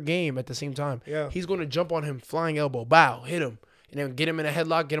entire game at the same time. Yeah. He's going to jump on him, flying elbow, bow, hit him, and then get him in a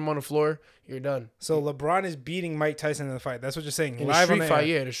headlock, get him on the floor. You're done. So LeBron is beating Mike Tyson in the fight. That's what you're saying. In Live the on street the fight,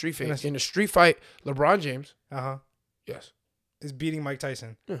 air. yeah, the street fight. In the street fight, LeBron James, yes, is beating Mike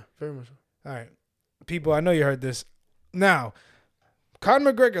Tyson. yeah, very much so. All right, people. I know you heard this. Now,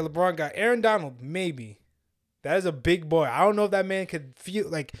 Conor McGregor, LeBron got Aaron Donald. Maybe that is a big boy. I don't know if that man could feel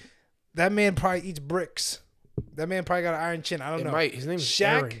like that man probably eats bricks. That man probably got an iron chin. I don't know. Might. His name is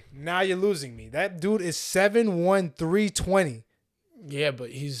Shaq. Aaron. Now you're losing me. That dude is 7'1", 320. Yeah, but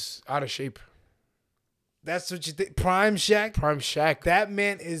he's out of shape. That's what you think. Prime Shaq. Prime Shaq. That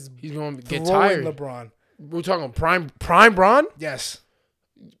man is. He's going to get throwing tired. LeBron. We're talking prime Bron. Yes.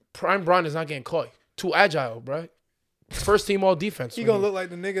 Prime Bron is not getting caught. Too agile, bro. First team all defense. He gonna look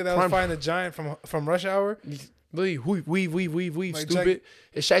like the nigga that was fighting the giant from Rush Hour. Weave, Like stupid.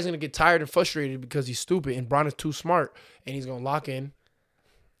 And Shaq's gonna get tired and frustrated because he's stupid, and Bron is too smart, and he's gonna lock in.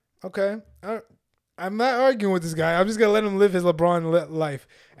 Okay, I'm not arguing with this guy. I'm just gonna let him live his LeBron life.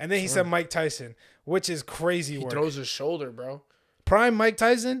 And then he said Mike Tyson, which is crazy work. He throws his shoulder, bro. Prime Mike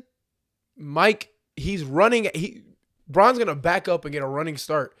Tyson. Mike, he's running. Bron's gonna back up and get a running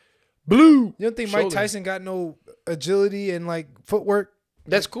start. Blue. You don't think shoulder. Mike Tyson got no agility and like footwork?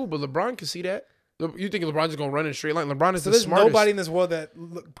 That's cool, but LeBron can see that. You think LeBron's just gonna run in a straight line? LeBron is So the there's smartest. nobody in this world that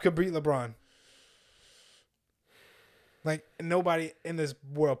could beat LeBron. Like nobody in this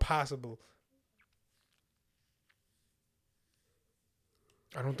world possible.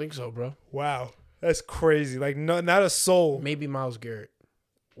 I don't think so, bro. Wow, that's crazy. Like not a soul. Maybe Myles Garrett.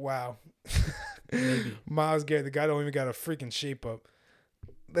 Wow. Maybe Myles Garrett, the guy don't even got a freaking shape up.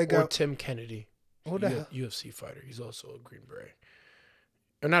 They or got Tim Kennedy. Who the hell? UFC fighter. He's also a Green Beret.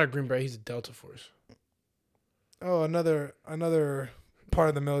 Or not a Green Beret. He's a Delta Force. Oh, another part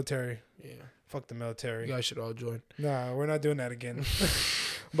of the military. Yeah. Fuck the military. You guys should all join. Nah, we're not doing that again.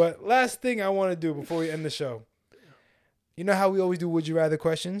 But last thing I want to do before we end the show. You know how we always do would you rather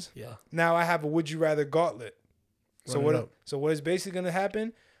questions? Yeah. Now I have a would you rather gauntlet. So what is basically going to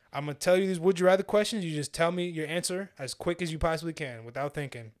happen? I'm going to tell you these would you rather questions. You just tell me your answer as quick as you possibly can without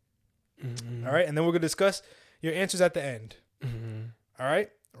thinking. Mm-hmm. All right? And then we're going to discuss your answers at the end. Mm-hmm. All right?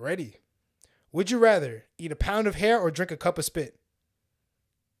 Ready? Would you rather eat a pound of hair or drink a cup of spit?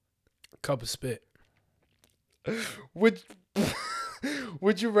 A cup of spit. Would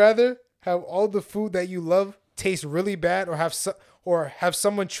you rather have all the food that you love taste really bad or have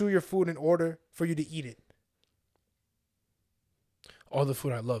someone chew your food in order for you to eat it? All the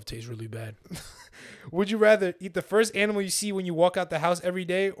food I love tastes really bad. Would you rather eat the first animal you see when you walk out the house every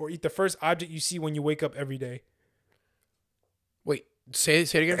day or eat the first object you see when you wake up every day? Wait, say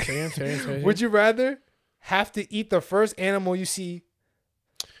it again. Say it again. Would you rather have to eat the first animal you see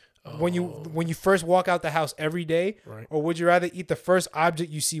when you first walk out the house every day, right, or would you rather eat the first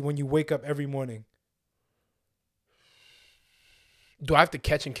object you see when you wake up every morning? Do I have to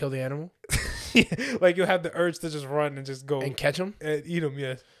catch and kill the animal Like you'll have the urge to just run and just go and catch him? and eat them.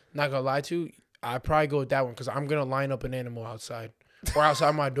 Yes. Not gonna lie to you, I probably go with that one because I'm gonna line up an animal outside or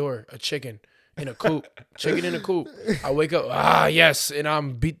outside my door, a chicken in a coop, chicken in a coop. I wake up, yes, and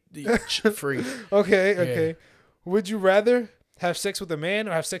I'm free. Okay. Would you rather have sex with a man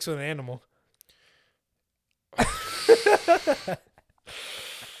or have sex with an animal?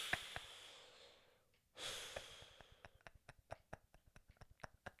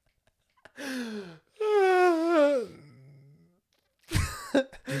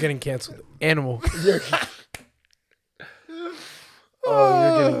 You're getting canceled. Animal. You're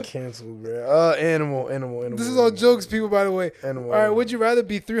getting canceled, bro. Animal. This is all jokes, people, by the way. Animal. All right, would you rather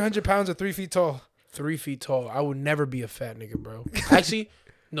be 300 pounds or 3 feet tall? 3 feet tall. I would never be a fat nigga, bro. Actually,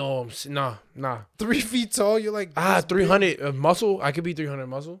 no, nah. 3 feet tall, you're like 300 muscle. I could be 300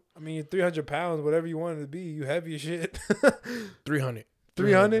 muscle. I mean, 300 pounds, whatever you want it to be. You heavy as shit. 300.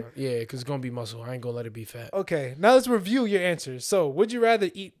 300? Yeah, because it's going to be muscle. I ain't going to let it be fat. Okay, now let's review your answers. So, would you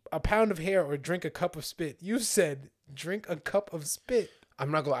rather eat a pound of hair or drink a cup of spit? You said drink a cup of spit. I'm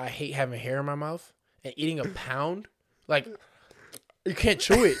not going to lie. I hate having hair in my mouth. And eating a pound, like, you can't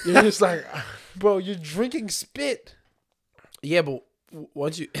chew it. You're just like, bro, you're drinking spit. Yeah, but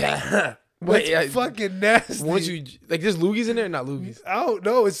once you... That's fucking nasty. Once you... Like, there's loogies in there? Not loogies. Oh,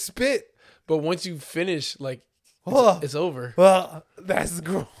 no, it's spit. But once you finish, like... It's over. Well, that's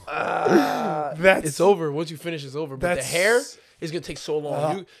gross. It's over. Once you finish, it's over. But the hair is gonna take so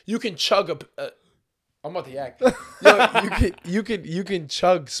long. You can chug I'm about to yak. Yo, you can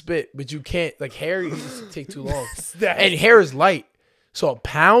chug spit, but you can't like hair. You take too long. And hair is light, so a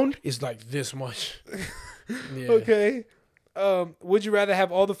pound is like this much. Yeah. Okay. Would you rather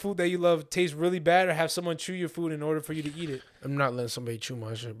have all the food that you love taste really bad, or have someone chew your food in order for you to eat it? I'm not letting somebody chew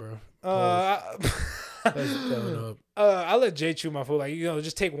my shit, bro. I'll let Jay chew my food. Like,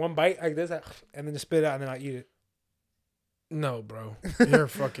 just take one bite like this, and then just spit it out, and then I'll eat it. No, bro. You're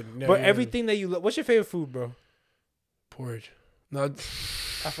fucking... No, but everything that you love... What's your favorite food, bro? Porridge. No.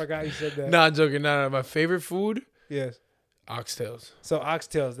 I forgot you said that. Nah, I'm joking. No. My favorite food? Yes. Oxtails. So,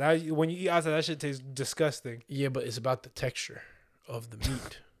 oxtails. Now, when you eat oxtails, that shit tastes disgusting. Yeah, but it's about the texture of the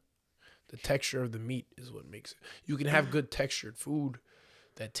meat. The texture of the meat is what makes it. You can have good textured food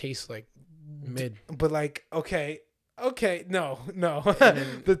that tastes like mid. But like, okay, no.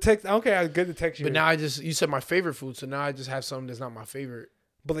 The text. Okay, how good the texture. But now you said my favorite food, so now I just have something that's not my favorite.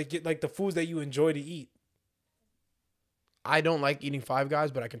 But like the foods that you enjoy to eat. I don't like eating Five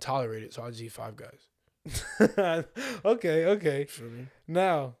Guys, but I can tolerate it, so I'll just eat Five Guys. Okay.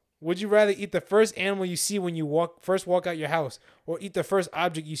 Now, would you rather eat the first animal you see when you first walk out your house, or eat the first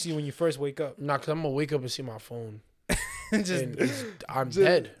object you see when you first wake up? Nah, because I'm going to wake up and see my phone. I'm just,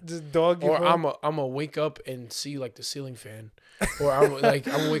 dead. Just dog your or phone? I'm gonna wake up and see like the ceiling fan. Or I'm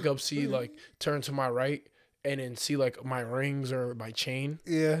gonna wake up, see like turn to my right and then see like my rings or my chain.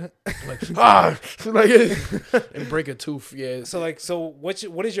 Yeah. Like and break a tooth. Yeah. So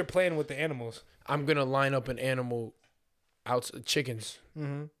what is your plan with the animals? I'm gonna line up an animal chickens.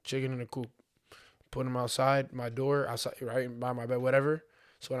 Mm-hmm. Chicken in a coop. Put them outside my door, outside right by my bed, whatever.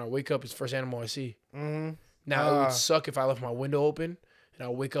 So when I wake up, it's the first animal I see. Mm-hmm. Now, it would suck if I left my window open and I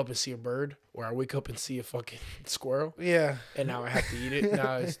wake up and see a bird, or I wake up and see a fucking squirrel. Yeah. And now I have to eat it.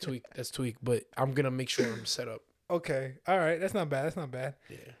 Nah, it's tweak. That's tweak. But I'm going to make sure I'm set up. Okay. All right. That's not bad.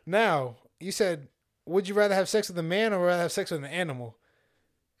 Yeah. Now, you said, would you rather have sex with a man or rather have sex with an animal?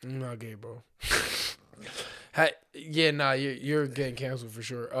 I'm not gay, bro. You're getting canceled for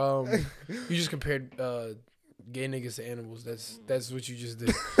sure. You just compared gay niggas to animals. That's what you just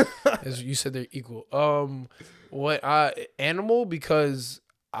did. You said they're equal. Animal, because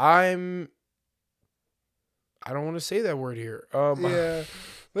I don't want to say that word here. Yeah.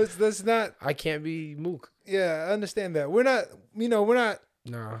 Let's not. I can't be mook. Yeah, I understand that. We're not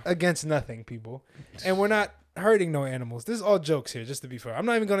against nothing, people. And we're not hurting no animals. This is all jokes here, just to be fair. I'm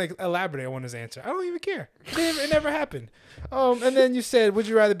not even going to elaborate on his answer. I don't even care. It never happened. And then you said, would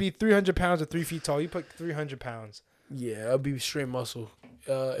you rather be 300 pounds or 3 feet tall? You put 300 pounds. Yeah, I'll be straight muscle.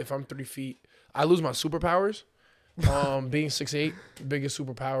 If I'm 3 feet, I lose my superpowers. Being 6'8", biggest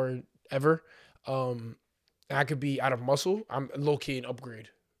superpower ever. I could be out of muscle. I'm low key an upgrade.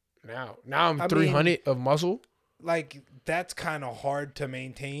 Now I'm 300 of muscle. Like, that's kind of hard to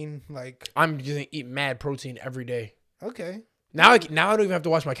maintain. Like, I'm just gonna eat mad protein every day. Okay. Now I don't even have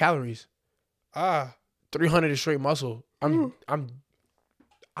to watch my calories. 300 is straight muscle. I'm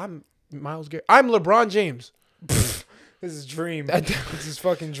Miles Garrett. I'm LeBron James. This is dream. This is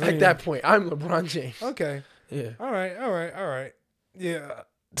fucking dream. At that point, I'm LeBron James. Okay. Yeah. All right. Yeah.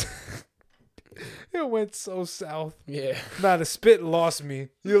 It went so south. Yeah. Nah, the spit lost me.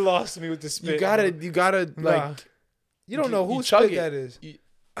 You lost me with the spit. You gotta like. You don't know whose chug spit it. that is.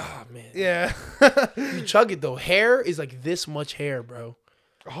 Oh man. Yeah. You chug it though. Hair is like this much hair, bro.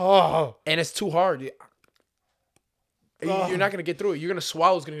 Oh. And it's too hard. You're not gonna get through it. You're gonna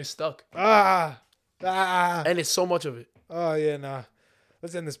swallow. It's gonna get stuck. Ah. And it's so much of it. Oh yeah, nah.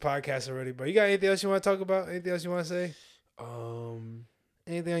 Let's end this podcast already, bro. You got anything else you want to talk about? Anything else you want to say?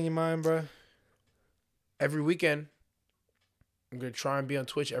 Anything on your mind, bro? Every weekend, I'm gonna try and be on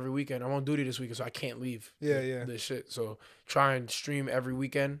Twitch every weekend. I'm on duty this weekend, so I can't leave. Yeah. This shit. So try and stream every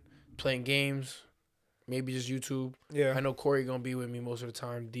weekend, playing games, maybe just YouTube. Yeah. I know Corey gonna be with me most of the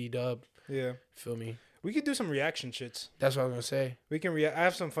time. D-Dub. Yeah. Feel me? We could do some reaction shits. That's what I was gonna say. We can react. I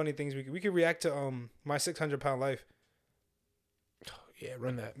have some funny things. We could react to my 600-pound life. Yeah,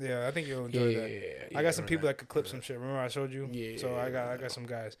 run that. Yeah, I think you'll enjoy that. Yeah, I got some people that could clip some shit. Remember I showed you? Yeah. So I got some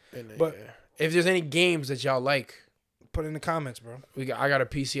guys. But if there's any games that y'all like, put it in the comments, bro. I got a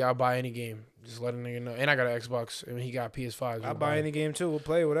PC. I'll buy any game. Just let a nigga know. And I got an Xbox. I mean, he got PS5. I'll buy any game too. We'll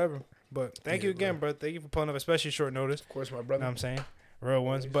play whatever. But thank you again, bro. Thank you for pulling up, especially short notice. Of course, my You brother. know what I'm saying? Real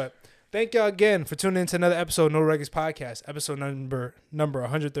ones. But thank y'all again for tuning in to another episode of No Reggae's Podcast, episode number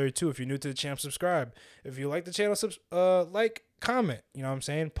 132. If you're new to the channel, subscribe. If you like the channel, like, comment. You know what I'm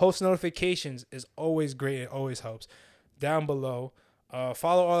saying? Post notifications is always great. It always helps. Down below.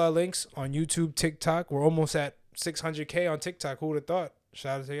 Follow all our links on YouTube, TikTok. We're almost at 600K on TikTok. Who would have thought?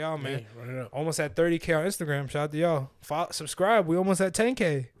 Shout out to y'all, man. Hey, run it up. Almost at 30K on Instagram. Shout out to y'all. Subscribe. We almost at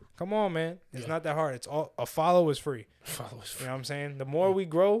 10K. Come on, man. It's not that hard. It's all a follow is free. Follow us. You know what I'm saying? The more we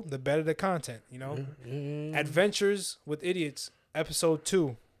grow, the better the content, you know? Adventures with Idiots, episode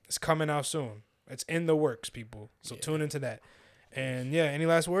 2 is coming out soon. It's in the works, people. So tune into that. And yeah, any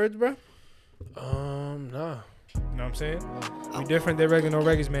last words, bro? Nah. You know what I'm saying? We different than regular, no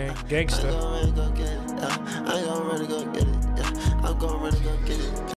reggae, man. Gangsta. I ain't gonna really go get it. I'm gonna really go get it.